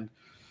 and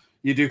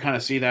you do kind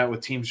of see that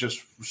with teams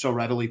just so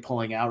readily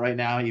pulling out right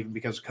now, even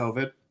because of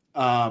COVID.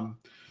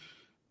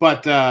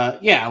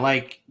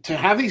 To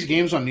have these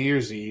games on New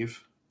Year's Eve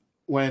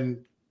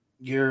when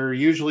you're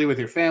usually with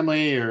your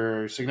family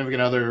or significant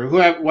other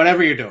or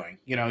whatever you're doing,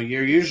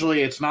 you're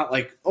usually, it's not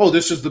like, oh,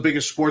 this is the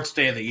biggest sports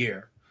day of the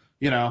year,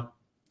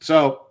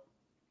 So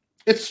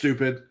it's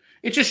stupid.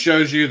 It just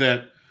shows you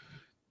that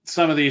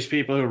some of these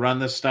people who run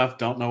this stuff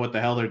don't know what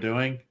the hell they're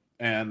doing.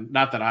 And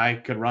not that I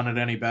could run it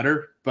any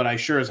better, but I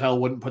sure as hell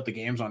wouldn't put the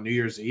games on New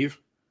Year's Eve.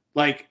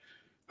 Like,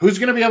 who's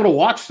going to be able to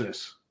watch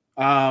this?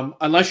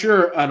 Unless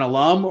you're an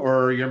alum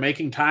or you're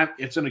making time,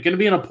 it's going to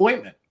be an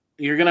appointment.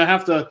 You're going to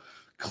have to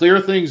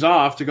clear things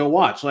off to go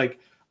watch. Like,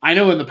 I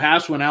know in the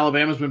past when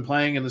Alabama's been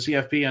playing in the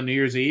CFP on New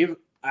Year's Eve,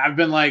 I've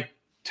been like,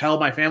 tell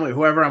my family,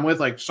 whoever I'm with,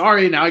 like,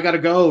 sorry, now I got to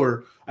go,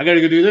 or I got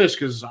to go do this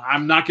because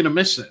I'm not going to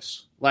miss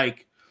this.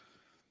 Like,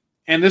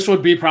 and this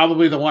would be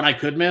probably the one I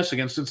could miss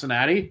against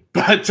Cincinnati.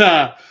 But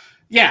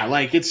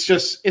it's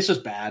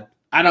just bad.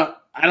 I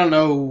don't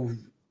know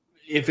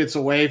if it's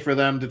a way for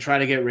them to try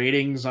to get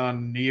ratings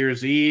on New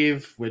Year's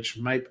Eve, which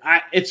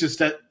it's just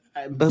that.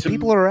 But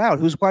people are out.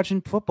 Who's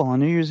watching football on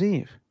New Year's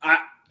Eve?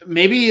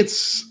 Maybe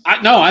it's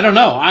I don't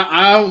know.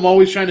 I'm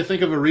always trying to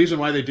think of a reason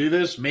why they do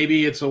this.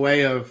 Maybe it's a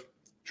way of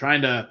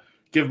trying to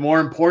give more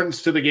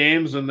importance to the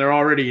games than there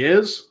already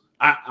is.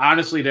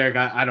 Honestly, Derek,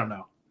 I don't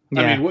know.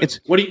 Yeah, I mean,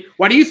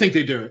 why do you think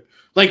they do it?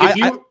 Like,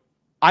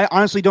 I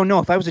honestly don't know.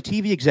 If I was a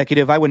TV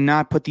executive, I would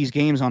not put these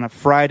games on a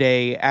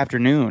Friday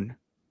afternoon.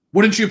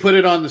 Wouldn't you put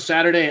it on the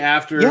Saturday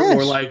after,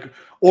 yes,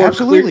 or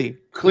absolutely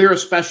clear a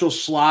special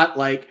slot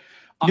like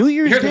New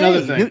Year's Day?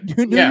 Another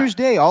thing. New Year's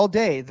Day all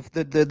day.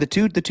 The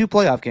two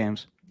playoff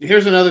games.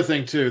 Here's another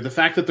thing too: the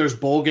fact that there's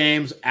bowl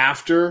games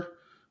after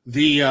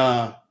the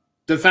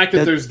fact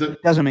that there's the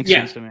doesn't make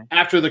sense to me.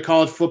 After the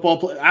college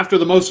football, after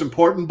the most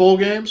important bowl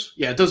games,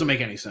 it doesn't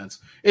make any sense.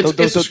 It's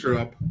a screw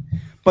up.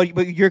 But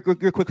your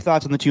quick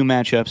thoughts on the two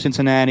matchups: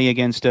 Cincinnati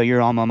against your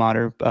alma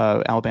mater,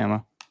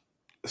 Alabama.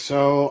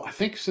 So I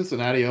think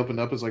Cincinnati opened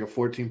up as like a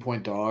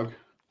 14-point dog.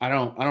 I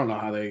don't know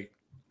how they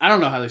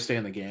stay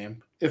in the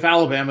game. If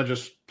Alabama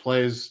just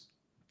plays,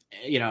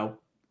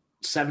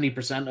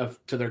 70%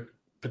 to their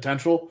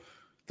potential,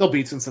 they'll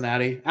beat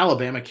Cincinnati.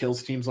 Alabama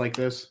kills teams like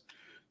this.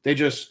 They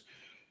just,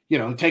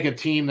 take a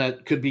team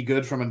that could be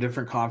good from a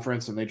different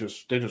conference and they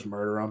just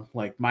murder them.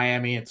 Like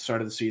Miami at the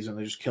start of the season,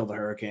 they just killed the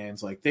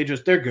Hurricanes. Like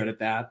they're good at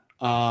that.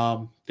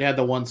 They had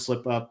the one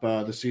slip up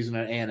this season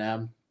at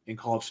A&M in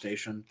College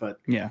Station, but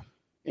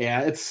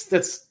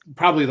that's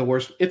probably the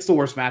worst. It's the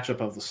worst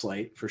matchup of the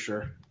slate for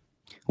sure.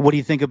 What do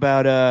you think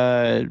about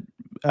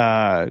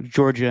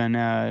Georgia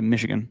and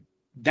Michigan?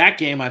 That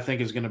game I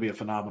think is going to be a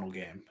phenomenal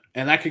game,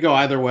 and that could go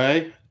either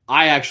way.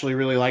 I actually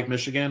really like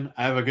Michigan.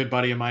 I have a good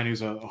buddy of mine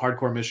who's a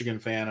hardcore Michigan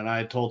fan, and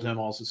I told him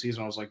all the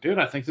season, I was like, dude,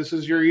 I think this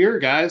is your year,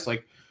 guys.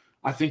 Like,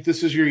 I think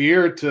this is your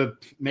year to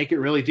make it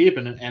really deep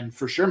and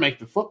for sure make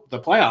the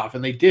playoff,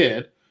 and they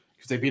did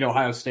because they beat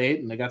Ohio State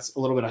and they got a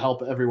little bit of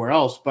help everywhere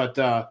else, but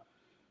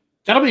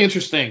that'll be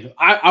interesting.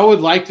 I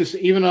would like to see,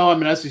 even though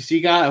I'm an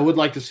SEC guy, I would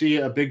like to see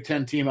a Big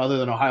Ten team other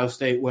than Ohio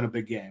State win a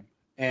big game.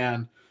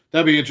 And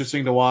that'd be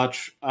interesting to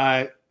watch.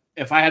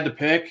 If I had to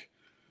pick,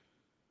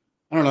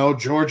 I don't know,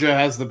 Georgia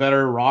has the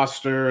better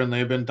roster and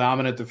they've been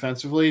dominant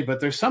defensively,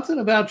 but there's something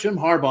about Jim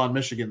Harbaugh in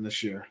Michigan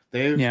this year.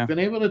 They've been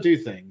able to do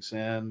things,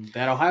 and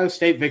that Ohio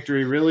State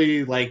victory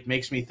really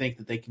makes me think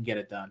that they can get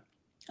it done.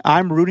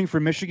 I'm rooting for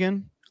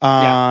Michigan.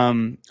 I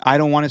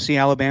don't want to see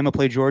Alabama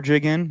play Georgia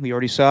again. We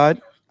already saw it.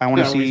 I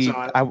want to see.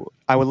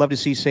 I would love to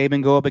see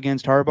Saban go up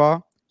against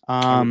Harbaugh.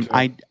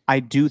 I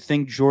do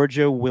think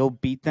Georgia will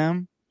beat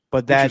them,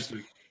 but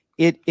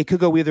it could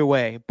go either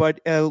way. But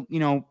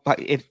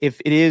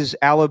if it is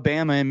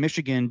Alabama and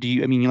Michigan,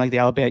 you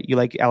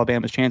like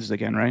Alabama's chances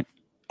again, right?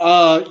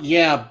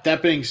 Yeah.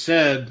 That being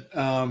said,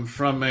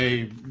 from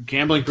a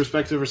gambling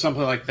perspective or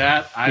something like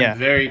that, I'm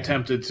very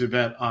tempted to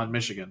bet on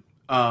Michigan.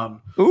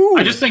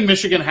 I just think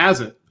Michigan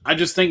has it. I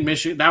just think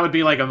Michigan, that would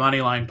be like a money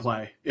line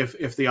play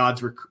if the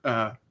odds were,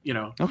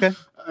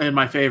 in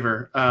my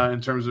favor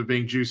in terms of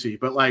being juicy.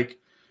 But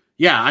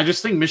I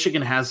just think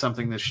Michigan has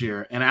something this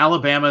year, and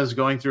Alabama is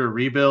going through a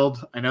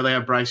rebuild. I know they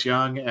have Bryce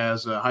Young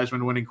as a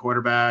Heisman-winning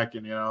quarterback,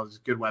 and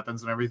good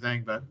weapons and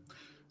everything. But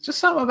it's just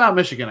something about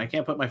Michigan. I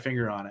can't put my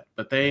finger on it,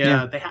 but they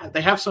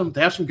have some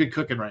good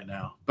cooking right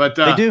now. But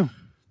they do.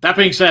 That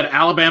being said,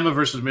 Alabama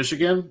versus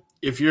Michigan.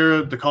 If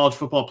you're the college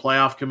football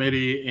playoff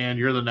committee and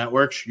you're the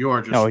networks,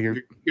 you're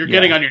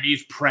getting on your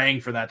knees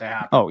praying for that to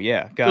happen. Oh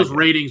yeah, those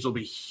ratings will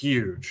be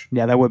huge.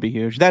 Yeah, that would be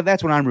huge.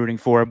 That's what I'm rooting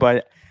for,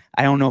 but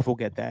I don't know if we'll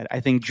get that. I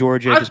think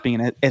Georgia, just being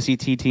an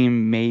SEC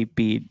team, may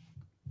beat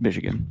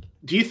Michigan.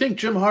 Do you think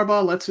Jim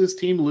Harbaugh lets his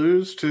team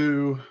lose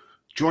to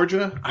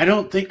Georgia? I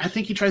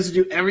think he tries to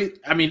do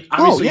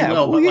obviously he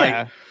will,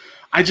 but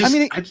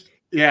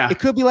it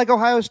could be like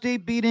Ohio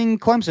State beating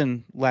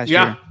Clemson last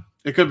year.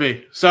 It could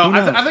be. So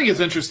I think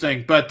it's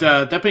interesting. But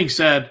that being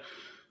said,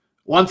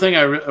 one thing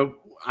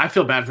I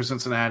feel bad for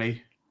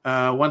Cincinnati.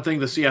 One thing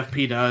the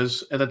CFP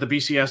does, and that the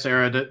BCS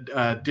era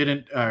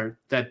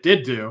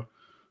did do,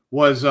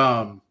 was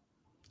the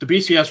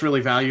BCS really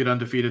valued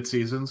undefeated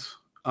seasons,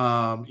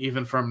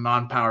 even from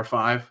non-Power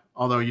 5.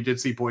 Although you did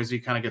see Boise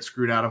kind of get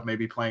screwed out of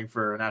maybe playing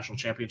for a national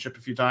championship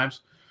a few times.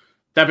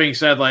 That being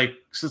said,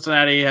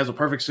 Cincinnati has a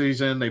perfect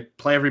season. They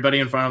play everybody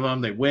in front of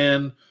them. They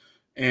win.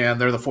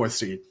 And they're the 4th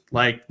seed.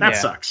 That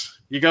sucks.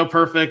 You go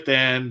perfect,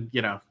 and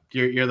you're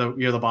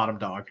the bottom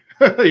dog.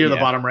 You're the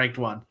bottom ranked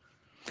one.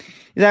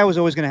 That was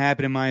always going to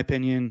happen, in my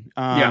opinion.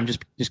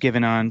 Just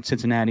given on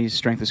Cincinnati's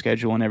strength of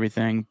schedule and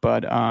everything.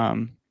 But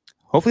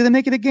hopefully they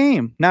make it a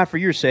game. Not for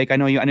your sake. I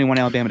didn't want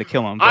Alabama to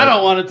kill them. I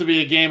don't want it to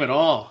be a game at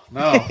all.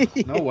 No,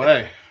 no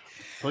way.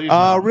 Please.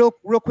 No.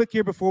 Real quick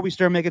here before we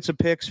start making some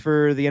picks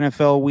for the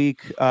NFL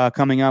week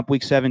coming up,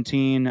 Week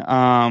 17.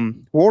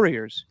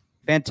 Warriors.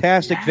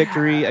 Fantastic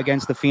victory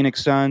against the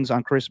Phoenix Suns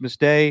on Christmas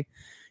Day.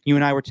 You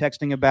and I were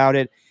texting about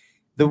it.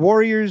 The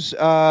Warriors,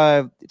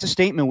 it's a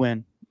statement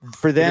win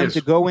for them to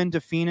go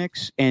into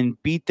Phoenix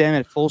and beat them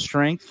at full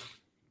strength.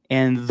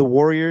 And the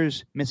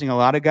Warriors missing a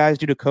lot of guys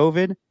due to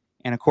COVID,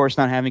 and of course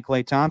not having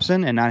Klay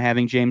Thompson and not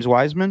having James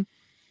Wiseman.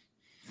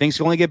 Things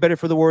can only get better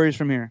for the Warriors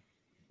from here.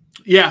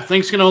 Yeah,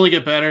 things can only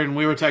get better. And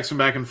we were texting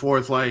back and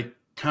forth.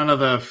 Kind of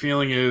the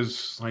feeling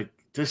is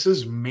this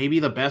is maybe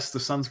the best the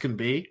Suns can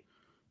be.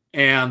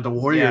 And the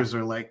Warriors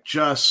are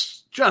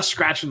just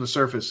scratching the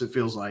surface, it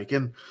feels like.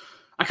 And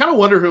I kind of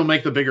wonder who'll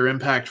make the bigger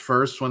impact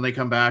first when they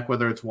come back,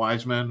 whether it's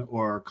Wiseman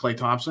or Klay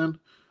Thompson.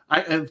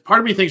 Part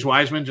of me thinks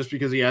Wiseman just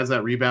because he has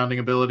that rebounding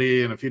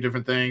ability and a few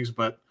different things,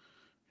 but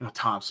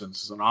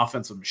Thompson's an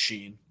offensive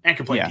machine and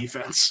can play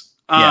defense.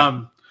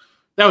 That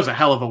was a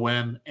hell of a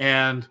win.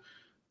 And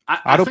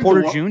Otto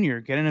Porter Jr.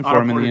 getting in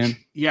for him in the end.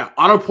 Yeah,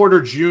 Otto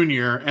Porter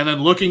Jr. And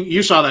then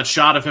you saw that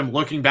shot of him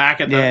looking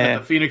back at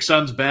the Phoenix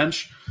Suns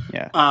bench.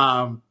 Yeah,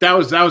 that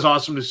was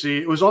awesome to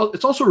see. It's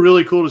also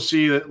really cool to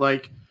see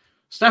that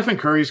Stephen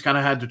Curry's kind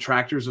of had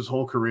detractors his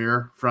whole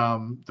career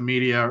from the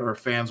media or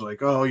fans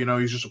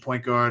he's just a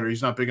point guard or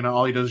he's not big enough.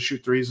 All he does is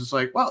shoot threes. It's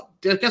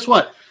guess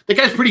what? The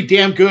guy's pretty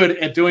damn good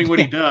at doing what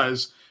he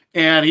does,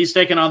 and he's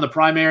taken on the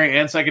primary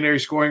and secondary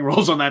scoring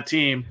roles on that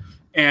team.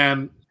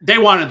 And they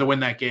wanted to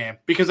win that game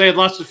because they had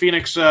lost to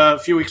Phoenix a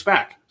few weeks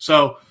back.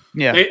 So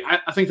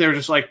I think they were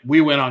just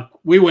we win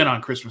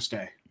on Christmas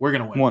Day. We're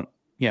gonna win.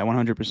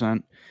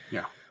 100%.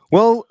 Yeah.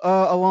 Well,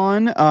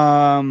 Alain,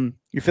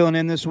 you're filling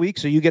in this week,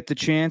 so you get the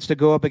chance to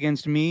go up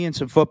against me in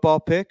some football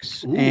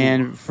picks. Ooh.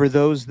 And for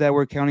those that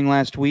were counting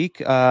last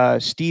week,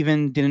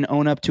 Steven didn't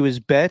own up to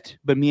his bet,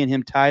 but me and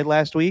him tied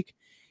last week.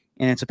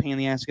 And it's a pain in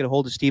the ass to get a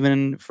hold of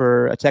Steven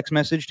for a text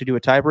message to do a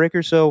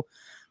tiebreaker. So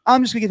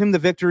I'm just going to give him the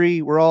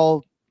victory. We're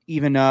all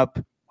even up.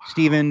 Wow.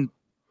 Steven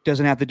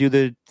doesn't have to do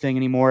the thing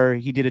anymore.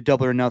 He did a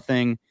double or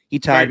nothing. He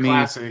tied me.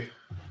 Classy.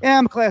 Yeah,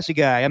 I'm a classy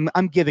guy.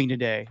 I'm giving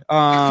today.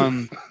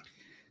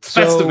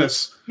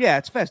 Festivus. Yeah,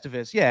 it's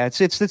Festivus. Yeah,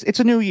 it's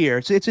a new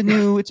year. It's a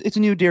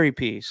new Dairy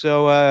P.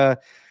 So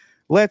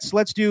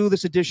let's do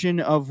this edition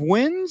of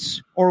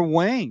Wins or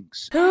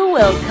Wangs. Who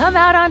will come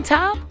out on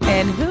top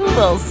and who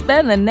will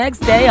spend the next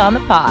day on the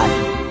pod?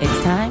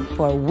 It's time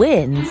for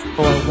Wins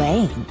or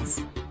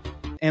Wangs.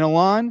 And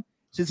Alain,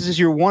 since this is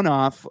your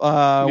one-off,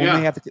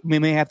 we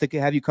may have to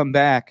have you come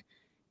back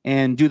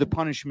and do the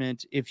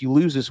punishment if you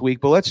lose this week.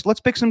 But let's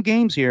pick some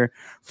games here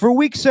for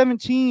Week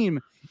 17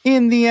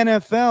 in the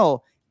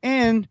NFL.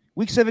 And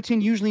Week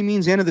 17 usually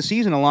means the end of the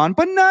season, Alain,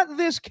 but not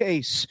this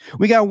case.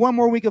 We got one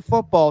more week of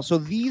football, so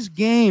these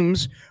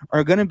games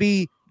are going to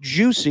be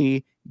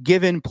juicy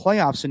given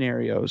playoff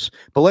scenarios.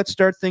 But let's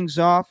start things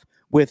off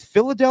with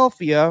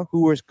Philadelphia,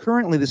 who is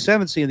currently the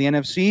 7th seed of the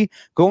NFC,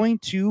 going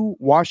to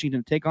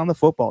Washington to take on the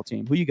football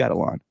team. Who you got,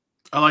 Alain?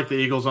 I like the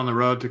Eagles on the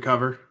road to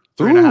cover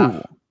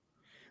 3.5.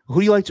 Who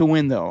do you like to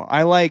win, though?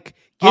 I like.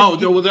 Give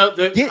me your they'll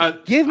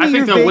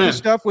Vegas win.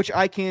 stuff, which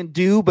I can't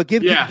do, but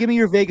give me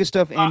your Vegas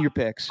stuff and your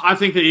picks. I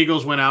think the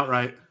Eagles win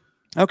outright.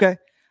 Okay.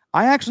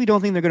 I actually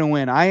don't think they're going to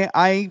win. I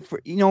think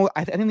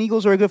the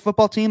Eagles are a good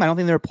football team. I don't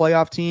think they're a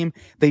playoff team.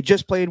 They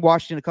just played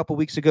Washington a couple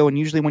weeks ago, and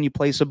usually when you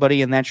play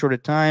somebody in that short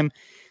of time,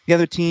 the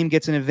other team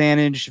gets an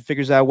advantage,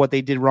 figures out what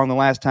they did wrong the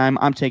last time.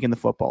 I'm taking the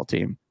football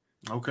team.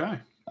 Okay.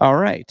 All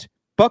right.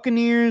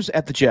 Buccaneers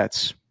at the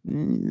Jets.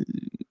 We're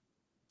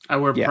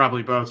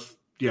probably both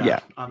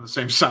on the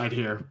same side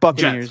here.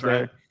 Buccaneers Jets, right?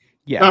 there.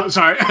 Yeah. Oh,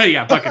 sorry.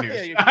 Yeah,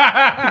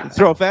 Buccaneers.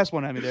 Throw a fast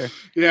one at me there.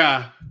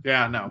 Yeah.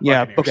 No.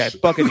 Yeah. Buccaneers. Okay.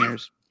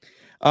 Buccaneers.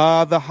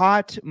 The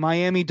hot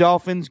Miami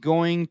Dolphins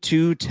going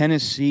to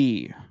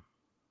Tennessee.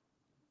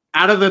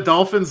 Out of the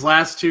Dolphins'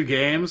 last 2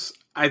 games,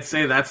 I'd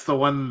say that's the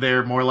one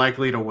they're more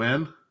likely to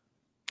win.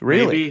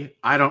 Really? Maybe.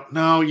 I don't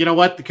know. You know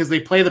what? Because they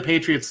play the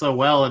Patriots so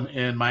well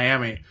in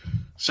Miami.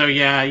 So,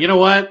 yeah, you know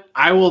what?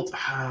 I will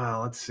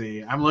let's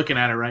see. I'm looking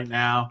at it right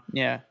now.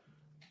 Yeah.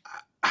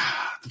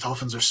 The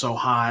Dolphins are so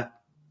hot.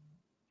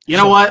 You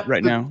know what?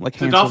 Right now,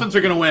 the Dolphins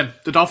are going to win.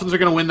 The Dolphins are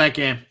going to win that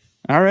game.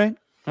 All right.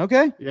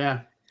 Okay.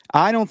 Yeah.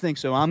 I don't think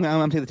so. I'm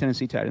taking the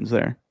Tennessee Titans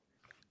there.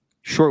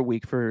 Short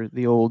week for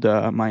the old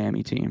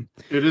Miami team.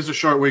 It is a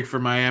short week for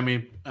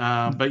Miami.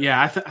 But, yeah,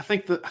 I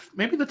think that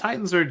maybe the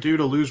Titans are due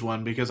to lose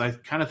one because I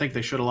kind of think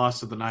they should have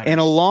lost to the Niners.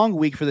 And a long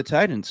week for the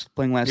Titans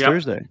playing last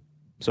Thursday.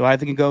 So I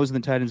think it goes in the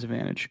Titans'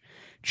 advantage.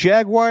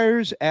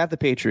 Jaguars at the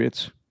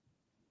Patriots.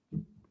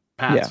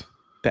 Pats. Yeah,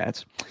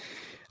 Pats.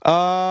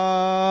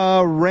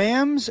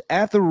 Rams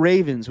at the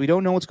Ravens. We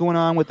don't know what's going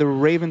on with the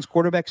Ravens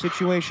quarterback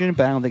situation,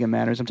 but I don't think it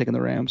matters. I'm taking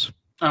the Rams.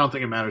 I don't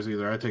think it matters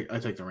either. I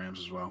take the Rams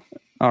as well.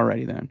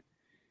 Alrighty then.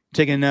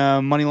 Taking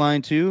money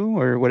line too,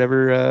 or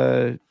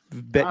whatever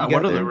bet you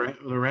got there?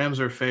 The Rams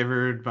are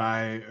favored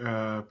by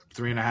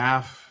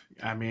 3.5.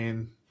 I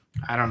mean,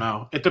 I don't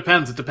know. It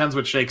depends. It depends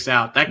what shakes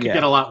out. That could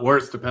get a lot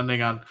worse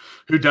depending on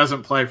who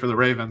doesn't play for the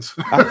Ravens.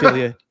 I feel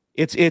you.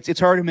 It's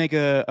hard to make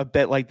a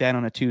bet like that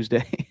on a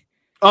Tuesday.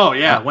 Oh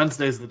yeah,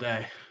 Wednesday's the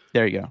day.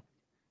 There you go.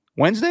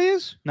 Wednesday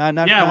is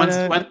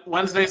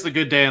Wednesday's the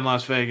good day in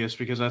Las Vegas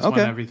because that's when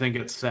everything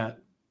gets set.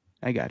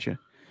 I gotcha.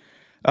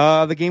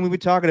 The game we've been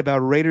talking about,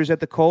 Raiders at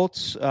the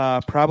Colts,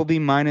 probably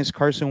minus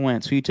Carson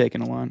Wentz. Who are you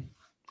taking, Alain?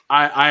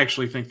 I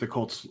actually think the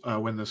Colts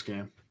win this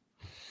game.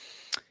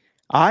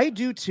 I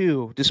do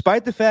too,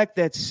 despite the fact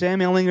that Sam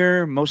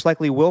Ehlinger most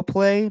likely will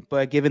play,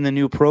 but given the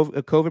new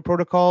COVID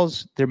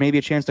protocols, there may be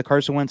a chance that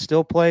Carson Wentz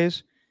still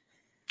plays.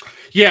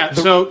 Yeah,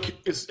 so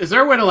is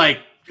there a way to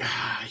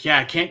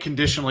I can't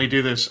conditionally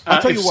do this.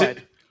 I'll tell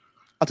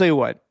you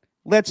what.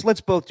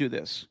 Let's both do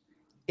this.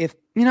 If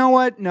you know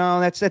what? No,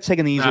 that's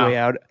taking the easy way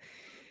out.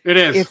 It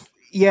is.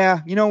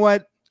 You know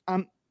what?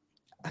 If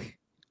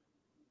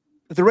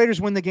the Raiders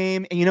win the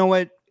game, and you know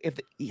what?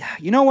 Actually,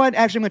 I'm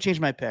going to change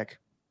my pick.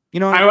 You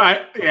know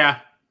what?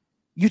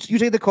 You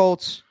take the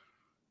Colts.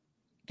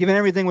 Given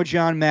everything with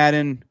John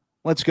Madden,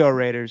 let's go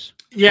Raiders.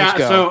 Yeah,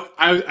 so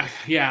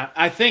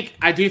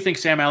I do think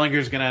Sam Ehlinger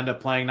is going to end up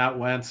playing, not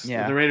Wentz.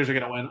 Yeah. The Raiders are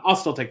going to win. I'll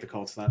still take the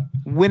Colts then.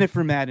 Win it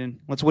for Madden.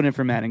 Let's win it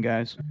for Madden,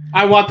 guys.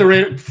 I want the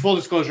Raiders. Full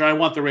disclosure, I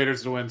want the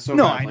Raiders to win. So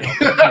no, badly. I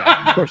know.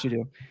 Yeah, of course you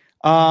do.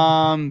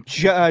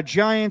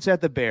 Giants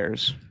at the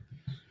Bears.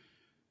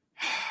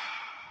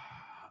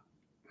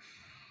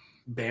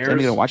 Bears. Are you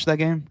going to watch that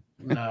game?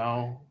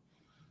 No.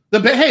 The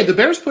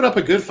Bears put up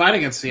a good fight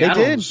against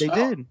Seattle.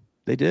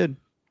 They did.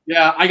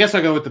 Yeah, I guess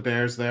I'll go with the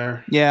Bears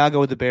there. Yeah, I'll go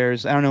with the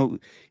Bears. I don't know.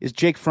 Is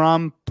Jake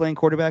Fromm playing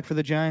quarterback for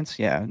the Giants?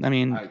 Yeah, I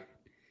mean,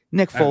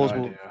 Nick Foles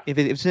will. If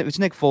it's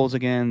Nick Foles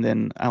again,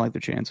 then I like their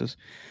chances.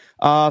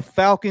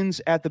 Falcons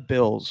at the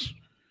Bills.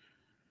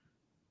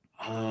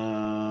 You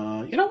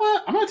know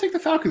what? I'm going to take the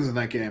Falcons in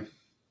that game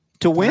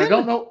to win.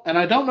 And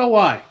I don't know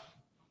why.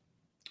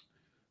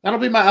 That'll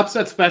be my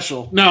upset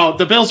special. No,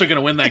 the Bills are going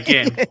to win that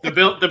game.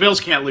 The Bills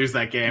can't lose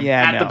that game.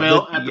 Yeah, the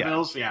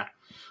Bills. Yeah.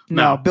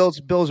 No,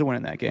 Bills are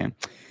winning that game.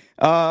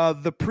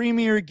 The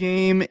premier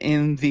game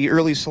in the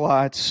early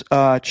slots,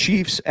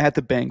 Chiefs at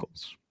the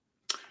Bengals.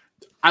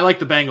 I like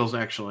the Bengals,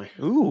 actually.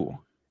 Ooh.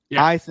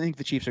 Yeah. I think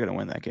the Chiefs are going to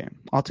win that game.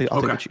 I'll take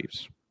the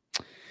Chiefs.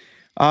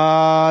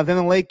 Then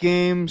the late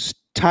games,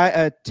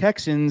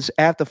 Texans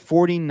at the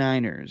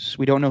 49ers.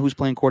 We don't know who's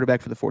playing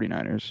quarterback for the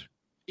 49ers.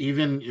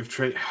 Even if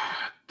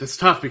it's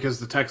tough because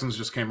the Texans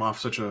just came off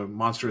such a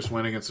monstrous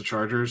win against the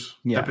Chargers.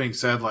 Yeah. That being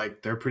said,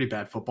 they're a pretty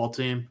bad football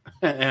team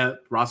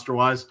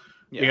roster-wise.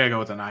 Yeah. You got to go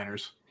with the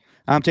Niners.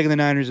 I'm taking the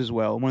Niners as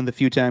well. One of the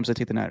few times I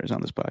take the Niners on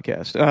this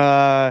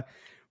podcast.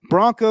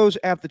 Broncos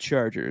at the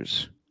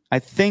Chargers. I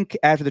think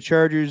after the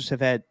Chargers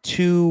have had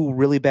 2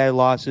 really bad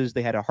losses,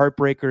 they had a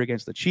heartbreaker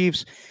against the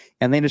Chiefs,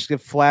 and they just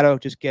flat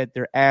out get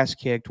their ass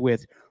kicked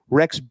with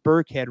Rex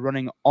Burkhead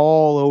running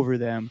all over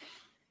them.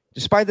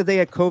 Despite that they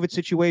had COVID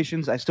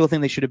situations, I still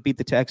think they should have beat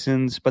the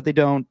Texans, but they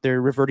don't.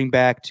 They're reverting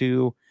back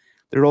to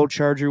their old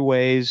Charger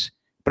ways.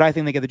 But I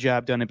think they get the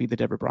job done and beat the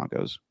Denver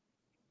Broncos.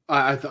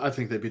 I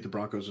think they beat the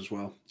Broncos as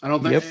well. I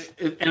don't think,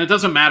 and it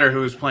doesn't matter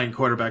who is playing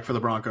quarterback for the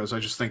Broncos.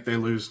 I just think they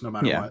lose no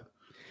matter what.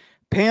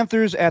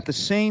 Panthers at the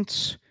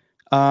Saints.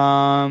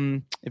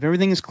 If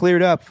everything is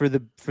cleared up for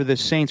the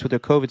Saints with their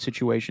COVID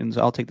situations,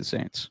 I'll take the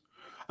Saints.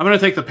 I'm going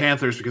to take the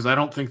Panthers because I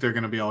don't think they're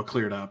going to be all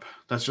cleared up.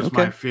 That's just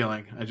Okay. my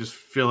feeling. I just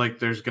feel like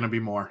there's going to be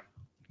more.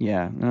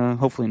 Yeah,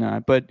 hopefully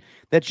not. But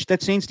that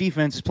Saints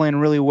defense is playing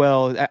really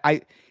well.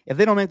 If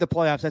they don't make the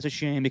playoffs, that's a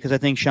shame because I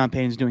think Sean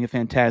Payton's doing a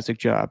fantastic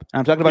job.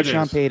 I'm talking about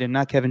Sean Payton,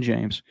 not Kevin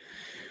James.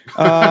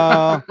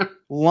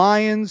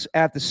 Lions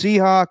at the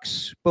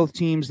Seahawks, both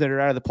teams that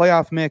are out of the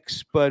playoff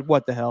mix. But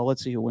what the hell?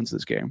 Let's see who wins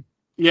this game.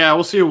 Yeah,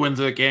 we'll see who wins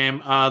that game.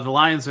 The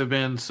Lions have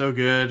been so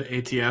good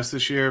ATS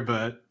this year,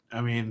 but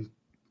I mean,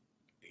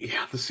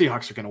 yeah, the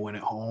Seahawks are going to win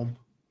at home.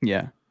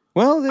 Yeah.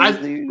 Well,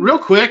 real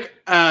quick,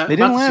 they didn't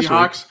about the last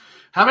Seahawks.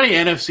 How many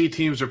NFC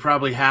teams are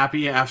probably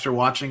happy after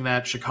watching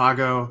that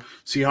Chicago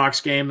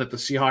Seahawks game that the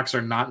Seahawks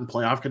are not in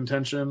playoff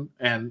contention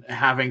and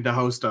having to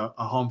host a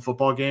home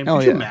football game?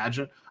 Could you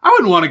imagine? I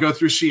wouldn't want to go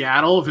through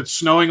Seattle if it's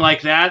snowing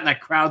like that and that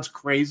crowd's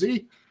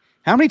crazy.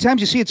 How many times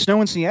you see it snow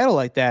in Seattle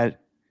like that?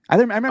 I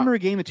remember a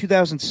game in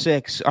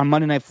 2006 on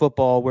Monday Night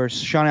Football where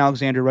Sean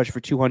Alexander rushed for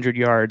 200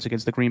 yards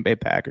against the Green Bay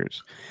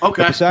Packers.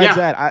 Okay. But besides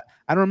that, I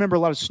don't remember a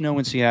lot of snow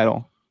in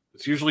Seattle.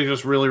 It's usually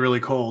just really, really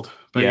cold.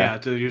 But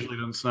it usually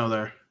doesn't snow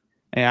there.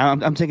 Yeah,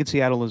 I'm taking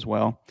Seattle as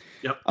well.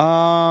 Yep.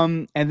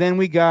 And then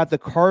we got the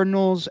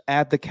Cardinals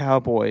at the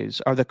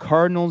Cowboys. Are the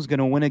Cardinals going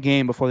to win a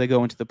game before they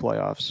go into the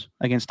playoffs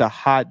against a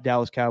hot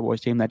Dallas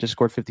Cowboys team that just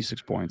scored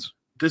 56 points?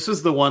 This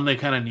is the one they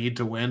kind of need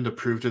to win to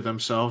prove to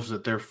themselves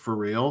that they're for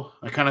real,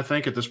 I kind of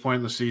think, at this point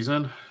in the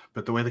season.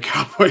 But the way the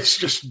Cowboys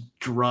just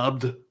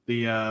drubbed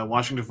the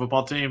Washington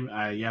football team,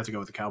 you have to go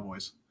with the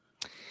Cowboys.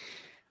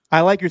 I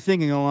like your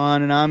thinking,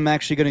 Alain, and I'm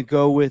actually going to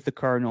go with the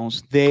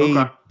Cardinals. They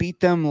beat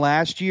them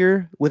last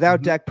year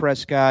without Dak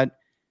Prescott.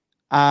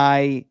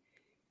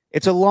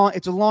 It's a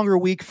longer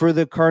week for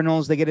the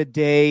Cardinals. They get a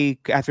day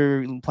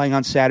after playing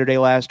on Saturday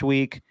last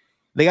week.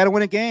 They got to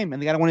win a game,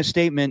 and they got to win a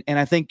statement. And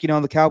I think,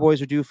 the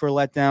Cowboys are due for a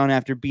letdown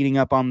after beating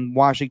up on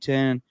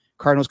Washington.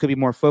 Cardinals could be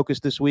more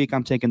focused this week.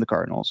 I'm taking the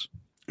Cardinals.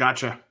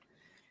 Gotcha.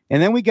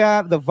 And then we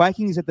got the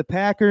Vikings at the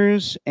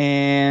Packers,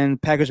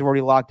 and Packers have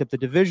already locked up the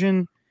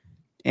division.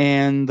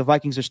 And the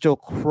Vikings are still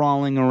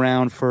crawling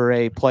around for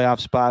a playoff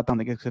spot. I don't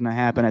think it's going to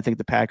happen. I think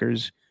the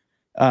Packers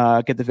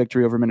get the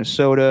victory over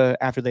Minnesota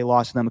after they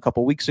lost to them a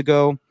couple weeks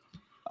ago.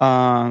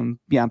 I'm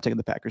taking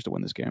the Packers to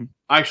win this game.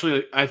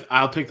 Actually,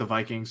 I'll take the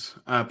Vikings.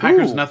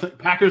 Packers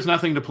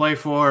nothing to play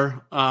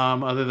for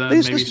other than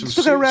maybe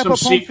some wrap up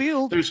home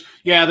field.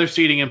 There's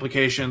seeding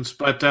implications,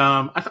 but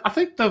I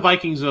think the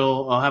Vikings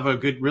will have a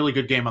really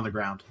good game on the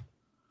ground.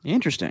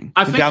 Interesting.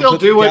 I think they'll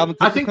do it.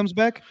 Dalvin Cook comes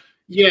back.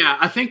 Yeah,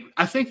 I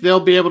think they'll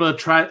be able to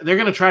try. They're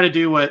going to try to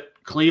do what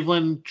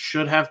Cleveland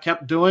should have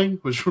kept doing,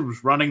 which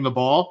was running the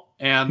ball.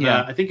 And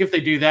I think if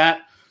they do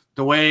that,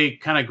 the way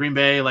kind of Green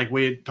Bay, like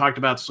we talked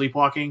about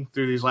sleepwalking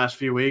through these last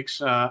few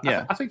weeks,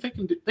 I think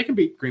they can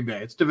beat Green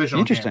Bay. It's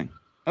divisional. Interesting. Game.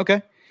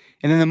 Okay.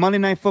 And then the Monday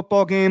Night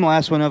Football game,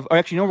 last one of. Or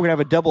actually, we're going to have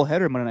a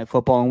doubleheader Monday Night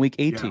Football in Week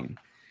 18. Yeah.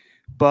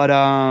 But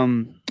I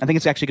think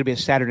it's actually going to be a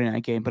Saturday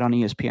night game, but on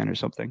ESPN or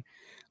something.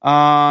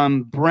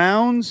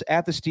 Browns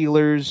at the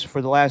Steelers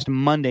for the last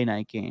Monday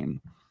night game,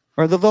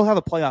 or they'll have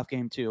a playoff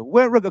game too.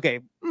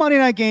 Okay, Monday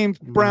night game,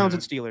 Browns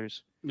and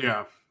Steelers.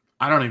 Yeah,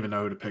 I don't even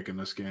know who to pick in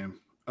this game.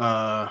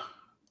 I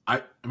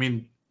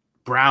mean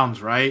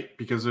Browns, right?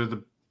 Because they're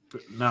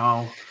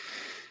no.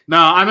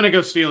 I'm gonna go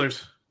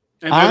Steelers,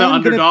 and they're the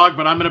underdog,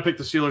 but I'm gonna pick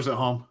the Steelers at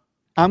home.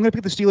 I'm gonna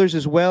pick the Steelers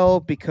as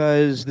well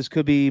because this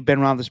could be Ben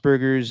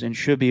Roethlisberger's and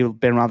should be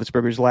Ben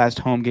Roethlisberger's last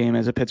home game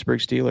as a Pittsburgh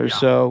Steelers. Yeah.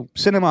 So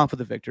send him off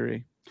with a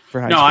victory.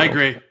 I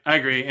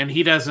agree, and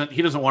he doesn't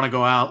want to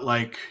go out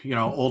like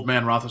old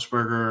man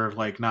Roethlisberger,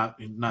 like not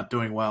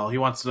doing well. He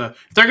wants to.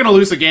 If they're going to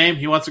lose the game,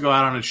 he wants to go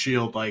out on his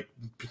shield, like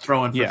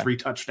throwing for 3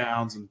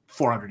 touchdowns and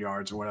 400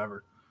 yards or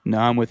whatever. No,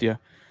 I'm with you.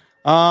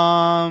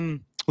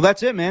 Well,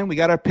 that's it, man. We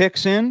got our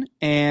picks in,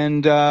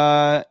 and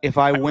if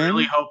I win, I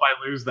really hope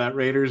I lose that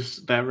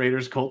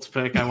Raiders Colts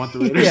pick. I want the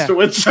Raiders to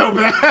win so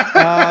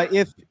bad.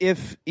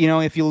 If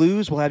you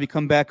lose, we'll have you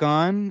come back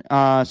on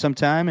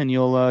sometime, and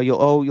you'll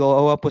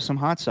owe up with some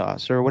hot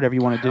sauce or whatever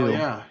you want to do.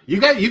 Yeah,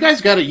 you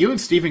guys got to. You and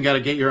Steven got to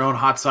get your own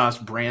hot sauce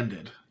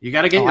branded. You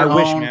got to get your own. I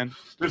wish, man.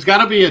 There's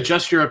got to be a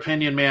Just Your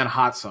Opinion Man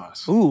hot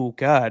sauce. Ooh,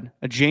 God,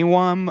 a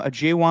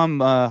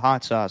JWAM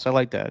hot sauce. I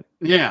like that.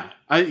 Yeah.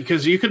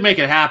 Because you could make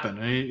it happen.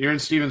 I mean, your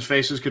and Steven's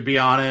faces could be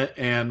on it,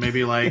 and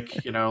maybe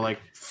like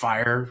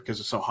fire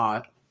because it's so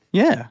hot.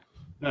 Yeah.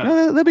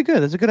 No, that'd be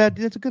good. That's a good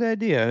idea. That's a good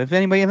idea. If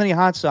any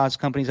hot sauce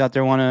companies out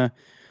there want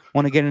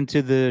to get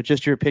into the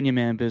Just Your Opinion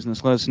Man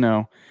business, let us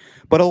know.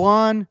 But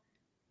Alain,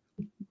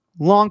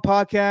 long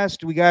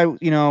podcast. We got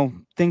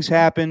things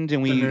happened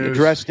and we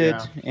addressed it,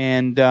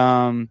 and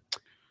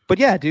but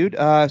yeah, dude.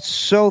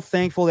 So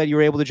thankful that you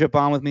were able to jump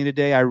on with me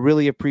today. I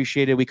really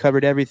appreciate it. We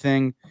covered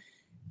everything.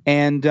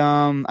 And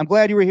I'm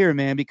glad you were here,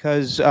 man,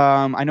 because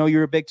I know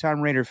you're a big-time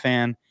Raider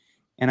fan,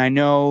 and I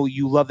know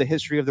you love the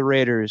history of the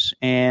Raiders.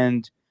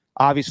 And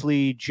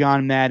obviously,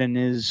 John Madden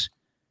is,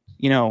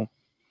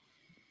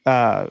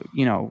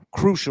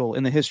 crucial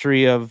in the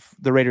history of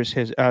the Raiders'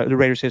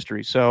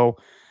 history. So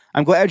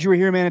I'm glad you were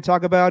here, man, to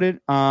talk about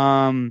it.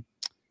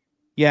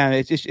 Yeah,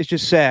 it's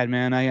just sad,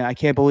 man. I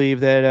can't believe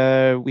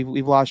that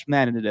we've lost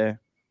Madden today.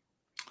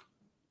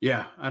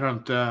 Yeah, I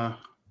don't.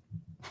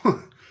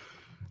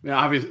 Yeah,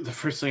 obviously, the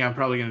first thing I'm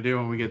probably going to do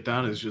when we get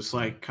done is just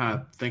like kind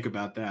of think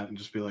about that and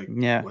just be like,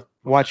 yeah, what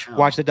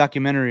watch the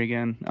documentary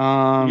again.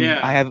 Yeah,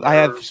 I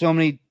have so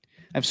many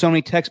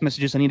text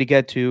messages I need to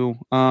get to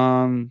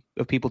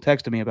of people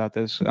texting me about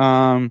this.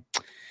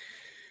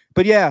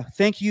 But yeah,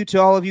 thank you to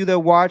all of you that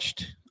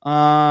watched.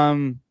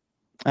 Probably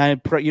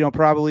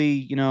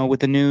with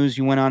the news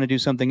you went on to do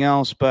something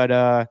else,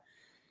 but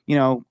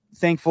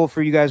thankful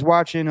for you guys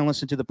watching and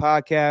listening to the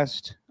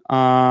podcast.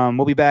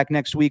 We'll be back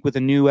next week with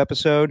a new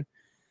episode.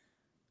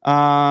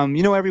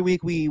 Every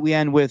week we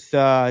end with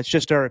it's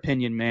just our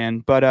opinion, man.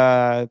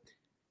 But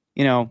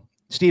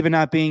Steven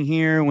not being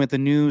here and with the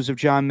news of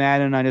John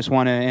Madden, I just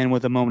want to end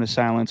with a moment of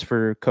silence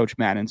for Coach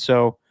Madden.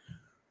 So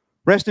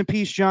rest in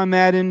peace, John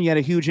Madden. You had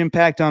a huge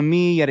impact on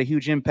me. You had a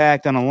huge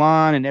impact on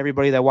Alain and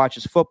everybody that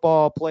watches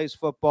football, plays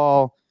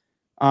football.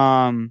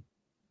 God,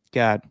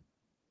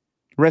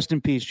 rest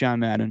in peace,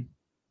 John Madden.